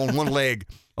yourself on one leg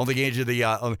on the edge of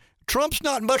the Trump's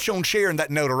not much on sharing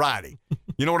that notoriety.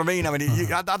 You know what I mean? I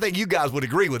think you guys would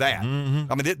agree with that.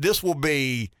 Mm-hmm. This will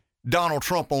be Donald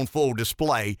Trump on full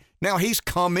display. Now, he's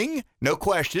coming, no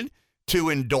question,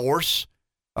 to endorse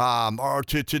or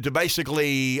to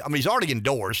basically, he's already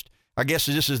endorsed. I guess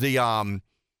this is the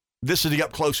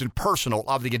up close and personal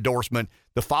of the endorsement,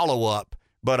 the follow-up.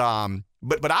 But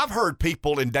I've heard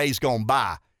people in days gone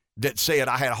by that said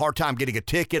I had a hard time getting a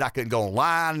ticket. I couldn't go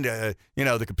online. The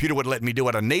computer wouldn't let me do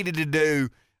what I needed to do.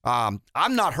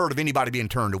 I've not heard of anybody being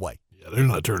turned away. Yeah, they're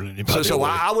not turning anybody away. So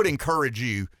I would encourage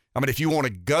you. If you want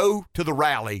to go to the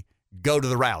rally, go to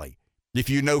the rally. If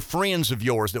you know friends of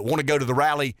yours that want to go to the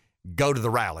rally, go to the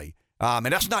rally. And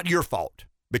that's not your fault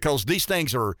because these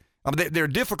things are, they're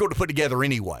difficult to put together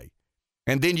anyway.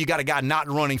 And then you got a guy not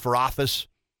running for office.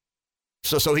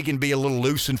 So he can be a little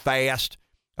loose and fast.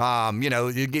 You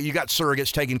got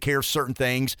surrogates taking care of certain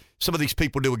things. Some of these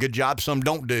people do a good job. Some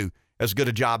don't do as good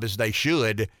a job as they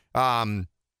should. I'm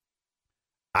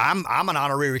an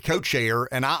honorary co-chair,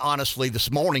 and I honestly this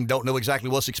morning don't know exactly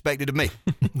what's expected of me.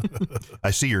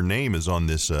 I see your name is on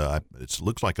this. It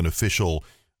looks like an official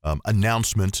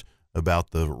announcement about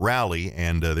the rally,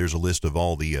 and there's a list of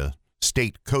all the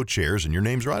state co-chairs, and your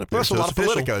name's right up there. There's a lot of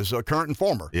politicos, current and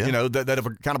former, that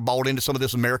have kind of bought into some of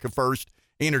this America First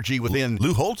energy within.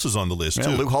 Lou Holtz is on the list,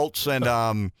 too. Lou Holtz, and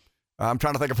I'm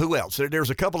trying to think of who else. There's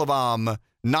a couple of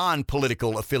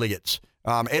non-political affiliates.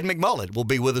 Ed McMullen will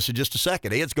be with us in just a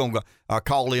second. Ed's going to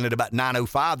call in at about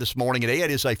 9:05 this morning, and Ed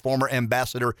is a former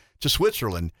ambassador to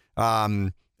Switzerland.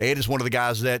 Ed is one of the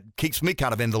guys that keeps me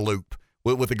kind of in the loop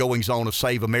with the goings-on of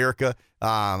Save America.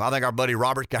 I think our buddy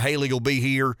Robert Cahaley will be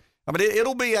here.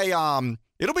 It'll be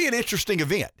an interesting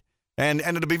event. And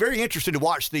it'll be very interesting to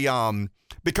watch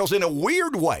because in a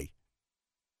weird way,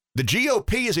 the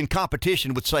GOP is in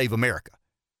competition with Save America.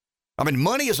 I mean,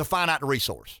 money is a finite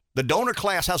resource. The donor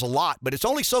class has a lot, but it's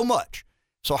only so much.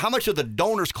 So how much of the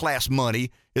donors class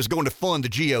money is going to fund the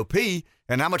GOP,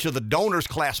 and how much of the donors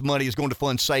class money is going to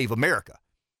fund Save America?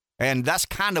 And that's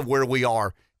kind of where we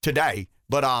are today.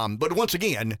 But once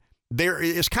again, there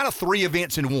is kind of three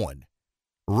events in one.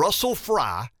 Russell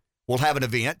Fry will have an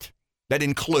event that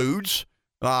includes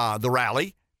the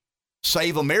rally.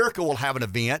 Save America will have an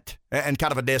event and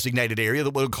kind of a designated area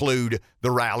that will include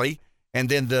the rally. And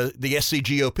then the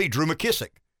SCGOP, Drew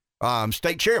McKissick,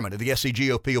 state chairman of the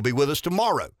SCGOP, will be with us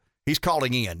tomorrow. He's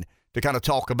calling in to kind of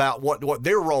talk about what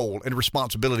their role and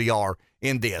responsibility are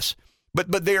in this. But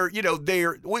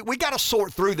we got to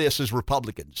sort through this as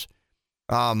Republicans.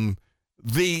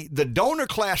 The donor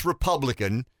class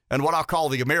Republican and what I'll call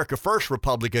the America First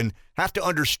Republican have to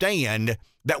understand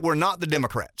that we're not the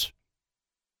Democrats.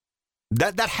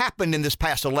 That happened in this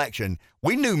past election.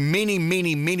 We knew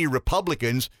many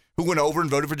Republicans who went over and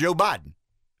voted for Joe Biden.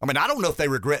 I mean, I don't know if they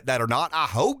regret that or not. I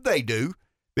hope they do,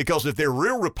 because if they're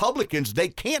real Republicans, they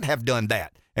can't have done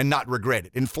that and not regret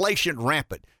it. Inflation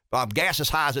rampant. Gas as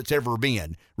high as it's ever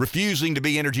been. Refusing to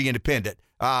be energy independent.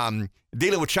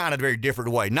 Dealing with China in a very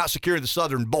different way. Not securing the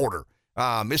southern border.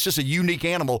 It's just a unique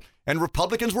animal, and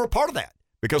Republicans were a part of that,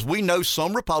 because we know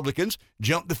some Republicans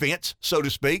jumped the fence, so to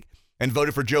speak, and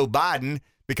voted for Joe Biden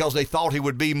because they thought he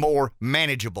would be more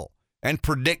manageable and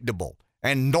predictable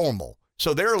and normal.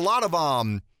 So there are a lot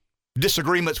of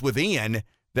disagreements within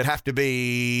that have to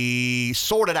be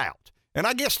sorted out. And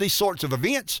I guess these sorts of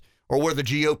events are where the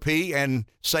GOP and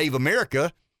Save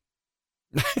America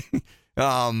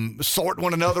sort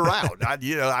one another out.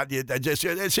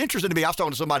 It's interesting to me. I was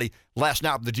talking to somebody last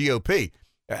night with the GOP,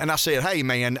 and I said, hey,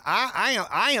 man,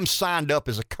 I am signed up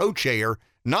as a co-chair,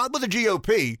 not with the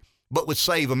GOP, but with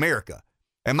Save America.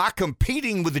 Am I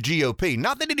competing with the GOP?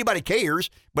 Not that anybody cares,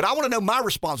 but I want to know my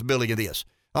responsibility in this.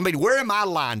 I mean, where am I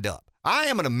lined up? I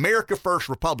am an America First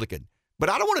Republican, but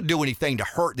I don't want to do anything to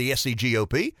hurt the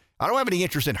SCGOP. I don't have any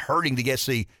interest in hurting the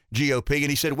SCGOP. And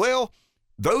he said, well,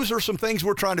 those are some things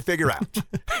we're trying to figure out.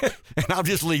 And I'll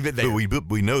just leave it there. But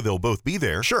we know they'll both be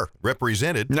there. Sure.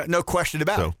 Represented. No question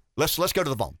about it. Let's go to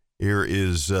the phone. Here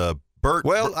is Bert.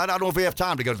 Well, I don't know if we have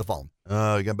time to go to the phone.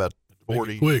 You got about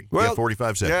 40, quick. Well,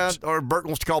 45 seconds. Yeah, or Bert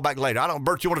wants to call back later.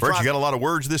 Bert, you want to try? Bert, you got a lot of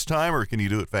words this time, or can you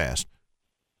do it fast?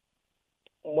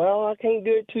 Well, I can't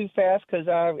do it too fast because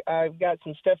I've got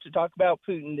some stuff to talk about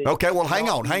Putin. Okay, well, hang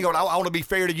on. I want to be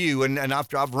fair to you, and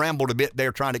I've rambled a bit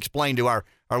there trying to explain to our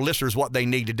listeners what they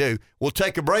need to do. We'll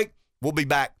take a break. We'll be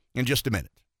back in just a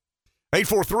minute.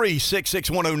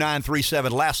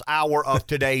 843-661-0937, last hour of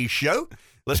today's show.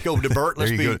 Let's go to Bert. There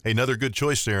you go. Hey, another good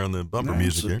choice there on the bumper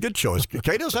music here. Good choice.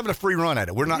 Kato's having a free run at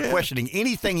it. We're not questioning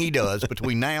anything he does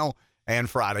between now and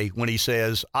Friday when he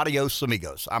says, adios,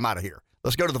 amigos. I'm out of here.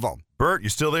 Let's go to the phone. Bert, you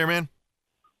still there, man?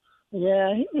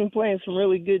 Yeah, he's been playing some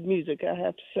really good music, I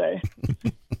have to say.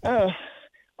 All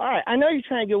right, I know you're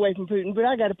trying to get away from Putin, but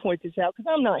I got to point this out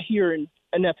because I'm not hearing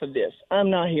enough of this. I'm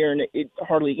not hearing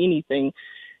hardly anything.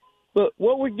 But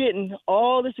what we're getting,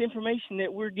 all this information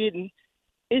that we're getting,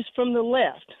 is from the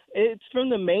left. It's from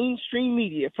the mainstream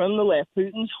media, from the left.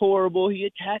 Putin's horrible. He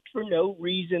attacked for no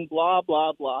reason, blah,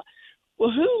 blah, blah.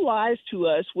 Well, who lies to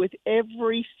us with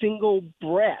every single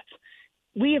breath?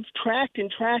 We have tracked,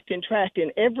 and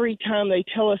every time they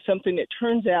tell us something, it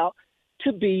turns out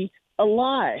to be a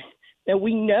lie. Now,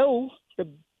 we know the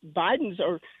Bidens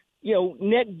are,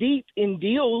 neck deep in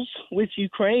deals with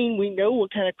Ukraine. We know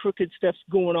what kind of crooked stuff's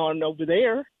going on over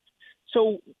there.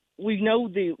 So we know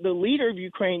the leader of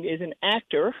Ukraine is an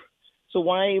actor. So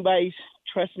why anybody's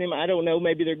trusting him, I don't know.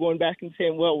 Maybe they're going back and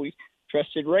saying, well, we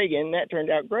trusted Reagan. That turned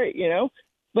out great,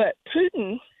 But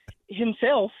Putin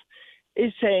himself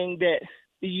is saying that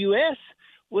the U.S.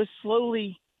 was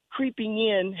slowly creeping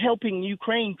in, helping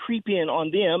Ukraine creep in on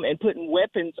them and putting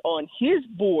weapons on his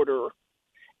border.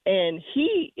 And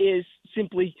he is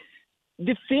simply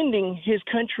defending his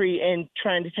country and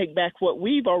trying to take back what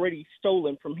we've already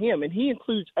stolen from him. And he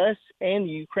includes us and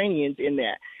the Ukrainians in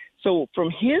that. So from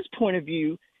his point of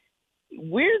view,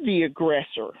 we're the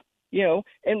aggressor.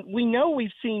 And we know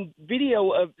we've seen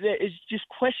video of that is just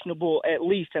questionable, at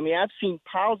least. I mean, I've seen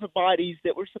piles of bodies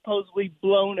that were supposedly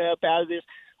blown up out of this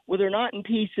where they're not in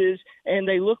pieces and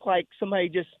they look like somebody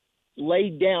just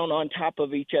laid down on top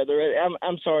of each other.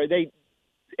 I'm sorry.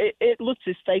 It looks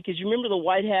as fake as you remember the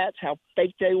white hats, how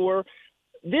fake they were.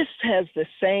 This has the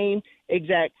same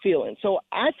exact feeling. So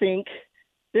I think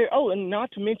and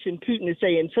not to mention Putin is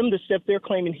saying some of the stuff they're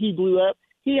claiming he blew up,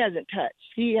 He hasn't touched.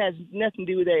 He has nothing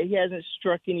to do with that. He hasn't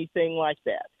struck anything like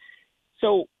that.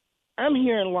 So I'm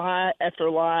hearing lie after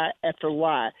lie after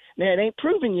lie. Now, it ain't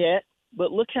proven yet,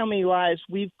 but look how many lies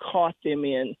we've caught them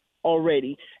in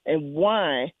already. And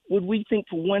why would we think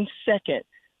for 1 second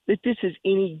that this is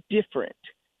any different?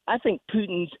 I think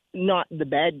Putin's not the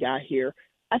bad guy here.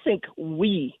 I think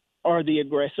we are the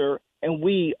aggressor, and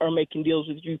we are making deals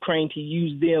with Ukraine to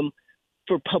use them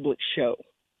for public show.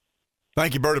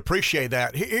 Thank you, Bert. Appreciate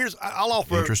that. I'll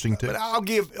offer interesting too. But I'll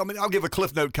give a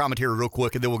Cliff Note commentary real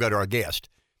quick, and then we'll go to our guest.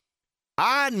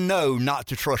 I know not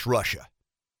to trust Russia.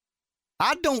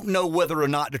 I don't know whether or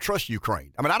not to trust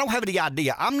Ukraine. I mean, I don't have any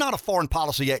idea. I'm not a foreign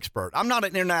policy expert. I'm not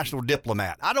an international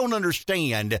diplomat. I don't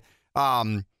understand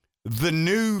the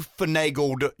new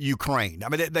finagled Ukraine. I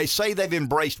mean, they say they've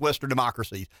embraced Western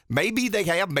democracies. Maybe they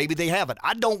have, maybe they haven't.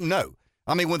 I don't know.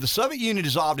 I mean, when the Soviet Union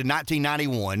dissolved in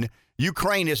 1991,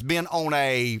 Ukraine has been on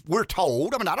we're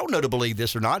told, I mean, I don't know to believe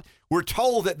this or not, we're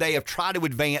told that they have tried to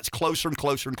advance closer and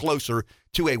closer and closer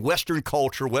to a Western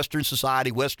culture, Western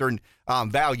society, Western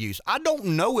values. I don't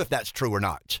know if that's true or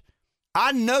not.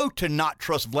 I know to not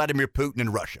trust Vladimir Putin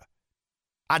and Russia.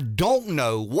 I don't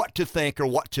know what to think or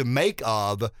what to make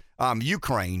of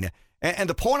Ukraine. And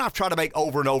the point I've tried to make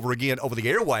over and over again over the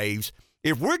airwaves,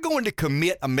 if we're going to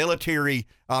commit a military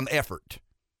effort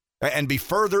and be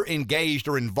further engaged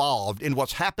or involved in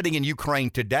what's happening in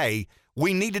Ukraine today,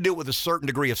 we need to do it with a certain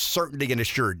degree of certainty and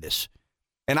assuredness.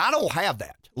 And I don't have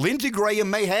that. Lindsey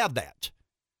Graham may have that.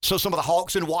 So some of the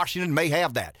hawks in Washington may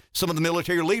have that. Some of the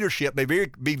military leadership may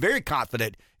be very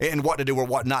confident in what to do or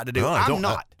what not to do. I'm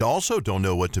not. I also don't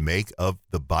know what to make of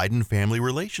the Biden family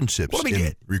relationships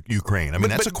in Ukraine. I mean,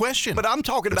 that's a question. But I'm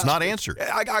talking about... It's not answered.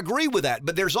 I agree with that.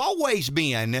 But there's always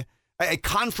been a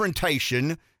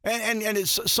confrontation, and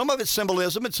it's, some of it's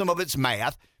symbolism and some of it's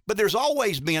math, but there's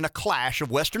always been a clash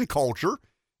of Western culture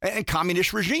and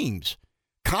communist regimes.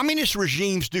 Communist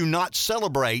regimes do not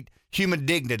celebrate human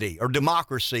dignity or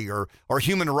democracy or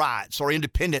human rights or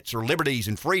independence or liberties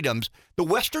and freedoms. The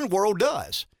Western world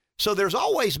does. So there's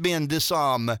always been this,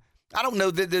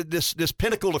 this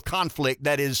pinnacle of conflict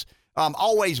that is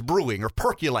always brewing or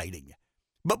percolating.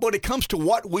 But when it comes to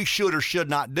what we should or should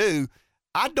not do,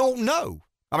 I don't know.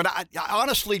 I mean, I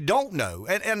honestly don't know.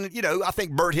 And I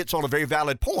think Bert hits on a very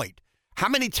valid point. How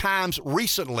many times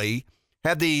recently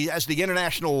has the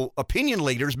international opinion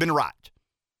leaders been right?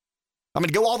 I mean,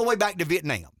 go all the way back to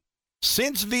Vietnam.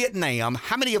 Since Vietnam,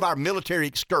 how many of our military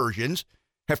excursions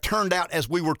have turned out as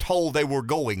we were told they were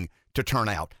going to turn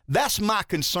out? That's my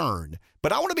concern.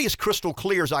 But I want to be as crystal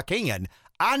clear as I can.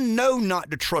 I know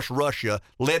not to trust Russia,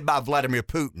 led by Vladimir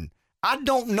Putin. I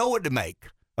don't know what to make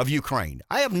of Ukraine.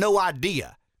 I have no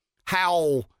idea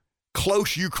how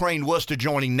close Ukraine was to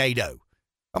joining NATO.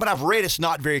 I mean, I've read it's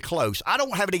not very close. I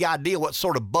don't have any idea what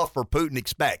sort of buffer Putin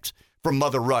expects from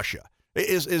Mother Russia.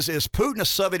 Is Putin a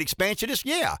Soviet expansionist?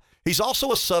 Yeah. He's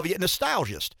also a Soviet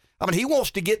nostalgist. I mean, he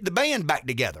wants to get the band back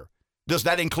together. Does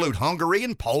that include Hungary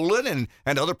and Poland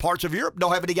and other parts of Europe?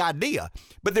 Don't have any idea.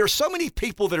 But there's so many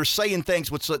people that are saying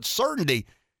things with such certainty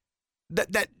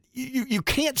that you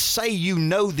can't say you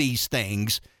know these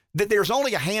things, that there's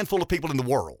only a handful of people in the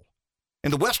world,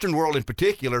 in the Western world in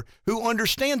particular, who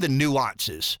understand the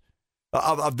nuances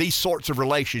of these sorts of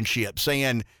relationships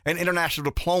and international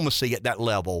diplomacy at that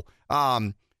level.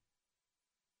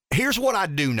 Here's what I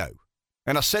do know,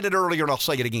 and I said it earlier and I'll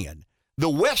say it again. The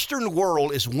Western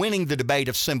world is winning the debate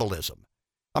of symbolism.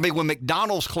 I mean, when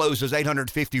McDonald's closes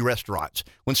 850 restaurants,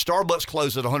 when Starbucks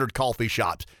closes 100 coffee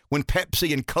shops, when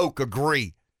Pepsi and Coke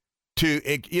agree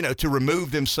to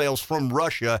remove themselves from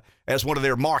Russia as one of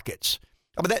their markets,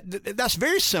 I mean, that's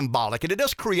very symbolic, and it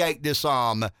does create this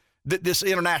this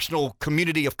international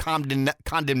community of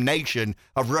condemnation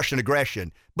of Russian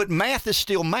aggression. But math is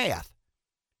still math,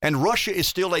 and Russia is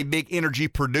still a big energy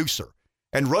producer.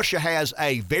 And Russia has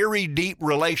a very deep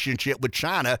relationship with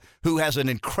China, who has an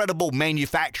incredible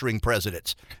manufacturing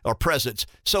presence.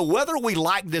 So whether we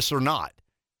like this or not,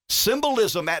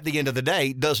 symbolism at the end of the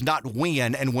day does not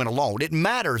win and win alone. It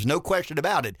matters, no question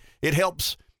about it. It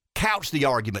helps couch the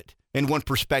argument in one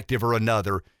perspective or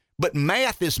another. But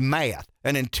math is math.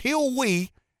 And until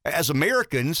we, as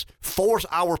Americans, force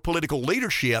our political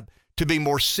leadership to be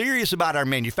more serious about our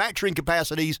manufacturing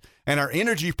capacities and our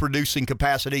energy producing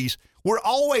capacities, we're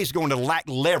always going to lack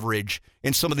leverage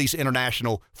in some of these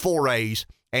international forays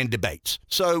and debates.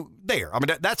 So there, I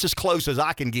mean, that's as close as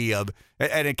I can give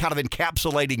and kind of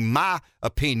encapsulating my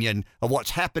opinion of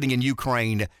what's happening in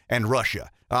Ukraine and Russia.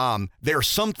 There are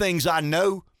some things I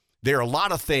know. There are a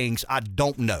lot of things I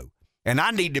don't know. And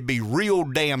I need to be real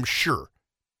damn sure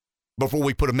before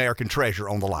we put American treasure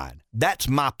on the line. That's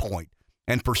my point.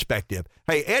 and perspective.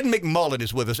 Hey, Ed McMullen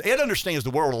is with us. Ed understands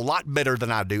the world a lot better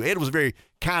than I do. Ed was very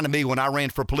kind to me when I ran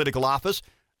for political office.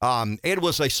 Ed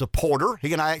was a supporter.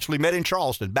 He and I actually met in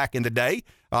Charleston back in the day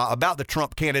about the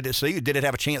Trump candidacy. Did it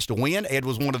have a chance to win? Ed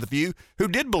was one of the few who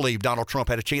did believe Donald Trump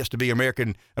had a chance to be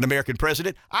an American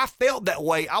president. I felt that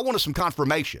way. I wanted some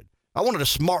confirmation. I wanted a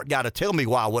smart guy to tell me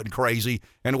why I wasn't crazy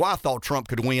and why I thought Trump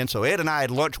could win. So Ed and I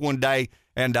had lunch one day,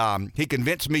 and he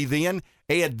convinced me then.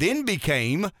 Ed then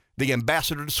became the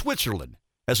ambassador to Switzerland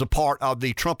as a part of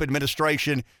the Trump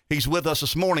administration. He's with us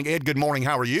this morning. Ed, good morning.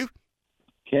 How are you?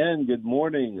 Ken, good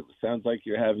morning. It sounds like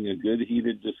you're having a good,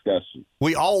 heated discussion.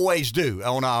 We always do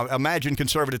on Imagine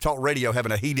Conservative Talk Radio,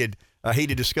 having a heated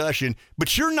discussion.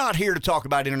 But you're not here to talk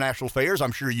about international affairs.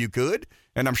 I'm sure you could,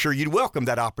 and I'm sure you'd welcome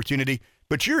that opportunity.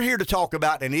 But you're here to talk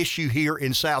about an issue here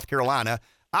in South Carolina.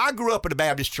 I grew up in a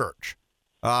Baptist church.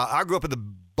 I grew up in the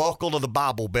buckle of the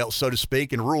Bible Belt, so to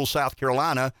speak, in rural South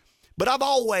Carolina. But I've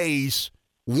always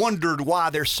wondered why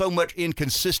there's so much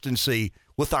inconsistency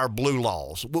with our blue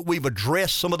laws. We've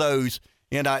addressed some of those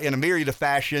in a myriad of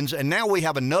fashions, and now we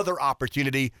have another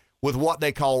opportunity with what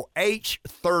they call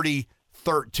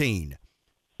H3013.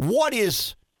 What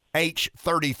is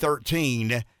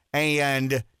H3013,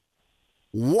 and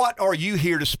what are you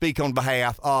here to speak on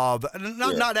behalf of,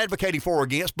 not advocating for or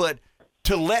against, but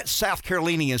to let South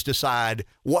Carolinians decide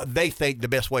what they think the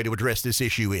best way to address this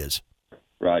issue is?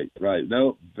 Right.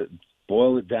 No, but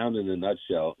boil it down in a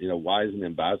nutshell. Why is an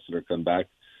ambassador come back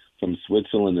from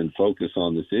Switzerland and focus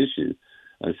on this issue?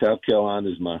 South Carolina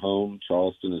is my home.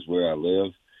 Charleston is where I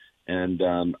live. And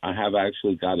I have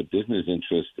actually got a business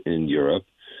interest in Europe,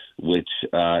 which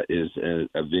is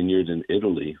a vineyard in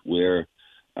Italy where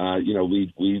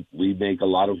we make a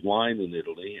lot of wine in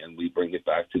Italy, and we bring it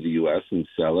back to the U.S. and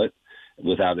sell it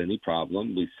without any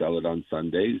problem. We sell it on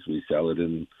Sundays. We sell it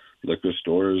in liquor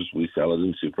stores. We sell it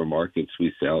in supermarkets.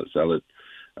 We sell it.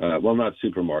 Well, not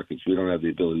supermarkets. We don't have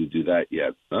the ability to do that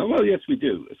yet. Well, yes, we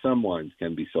do. Some wines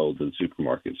can be sold in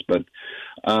supermarkets. But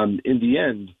in the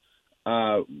end,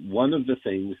 one of the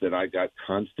things that I got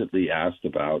constantly asked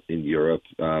about in Europe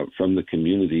from the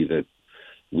community that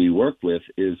we work with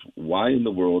is why in the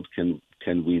world can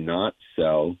we not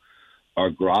sell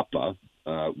our grappa,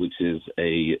 which is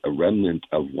a remnant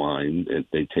of wine.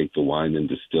 They take the wine and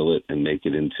distill it and make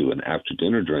it into an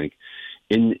after-dinner drink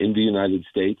in the United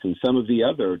States, and some of the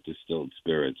other distilled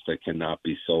spirits that cannot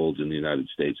be sold in the United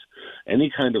States.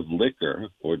 Any kind of liquor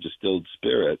or distilled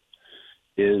spirit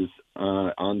is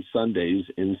on Sundays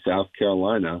in South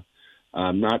Carolina.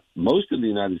 Not most of the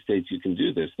United States you can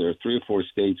do this. There are 3 or 4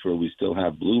 states where we still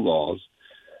have blue laws.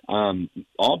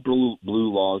 All blue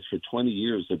laws for 20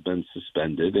 years have been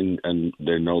suspended, and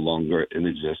they're no longer in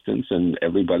existence, and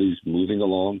everybody's moving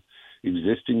along,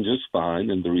 existing just fine.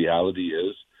 And the reality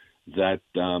is that,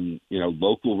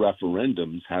 local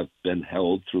referendums have been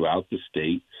held throughout the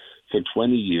state for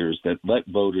 20 years that let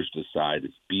voters decide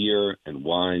if beer and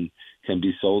wine can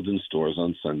be sold in stores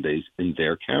on Sundays in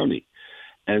their county.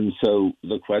 And so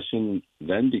the question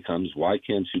then becomes, why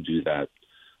can't you do that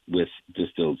with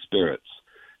distilled spirits?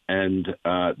 And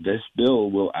this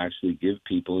bill will actually give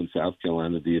people in South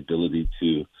Carolina the ability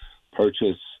to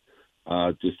purchase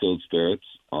distilled spirits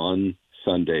on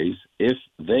Sundays if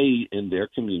they, in their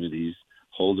communities,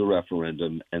 hold a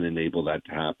referendum and enable that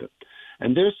to happen.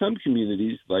 And there are some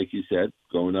communities, like you said,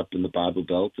 growing up in the Bible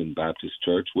Belt and Baptist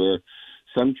Church, where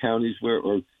some counties where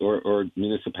or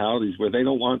municipalities where they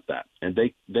don't want that, and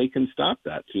they can stop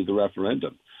that through the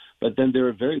referendum. But then there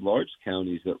are very large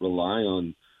counties that rely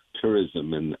on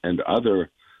tourism and other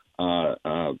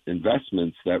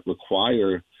investments that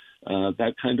require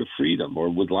that kind of freedom,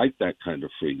 or would like that kind of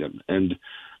freedom. And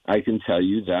I can tell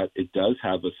you that it does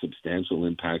have a substantial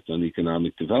impact on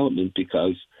economic development,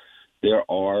 because there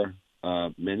are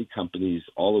many companies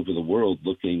all over the world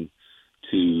looking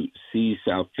to see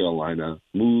South Carolina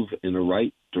move in the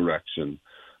right direction,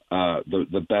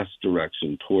 the best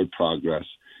direction toward progress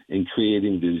in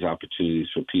creating these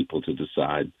opportunities for people to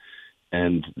decide.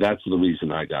 And that's the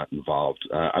reason I got involved.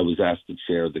 I was asked to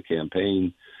chair the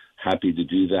campaign, happy to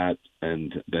do that,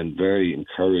 and been very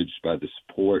encouraged by the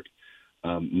support.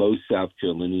 Most South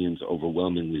Carolinians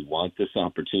overwhelmingly want this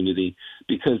opportunity,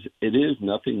 because it is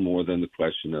nothing more than the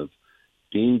question of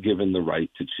being given the right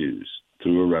to choose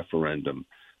through a referendum.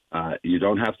 You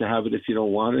don't have to have it if you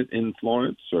don't want it in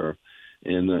Florence or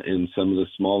in some of the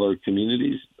smaller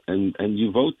communities, and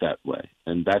you vote that way.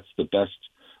 And that's the best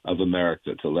of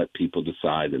America, to let people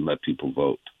decide and let people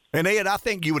vote. And Ed, I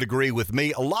think you would agree with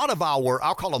me. A lot of our,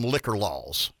 I'll call them liquor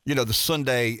laws, the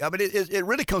Sunday, it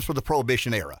really comes from the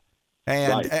Prohibition era.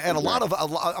 And right, and a lot of,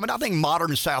 I think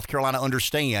modern South Carolina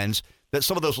understands that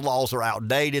some of those laws are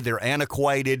outdated, they're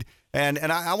antiquated, and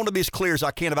I want to be as clear as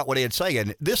I can about what Ed's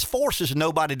saying. This forces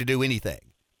nobody to do anything.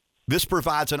 This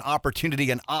provides an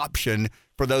opportunity, an option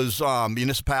for those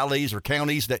municipalities or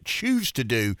counties that choose to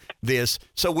do this.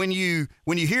 So when you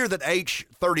hear that H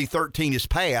 3013 is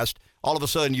passed, all of a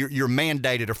sudden you're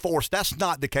mandated or forced. That's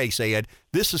not the case, Ed.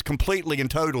 This is completely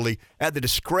and totally at the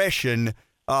discretion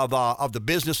of the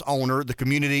business owner, the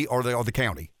community, or the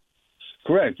county.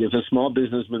 Correct. If a small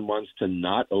businessman wants to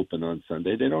not open on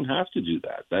Sunday, they don't have to do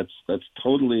that. That's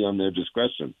totally on their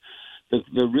discretion.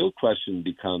 The real question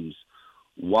becomes,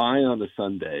 why on a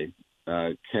Sunday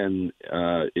can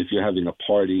if you're having a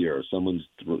party or someone's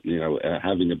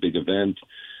having a big event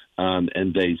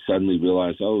and they suddenly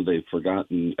realize, oh, they've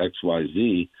forgotten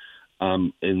XYZ,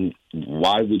 and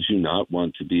why would you not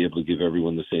want to be able to give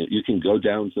everyone the same? You can go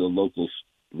down to the local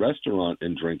restaurant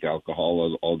and drink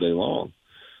alcohol all day long.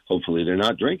 Hopefully they're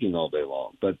not drinking all day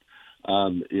long, but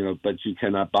you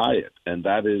cannot buy it. And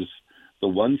that is the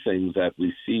one thing that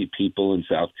we see people in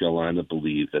South Carolina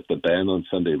believe, that the ban on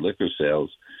Sunday liquor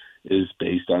sales is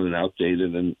based on an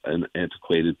outdated and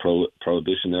antiquated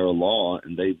prohibition-era law,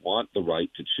 and they want the right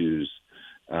to choose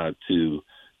to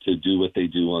do what they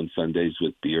do on Sundays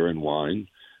with beer and wine,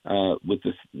 with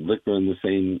the liquor in the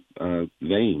same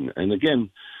vein. And again,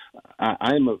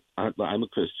 I'm a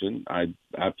Christian. I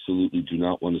absolutely do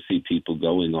not want to see people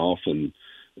going off and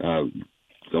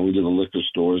going to the liquor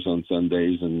stores on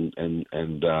Sundays and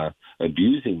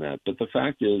abusing that. But the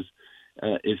fact is,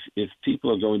 if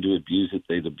people are going to abuse it,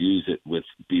 they'd abuse it with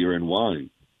beer and wine.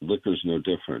 Liquor's no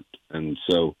different. And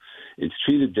so it's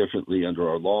treated differently under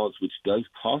our laws, which does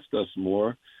cost us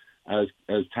more as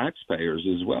taxpayers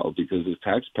as well, because as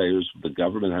taxpayers, the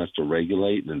government has to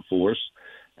regulate and enforce,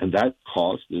 and that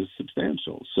cost is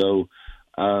substantial. So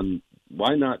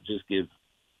why not just give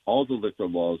all the liquor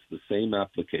laws the same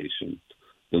application,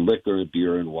 the liquor and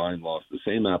beer and wine laws the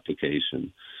same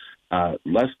application,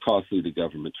 less costly to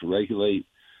government to regulate.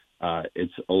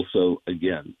 It's also,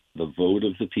 again, the vote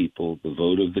of the people, the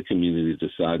vote of the community to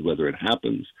decide whether it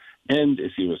happens. And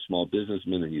if you're a small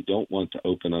businessman and you don't want to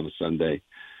open on a Sunday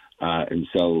and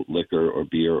sell liquor or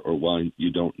beer or wine, you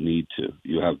don't need to.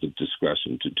 You have the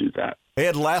discretion to do that.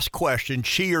 Ed, last question.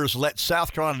 Cheers, Let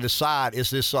South Carolina Decide is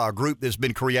this group that's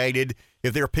been created.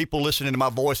 If there are people listening to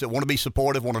my voice that want to be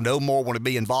supportive, want to know more, want to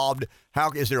be involved, how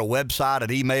is there a website,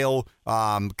 an email,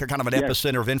 kind of an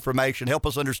epicenter of information? Help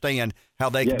us understand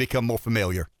how they can become more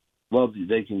familiar. Well,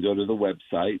 they can go to the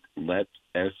website,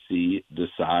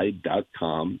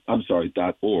 letscdecide.com. I'm sorry,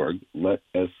 .org.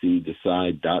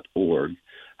 Letscdecide.org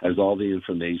has all the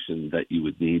information that you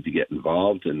would need to get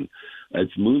involved, and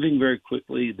it's moving very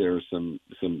quickly. There are some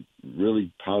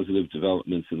really positive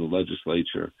developments in the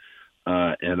legislature,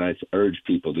 and I urge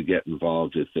people to get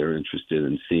involved if they're interested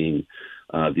in seeing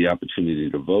the opportunity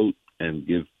to vote and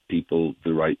give people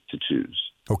the right to choose.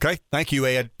 Okay. Thank you,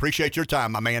 Ed. Appreciate your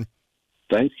time, my man.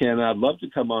 Thanks, Ken. I'd love to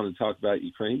come on and talk about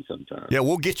Ukraine sometime. Yeah,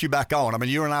 we'll get you back on. I mean,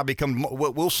 you and I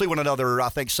we'll see one another, I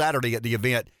think, Saturday at the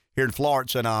event here in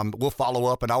Florence, and we'll follow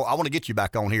up. And I want to get you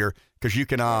back on here because you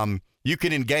can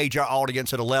engage our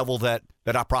audience at a level that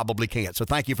I probably can't. So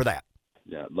thank you for that.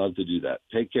 Yeah, I'd love to do that.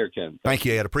 Take care, Ken. Thank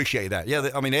you, Ed. Appreciate that.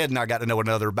 Yeah, I mean, Ed and I got to know one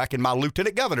another back in my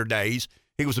lieutenant governor days.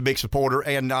 He was a big supporter,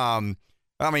 and I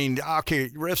mean,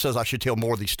 Rev says I should tell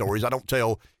more of these stories. I don't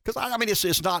tell because I mean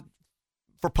it's not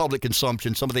for public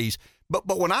consumption, some of these. But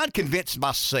when I'd convinced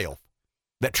myself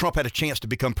that Trump had a chance to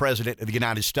become president of the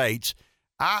United States,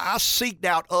 I seeked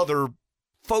out other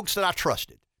folks that I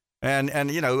trusted and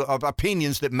of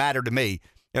opinions that mattered to me.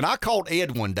 And I called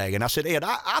Ed one day and I said, Ed,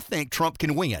 I think Trump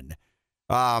can win.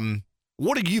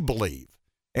 What do you believe?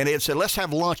 And Ed said, let's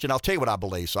have lunch and I'll tell you what I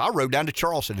believe. So I rode down to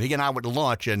Charleston. He and I went to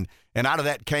lunch, and out of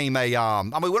that came we'd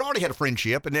already had a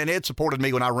friendship, and then Ed supported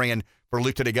me when I ran for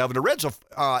lieutenant governor. Ed's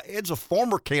a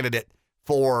former candidate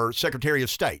for Secretary of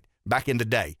State back in the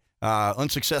day.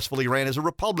 Unsuccessfully ran as a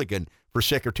Republican for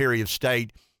Secretary of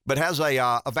State, but has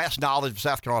a vast knowledge of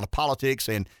South Carolina politics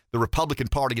and the Republican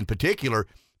Party in particular.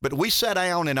 But we sat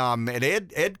down, and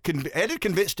Ed had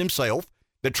convinced himself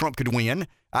that Trump could win.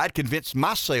 I'd convinced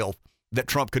myself that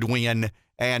Trump could win,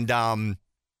 and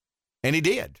he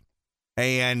did.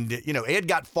 And, Ed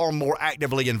got far more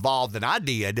actively involved than I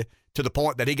did, to the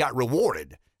point that he got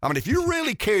rewarded. I mean, if you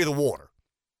really carry the water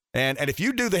and if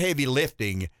you do the heavy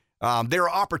lifting, there are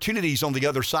opportunities on the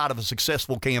other side of a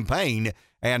successful campaign.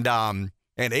 And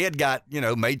Ed got,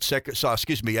 made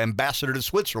ambassador to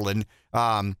Switzerland.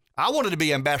 I wanted to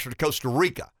be ambassador to Costa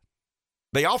Rica.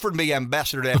 They offered me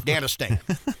ambassador to Afghanistan.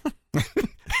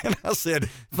 And I said,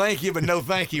 thank you, but no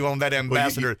thank you on that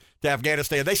ambassador to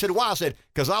Afghanistan. They said, why? I said,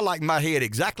 because I like my head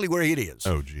exactly where it is,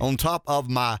 on top of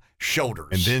my shoulders.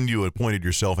 And then you appointed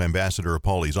yourself ambassador of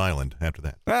Pawleys Island after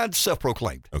that.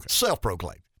 Self-proclaimed. Okay.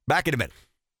 Self-proclaimed. Back in a minute.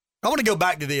 I want to go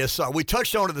back to this. We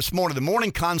touched on it this morning, the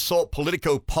Morning Consult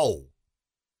Politico poll.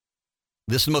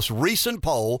 This is the most recent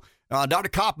poll. Dr.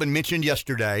 Koppman mentioned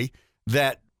yesterday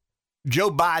that Joe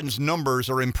Biden's numbers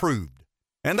are improved.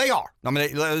 And they are. I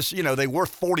mean, they were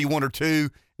 41 or 2.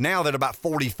 Now they're about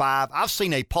 45. I've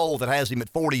seen a poll that has him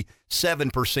at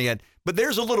 47%. But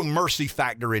there's a little mercy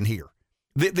factor in here.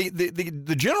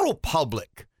 The general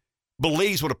public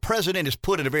believes when a president is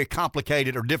put in a very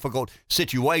complicated or difficult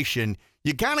situation,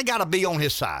 you kind of got to be on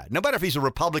his side, no matter if he's a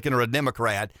Republican or a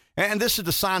Democrat. And this is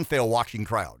the Seinfeld watching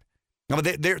crowd. I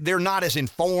mean, they're not as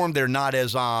informed. They're not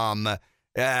as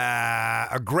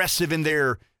aggressive in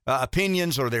their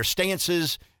opinions or their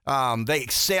stances. They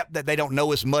accept that they don't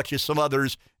know as much as some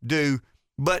others do.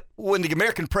 But when the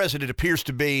American president appears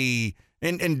to be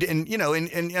in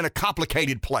a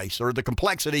complicated place, or the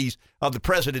complexities of the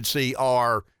presidency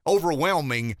are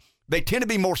overwhelming, they tend to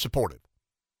be more supportive.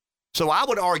 So I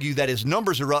would argue that his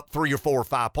numbers are up 3 or 4 or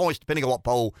 5 points, depending on what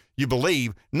poll you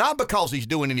believe, not because he's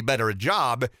doing any better a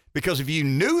job, because if you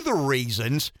knew the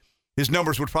reasons, his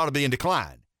numbers would probably be in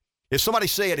decline. If somebody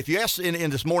said, if you asked in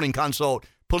this Morning Consult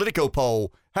Politico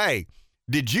poll, hey,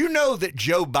 did you know that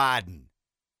Joe Biden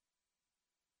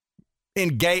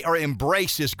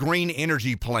embraced this green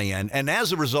energy plan, and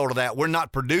as a result of that, we're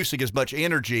not producing as much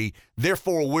energy,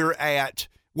 therefore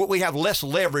we have less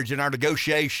leverage in our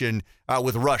negotiation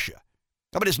with Russia.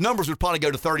 I mean, his numbers would probably go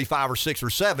to 35 or 6 or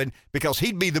 7 because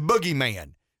he'd be the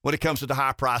boogeyman when it comes to the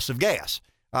high price of gas.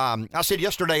 I said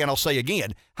yesterday, and I'll say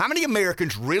again, how many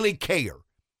Americans really care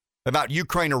about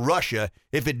Ukraine or Russia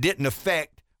if it didn't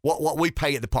affect what we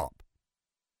pay at the pump?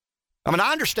 I mean,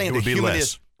 I understand that human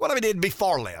is. Well, I mean, it'd be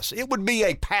far less. It would be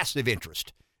a passive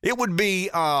interest. It would be.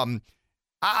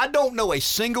 I don't know a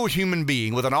single human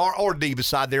being with an R or D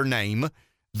beside their name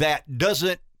that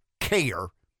doesn't care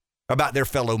about their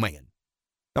fellow man.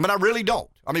 I mean, I really don't.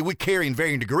 I mean, we care in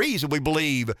varying degrees, and we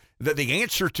believe that the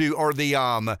answer to, or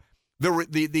the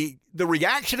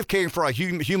reaction of caring for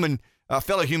a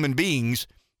fellow human beings,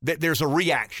 that there's a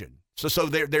reaction. So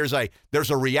there's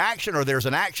a reaction, or there's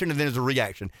an action, and then there's a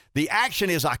reaction. The action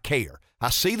is I care. I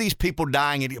see these people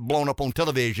dying and get blown up on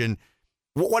television.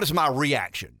 What is my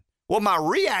reaction? Well, my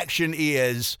reaction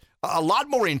is a lot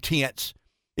more intense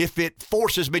if it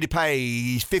forces me to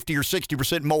pay 50 or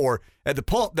 60% more at the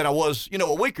pump than I was,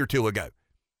 a week or two ago.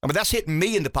 I mean, that's hitting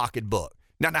me in the pocketbook.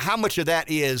 Now, how much of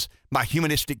that is my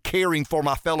humanistic caring for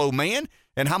my fellow man,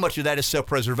 and how much of that is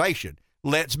self-preservation?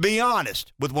 Let's be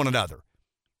honest with one another.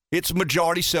 It's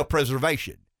majority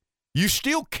self-preservation. You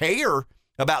still care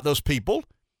about those people.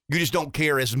 You just don't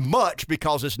care as much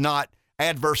because it's not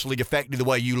adversely affecting the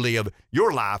way you live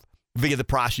your life via the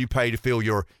price you pay to fill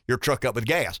your truck up with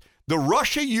gas. The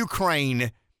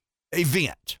Russia-Ukraine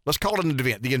event, let's call it an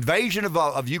event, the invasion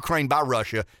of Ukraine by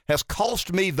Russia has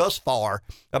cost me thus far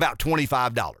about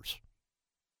 $25.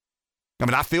 I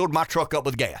mean, I filled my truck up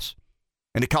with gas,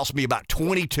 and it cost me about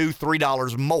 $22,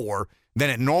 $3 more than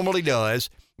it normally does.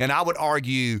 And I would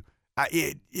argue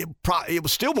it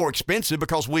was still more expensive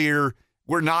because we're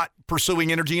not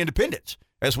pursuing energy independence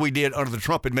as we did under the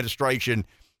Trump administration.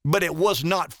 But it was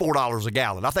not $4 a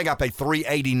gallon. I think I paid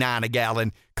 $3.89 a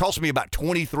gallon. Cost me about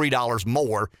 $23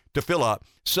 more to fill up.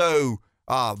 So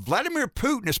Vladimir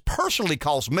Putin has personally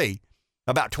cost me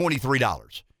about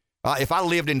 $23. If I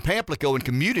lived in Pamplico and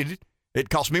commuted, it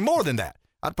cost me more than that.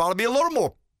 I'd probably be a little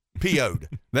more PO'd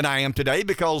than I am today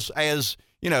because, as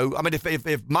you know, I mean,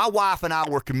 if my wife and I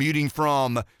were commuting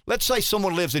from, let's say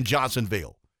someone lives in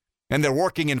Johnsonville and they're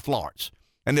working in Florence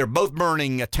and they're both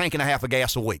burning a tank and a half of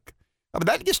gas a week. I mean,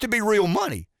 that gets to be real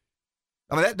money.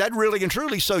 I mean, that really and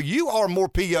truly. So you are more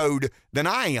PO'd than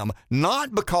I am,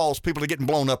 not because people are getting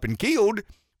blown up and killed,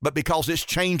 but because it's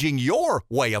changing your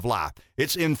way of life.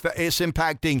 It's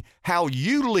impacting how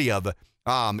you live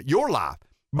your life.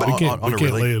 But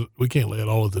we can't lay it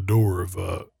all at the door of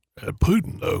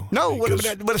Putin, though. No, but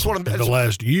it's what I'm. In the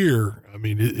last year, I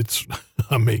mean,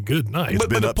 good night. It's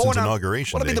been up since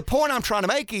inauguration. I mean, the point I'm trying to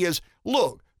make is,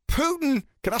 look, Putin.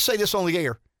 Can I say this on the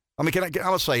air? I mean, I'm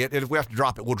going to say it, and if we have to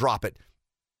drop it, we'll drop it.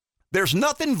 There's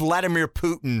nothing Vladimir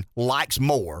Putin likes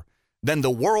more than the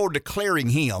world declaring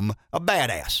him a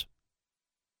badass.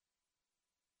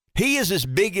 He is his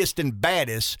biggest and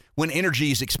baddest when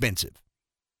energy is expensive.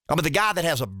 I mean, the guy that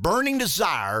has a burning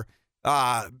desire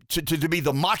to be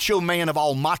the macho man of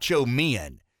all macho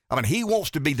men. I mean, he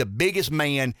wants to be the biggest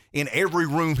man in every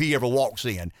room he ever walks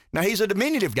in. Now, he's a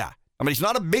diminutive guy. I mean, he's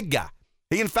not a big guy.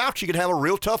 He and Fauci could have a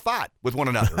real tough fight with one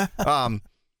another.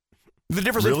 The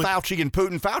difference in Fauci and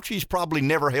Putin, Fauci's probably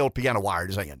never held piano wire in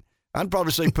his hand. I'd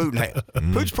probably say Putin had.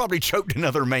 Putin's probably choked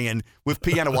another man with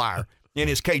piano wire in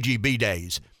his KGB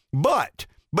days. But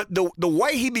the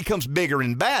way he becomes bigger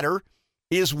and badder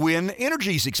is when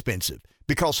energy's expensive,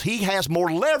 because he has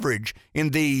more leverage in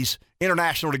these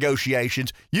international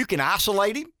negotiations. You can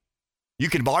isolate him, you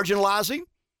can marginalize him,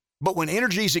 but when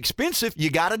energy's expensive, you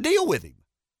got to deal with him.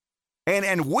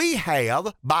 And we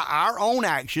have, by our own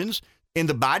actions in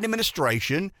the Biden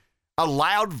administration,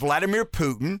 allowed Vladimir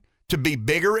Putin to be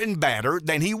bigger and badder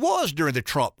than he was during the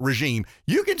Trump regime.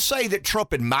 You can say that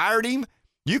Trump admired him.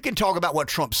 You can talk about what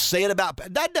Trump said about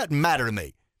that. Doesn't matter to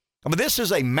me. I mean, this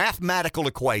is a mathematical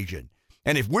equation.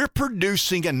 And if we're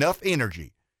producing enough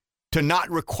energy to not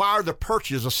require the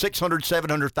purchase of 600,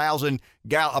 700,000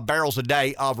 barrels a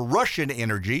day of Russian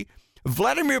energy,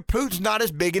 Vladimir Putin's not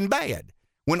as big and bad.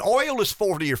 When oil is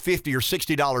 $40 or $50 or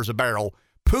 $60 a barrel,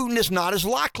 Putin is not as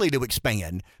likely to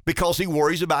expand because he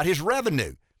worries about his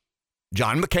revenue.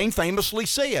 John McCain famously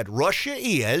said, Russia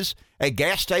is a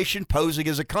gas station posing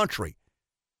as a country.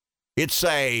 It's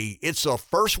a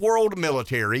first world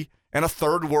military and a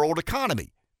third world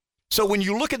economy. So when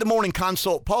you look at the Morning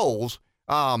Consult polls,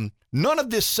 none of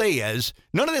this includes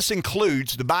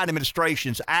the Biden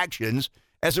administration's actions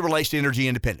as it relates to energy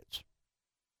independence.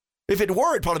 If it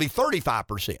were, it'd probably be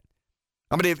 35%.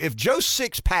 I mean, if Joe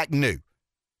Six-Pack knew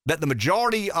that the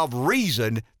majority of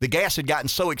reason the gas had gotten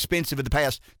so expensive in the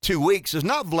past 2 weeks is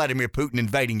not Vladimir Putin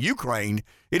invading Ukraine,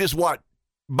 it is what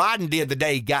Biden did the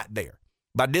day he got there,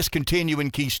 by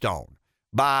discontinuing Keystone,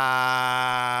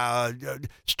 by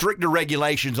stricter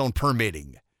regulations on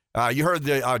permitting. You heard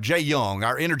Jay Young,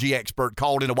 our energy expert,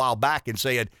 called in a while back and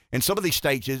said, in some of these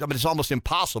states, it's almost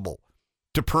impossible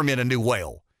to permit a new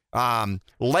well.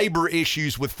 Labor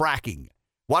issues with fracking.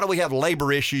 Why do we have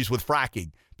labor issues with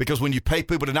fracking? Because when you pay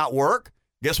people to not work,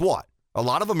 guess what? A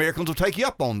lot of Americans will take you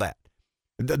up on that.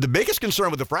 The biggest concern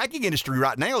with the fracking industry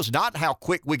right now is not how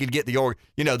quick we can get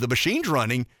the machines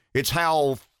running. It's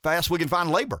how fast we can find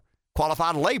labor,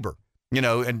 qualified labor.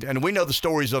 And we know the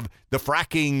stories of the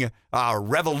fracking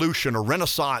revolution or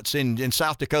renaissance in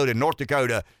South Dakota and North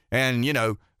Dakota, and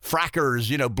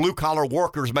frackers, blue collar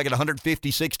workers making $150,000,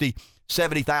 $60,000,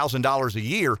 $70,000 a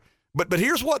year. But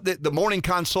here's what the Morning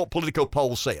Consult Politico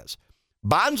poll says.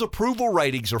 Biden's approval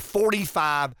ratings are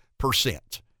 45%.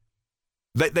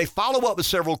 They follow up with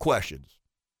several questions.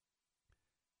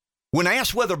 When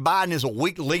asked whether Biden is a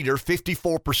weak leader,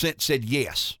 54% said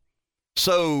yes.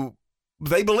 So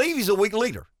they believe he's a weak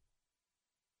leader.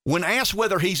 When asked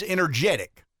whether he's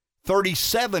energetic,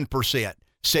 37%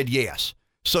 said yes.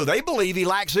 So they believe he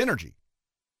lacks energy.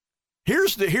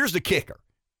 Here's the kicker.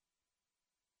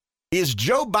 Is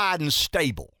Joe Biden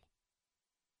stable?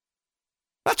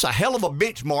 That's a hell of a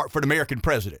benchmark for an American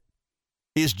president.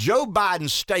 Is Joe Biden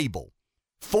stable?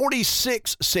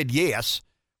 46 said yes,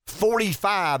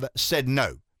 45 said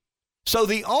no. So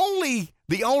the only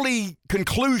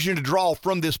conclusion to draw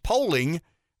from this polling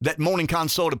that Morning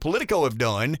Consult and Politico have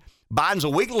done, Biden's a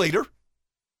weak leader.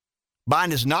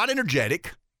 Biden is not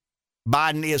energetic.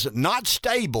 Biden is not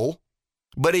stable,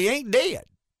 but he ain't dead.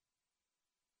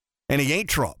 And he ain't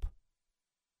Trump.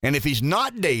 And if he's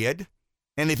not dead,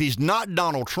 and if he's not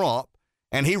Donald Trump,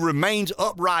 and he remains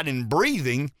upright and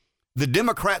breathing, the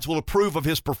Democrats will approve of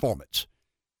his performance.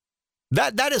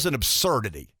 That is an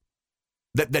absurdity.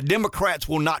 That Democrats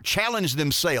will not challenge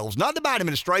themselves, not the Biden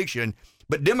administration,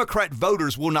 but Democrat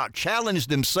voters will not challenge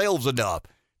themselves enough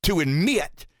to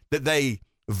admit that they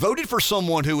voted for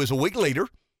someone who is a weak leader.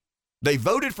 They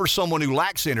voted for someone who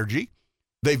lacks energy.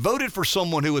 They voted for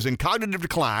someone who is in cognitive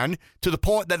decline, to the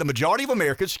point that the majority of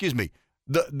Americans,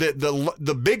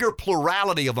 the bigger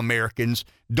plurality of Americans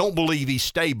don't believe he's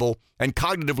stable and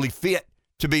cognitively fit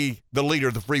to be the leader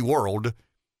of the free world,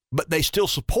 but they still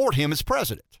support him as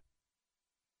president.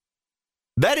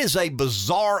 That is a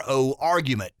bizarro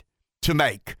argument to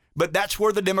make, but that's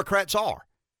where the Democrats are.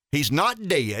 He's not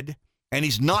dead, and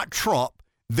he's not Trump.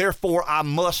 Therefore, I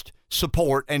must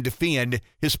support and defend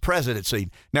his presidency.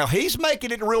 Now, he's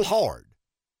making it real hard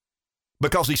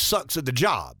because he sucks at the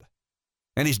job,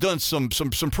 and he's done some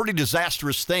pretty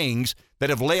disastrous things that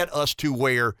have led us to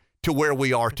where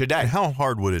we are today. And how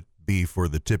hard would it be for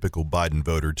the typical Biden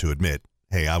voter to admit,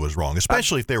 hey, I was wrong,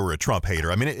 especially if they were a Trump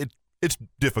hater? I mean, it's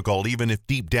difficult, even if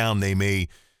deep down they may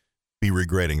be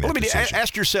regretting that decision. Let me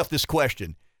ask yourself this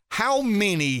question. How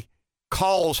many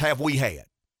calls have we had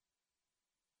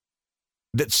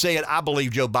that said, I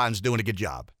believe Joe Biden's doing a good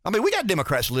job? I mean, we got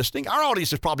Democrats listening. Our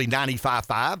audience is probably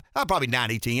 95-5, probably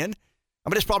 90-10. I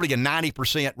mean, it's probably a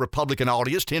 90% Republican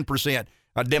audience, 10%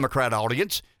 Democrat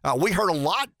audience. We heard a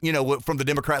lot, from the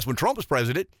Democrats when Trump was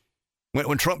president.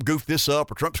 When Trump goofed this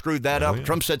up or Trump screwed that up, or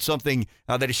Trump said something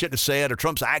that he shouldn't have said, or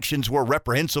Trump's actions were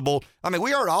reprehensible. I mean,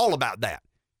 we heard all about that.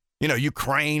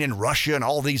 Ukraine and Russia and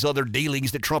all these other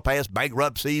dealings that Trump has,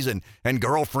 bankruptcies and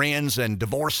girlfriends and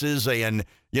divorces and,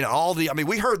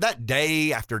 we heard that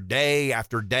day after day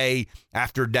after day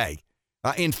after day.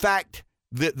 In fact,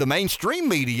 the mainstream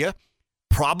media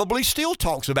probably still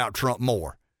talks about Trump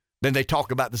more than they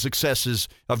talk about the successes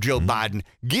of Joe Biden.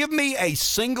 Give me a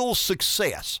single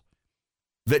success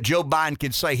that Joe Biden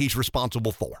can say he's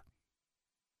responsible for.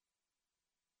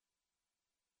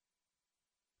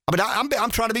 I mean, I'm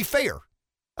trying to be fair.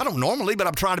 I don't normally, but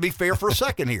I'm trying to be fair for a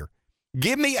second here.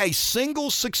 Give me a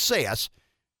single success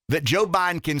that Joe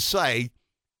Biden can say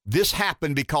this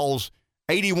happened because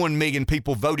 81 million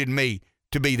people voted me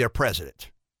to be their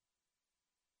president.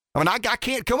 I mean, I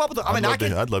can't come up with. I'd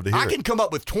love to hear I can come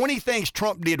up with 20 things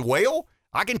Trump did well.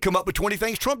 I can come up with 20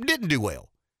 things Trump didn't do well.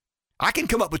 I can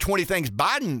come up with 20 things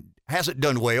Biden hasn't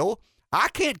done well. I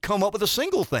can't come up with a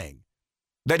single thing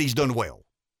that he's done well.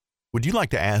 Would you like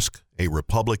to ask a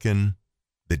Republican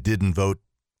that didn't vote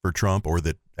for Trump or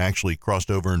that actually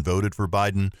crossed over and voted for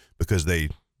Biden because they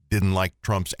didn't like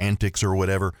Trump's antics or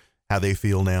whatever, how they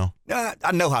feel now?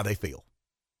 I know how they feel.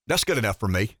 That's good enough for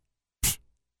me.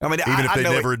 I mean, even if they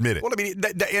never admit it. Well, I mean,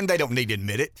 and they don't need to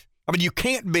admit it. I mean, you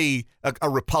can't be a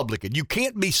Republican. You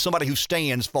can't be somebody who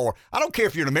stands for, I don't care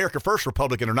if you're an America First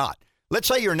Republican or not. Let's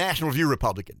say you're a National Review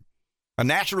Republican, a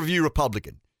National Review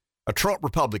Republican, a Trump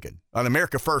Republican, an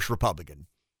America First Republican.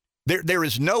 There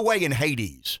is no way in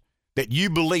Hades that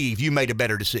you believe you made a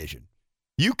better decision.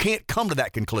 You can't come to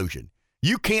that conclusion.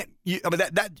 You can't,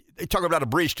 they talk about a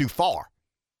bridge too far.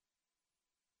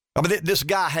 I mean, this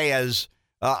guy has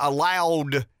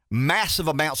allowed massive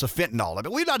amounts of fentanyl. I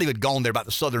mean, we've not even gone there about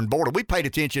the southern border. We paid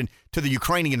attention to the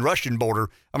Ukrainian-Russian border.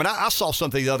 I mean, I saw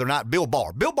something the other night, Bill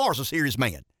Barr. Bill Barr's a serious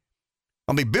man.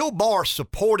 I mean, Bill Barr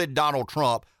supported Donald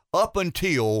Trump up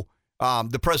until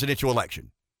the presidential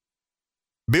election.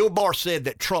 Bill Barr said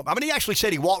that Trump, he actually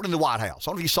said he walked into the White House.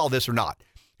 I don't know if you saw this or not.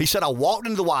 He said, I walked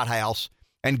into the White House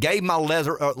and gave my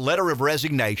letter of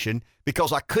resignation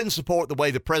because I couldn't support the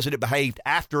way the president behaved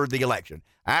after the election,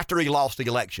 after he lost the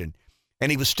election.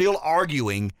 And he was still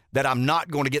arguing that I'm not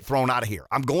going to get thrown out of here.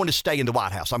 I'm going to stay in the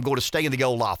White House. I'm going to stay in the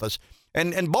Oval Office.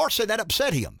 And Barr said that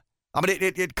upset him. I mean,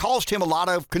 it caused him a lot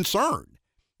of concern.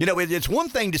 It's one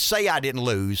thing to say I didn't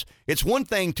lose. It's one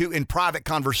thing to, in private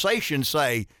conversation,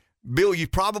 say, Bill, you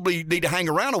probably need to hang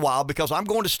around a while because I'm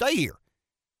going to stay here.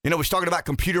 He's talking about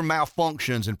computer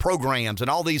malfunctions and programs and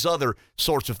all these other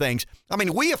sorts of things. I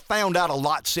mean, we have found out a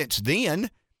lot since then.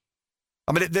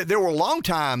 I mean, there were a long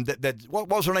time that what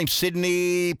was her name?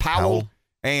 Sidney Powell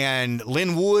and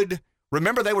Lynn Wood.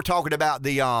 Remember, they were talking about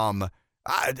the,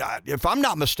 if I'm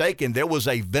not mistaken, there was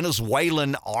a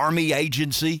Venezuelan army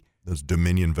agency. Those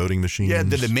Dominion voting machines. Yeah,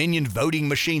 the Dominion voting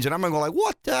machines. And I'm going like,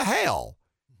 what the hell?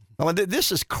 I mean,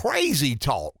 this is crazy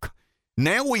talk.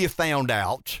 Now we have found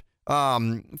out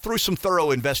through some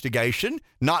thorough investigation,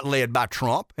 not led by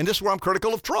Trump, and this is where I'm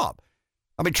critical of Trump.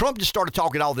 I mean, Trump just started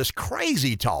talking all this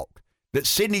crazy talk that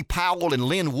Sidney Powell and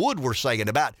Lynn Wood were saying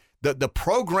about the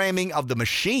programming of the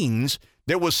machines.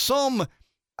 There was some,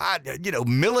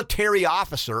 military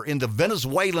officer in the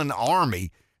Venezuelan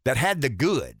army that had the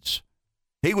goods.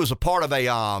 He was a part of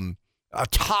a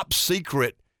top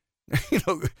secret,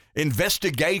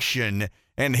 investigation,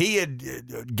 and he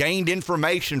had gained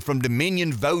information from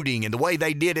Dominion voting and the way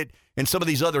they did it in some of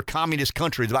these other communist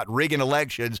countries about rigging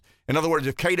elections. In other words,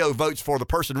 if Cato votes for the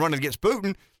person running against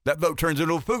Putin, that vote turns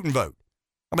into a Putin vote.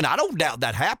 I mean, I don't doubt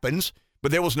that happens,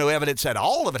 but there was no evidence at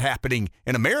all of it happening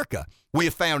in America. We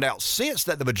have found out since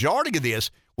that the majority of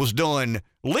this was done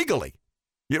legally.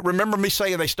 You remember me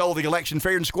saying they stole the election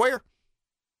fair and square?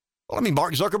 Well,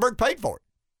 Mark Zuckerberg paid for it.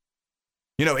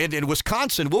 In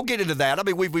Wisconsin, we'll get into that. I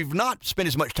mean, we've not spent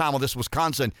as much time on this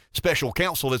Wisconsin special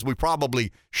counsel as we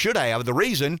probably should have. The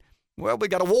reason, well, we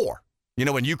got a war,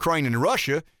 in Ukraine and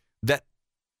Russia that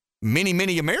many,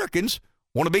 many Americans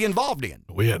want to be involved in.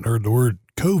 We hadn't heard the word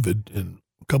COVID in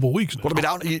a couple of weeks now.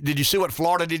 Well, did you see what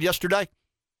Florida did yesterday?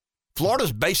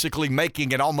 Florida's basically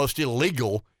making it almost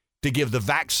illegal to give the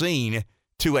vaccine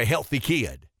to a healthy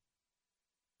kid.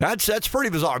 That's pretty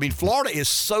bizarre. I mean, Florida is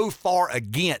so far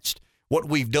against what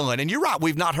we've done. And you're right,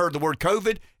 we've not heard the word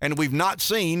COVID, and we've not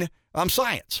seen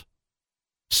science.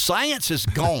 Science is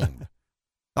gone.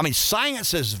 I mean,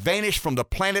 science has vanished from the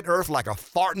planet Earth like a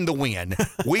fart in the wind.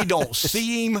 We don't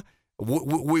see him.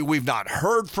 We've not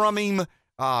heard from him.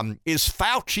 Is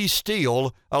Fauci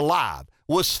still alive?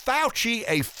 Was Fauci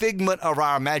a figment of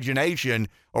our imagination,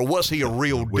 or was he a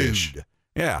real dude?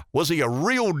 Yeah. Was he a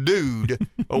real dude,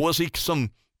 or was he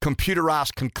some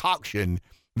computerized concoction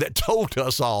that told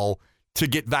us all to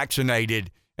get vaccinated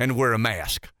and wear a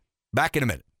mask? Back in a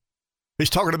minute. He's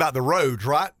talking about the roads,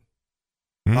 right?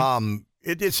 Mm-hmm.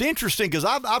 It's interesting because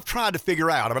I've tried to figure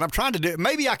out. I mean, I'm trying to do.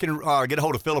 Maybe I can get a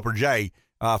hold of Philip or Jay,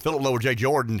 Philip Lowe or Jay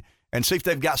Jordan, and see if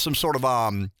they've got some sort of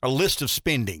a list of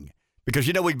spending. Because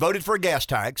we voted for a gas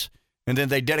tax, and then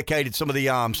they dedicated some of the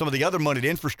other money to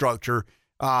infrastructure.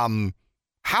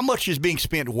 How much is being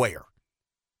spent where?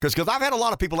 Because I've had a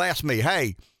lot of people ask me,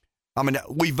 hey, I mean,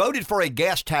 we voted for a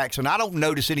gas tax, and I don't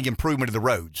notice any improvement of the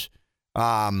roads.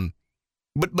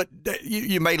 But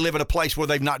you may live in a place where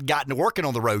they've not gotten to working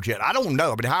on the roads yet. I don't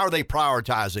know. I mean, how are they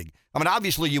prioritizing? I mean,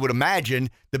 obviously, you would imagine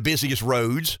the busiest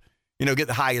roads, get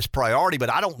the highest priority,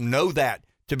 but I don't know that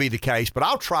to be the case. But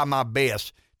I'll try my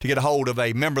best to get a hold of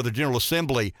a member of the General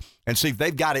Assembly and see if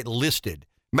they've got it listed.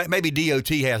 Maybe DOT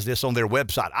has this on their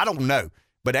website. I don't know.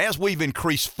 But as we've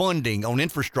increased funding on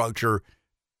infrastructure,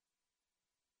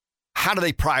 how do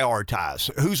they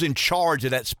prioritize? Who's in charge of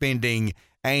that spending,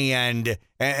 and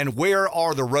where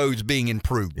are the roads being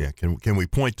improved? Yeah, can we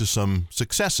point to some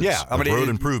successes? Yeah, I mean, road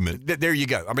improvement. There you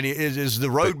go. I mean, is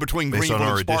the road between based Greenville on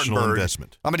our and Spartanburg? Additional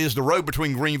investment. I mean, is the road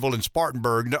between Greenville and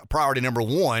Spartanburg priority number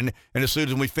one? And as soon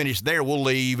as we finish there, we'll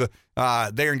leave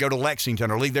there and go to Lexington,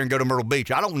 or leave there and go to Myrtle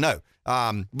Beach. I don't know.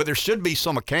 But there should be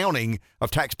some accounting of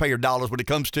taxpayer dollars when it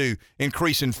comes to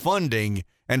increasing funding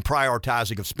and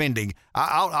prioritizing of spending.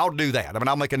 I'll do that. I mean,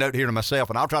 I'll make a note here to myself,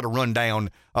 and I'll try to run down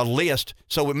a list.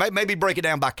 So we maybe break it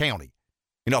down by county.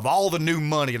 Of all the new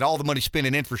money and all the money spent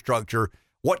in infrastructure,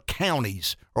 what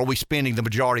counties are we spending the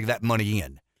majority of that money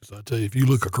in? Because I tell you, if you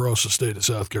look across the state of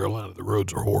South Carolina, the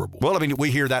roads are horrible. Well, I mean, we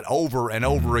hear that over and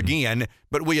over again,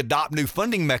 but we adopt new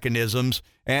funding mechanisms.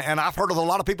 And I've heard of a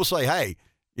lot of people say, hey,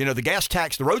 the gas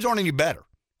tax, the roads aren't any better.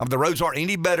 I mean, the roads aren't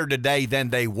any better today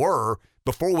than they were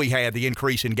before we had the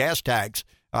increase in gas tax.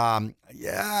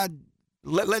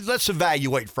 Let's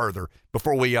evaluate further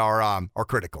before we are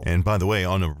critical. And by the way,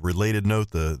 on a related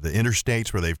note, the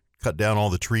interstates where they've cut down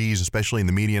all the trees, especially in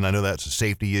the median, I know that's a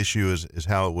safety issue, is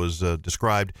how it was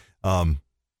described. And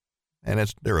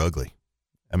they're ugly.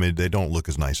 I mean, they don't look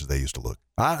as nice as they used to look.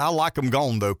 I like them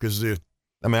gone, though, because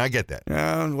I mean, I get that.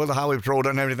 Well, the Highway Patrol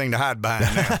doesn't have anything to hide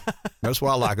behind now. That's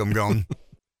why I like them gone.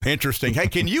 Interesting. Hey,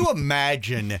 can you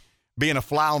imagine being a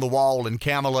fly on the wall and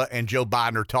Kamala and Joe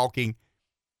Biden are talking?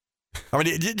 I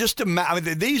mean,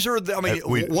 these are,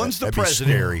 one's the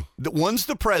president. One's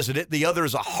the president. The other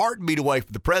is a heartbeat away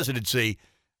from the presidency.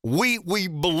 We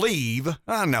believe,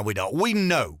 no, we don't. We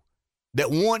know that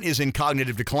one is in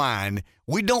cognitive decline.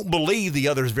 We don't believe the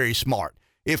other is very smart.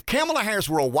 If Kamala Harris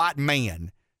were a white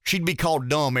man, she'd be called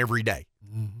dumb every day.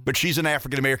 Mm-hmm. But she's an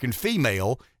African-American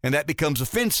female, and that becomes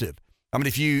offensive. I mean,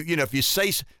 if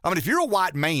you're a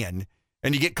white man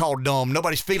and you get called dumb,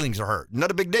 nobody's feelings are hurt.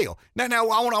 Not a big deal. Now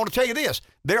I want to tell you this.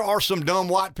 There are some dumb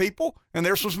white people, and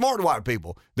there's some smart white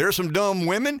people. There's some dumb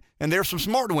women, and there's some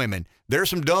smart women. There's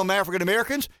some dumb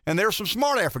African-Americans, and there's some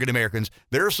smart African-Americans.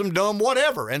 There's some dumb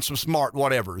whatever and some smart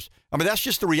whatevers. I mean, that's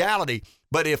just the reality.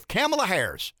 But if Kamala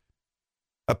Harris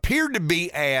appeared to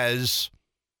be as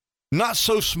not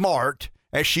so smart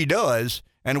as she does,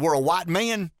 and were a white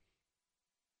man,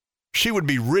 she would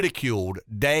be ridiculed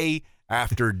day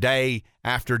after day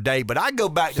after day. But I go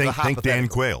back to the hypothetical. Think Dan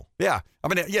Quayle. Yeah. I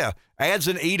mean, adds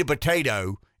an E to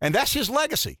potato, and that's his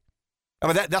legacy. I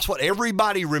mean, that's what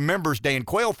everybody remembers Dan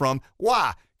Quayle from.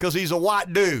 Why? Because he's a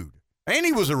white dude, and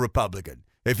he was a Republican.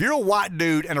 If you're a white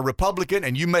dude and a Republican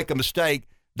and you make a mistake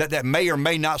that may or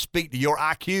may not speak to your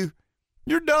IQ,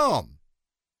 you're dumb.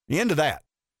 The end of that.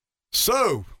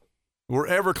 So we're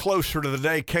ever closer to the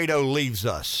day Cato leaves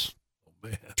us.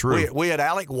 Man. True. We had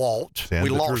Alec Walt. We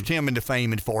lost him into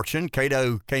fame and fortune.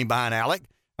 Cato came behind Alec.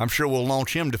 I'm sure we'll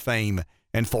launch him to fame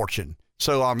and fortune.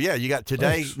 So, you got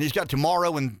today. Thanks. He's got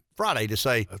tomorrow and Friday to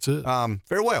say that's it.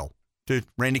 Farewell to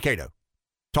Randy Cato.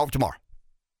 Talk tomorrow.